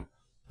covering them.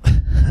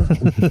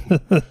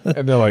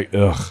 And they're like,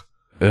 ugh,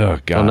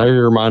 God. Well, now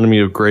you're reminding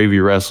me of Gravy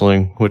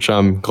Wrestling, which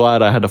I'm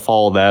glad I had to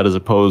follow that as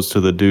opposed to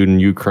the dude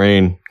in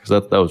Ukraine, because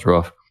that was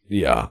rough.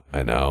 Yeah,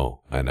 I know.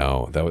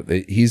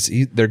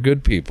 They're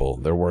good people.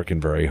 They're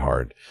working very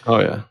hard. Oh,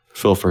 yeah.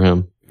 Feel for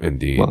him.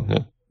 Indeed. Well,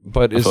 yeah.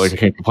 But I feel like I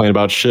can't complain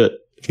about shit.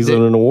 He's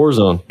living in a war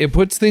zone. It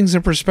puts things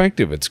in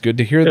perspective. It's good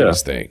to hear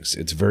these things.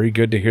 It's very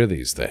good to hear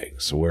these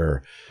things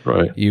where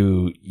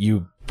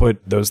you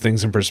put those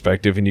things in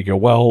perspective and you go,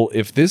 well,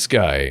 if this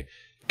guy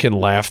can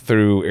laugh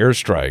through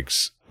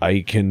airstrikes, I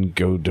can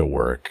go to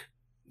work.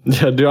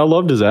 Yeah, dude, I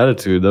loved his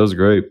attitude. That was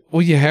great.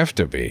 Well, you have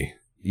to be.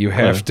 You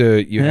have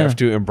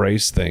to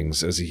embrace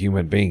things as a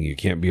human being. You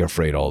can't be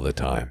afraid all the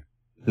time.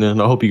 Yeah, and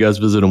I hope you guys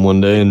visit him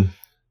one day and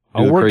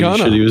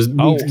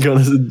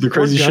the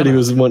crazy shit he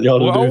was wanting y'all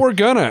to do. Oh, we're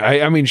gonna.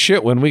 I mean,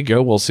 shit. When we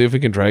go, we'll see if we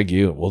can drag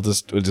you. We'll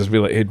just be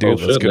like, hey, dude,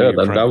 let's go.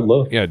 I would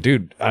love. Yeah,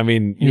 dude. I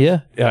mean,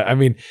 I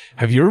mean,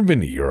 have you ever been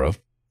to Europe?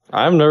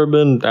 I've never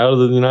been out of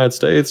the United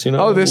States. You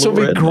know. Oh, this will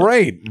be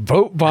great.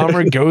 Boat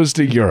Bomber goes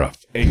to Europe.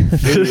 A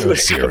video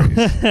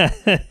series.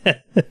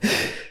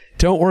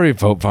 Don't worry,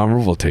 Boat Bomber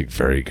will take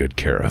very good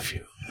care of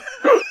you.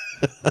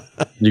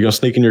 You gonna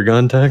sneak in your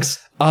gun, Tex?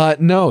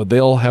 No,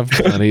 they'll have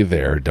plenty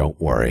there. Don't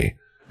worry.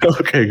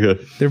 Okay,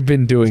 good. They've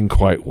been doing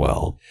quite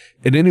well.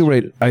 At any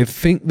rate, I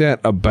think that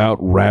about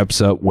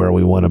wraps up where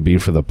we want to be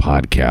for the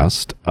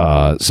podcast.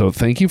 So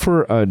thank you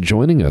for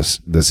joining us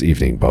this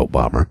evening, Boat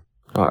Bomber.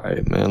 All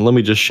right, man. Let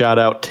me just shout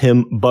out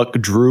Tim Buck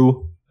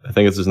Drew. I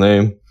think it's his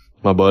name.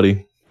 My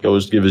buddy. Go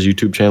just give his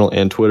YouTube channel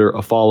and Twitter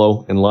a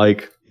follow and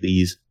like,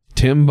 please.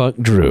 Tim Buck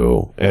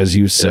Drew, as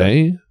you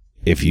say,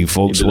 if you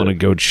folks want to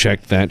go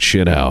check that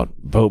shit out,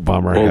 Boat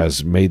Bomber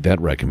has made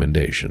that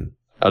recommendation.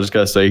 I just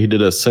got to say, he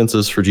did a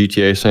census for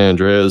GTA San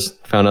Andreas,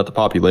 found out the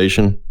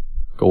population.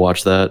 Go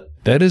watch that.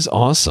 That is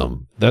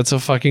awesome. That's a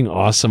fucking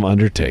awesome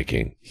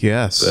undertaking.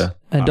 Yes. Yeah.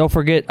 And don't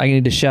forget, I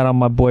need to shout out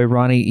my boy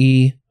Ronnie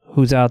E.,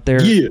 who's out there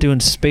doing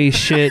space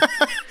shit.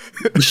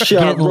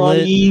 Shout out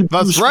Ronnie,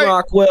 Bruce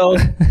Rockwell,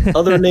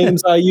 other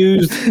names I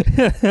used.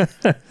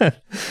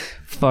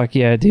 Fuck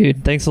yeah,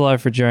 dude. Thanks a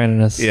lot for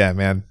joining us. Yeah,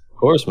 man. Of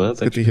course, man.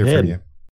 Good to hear from you.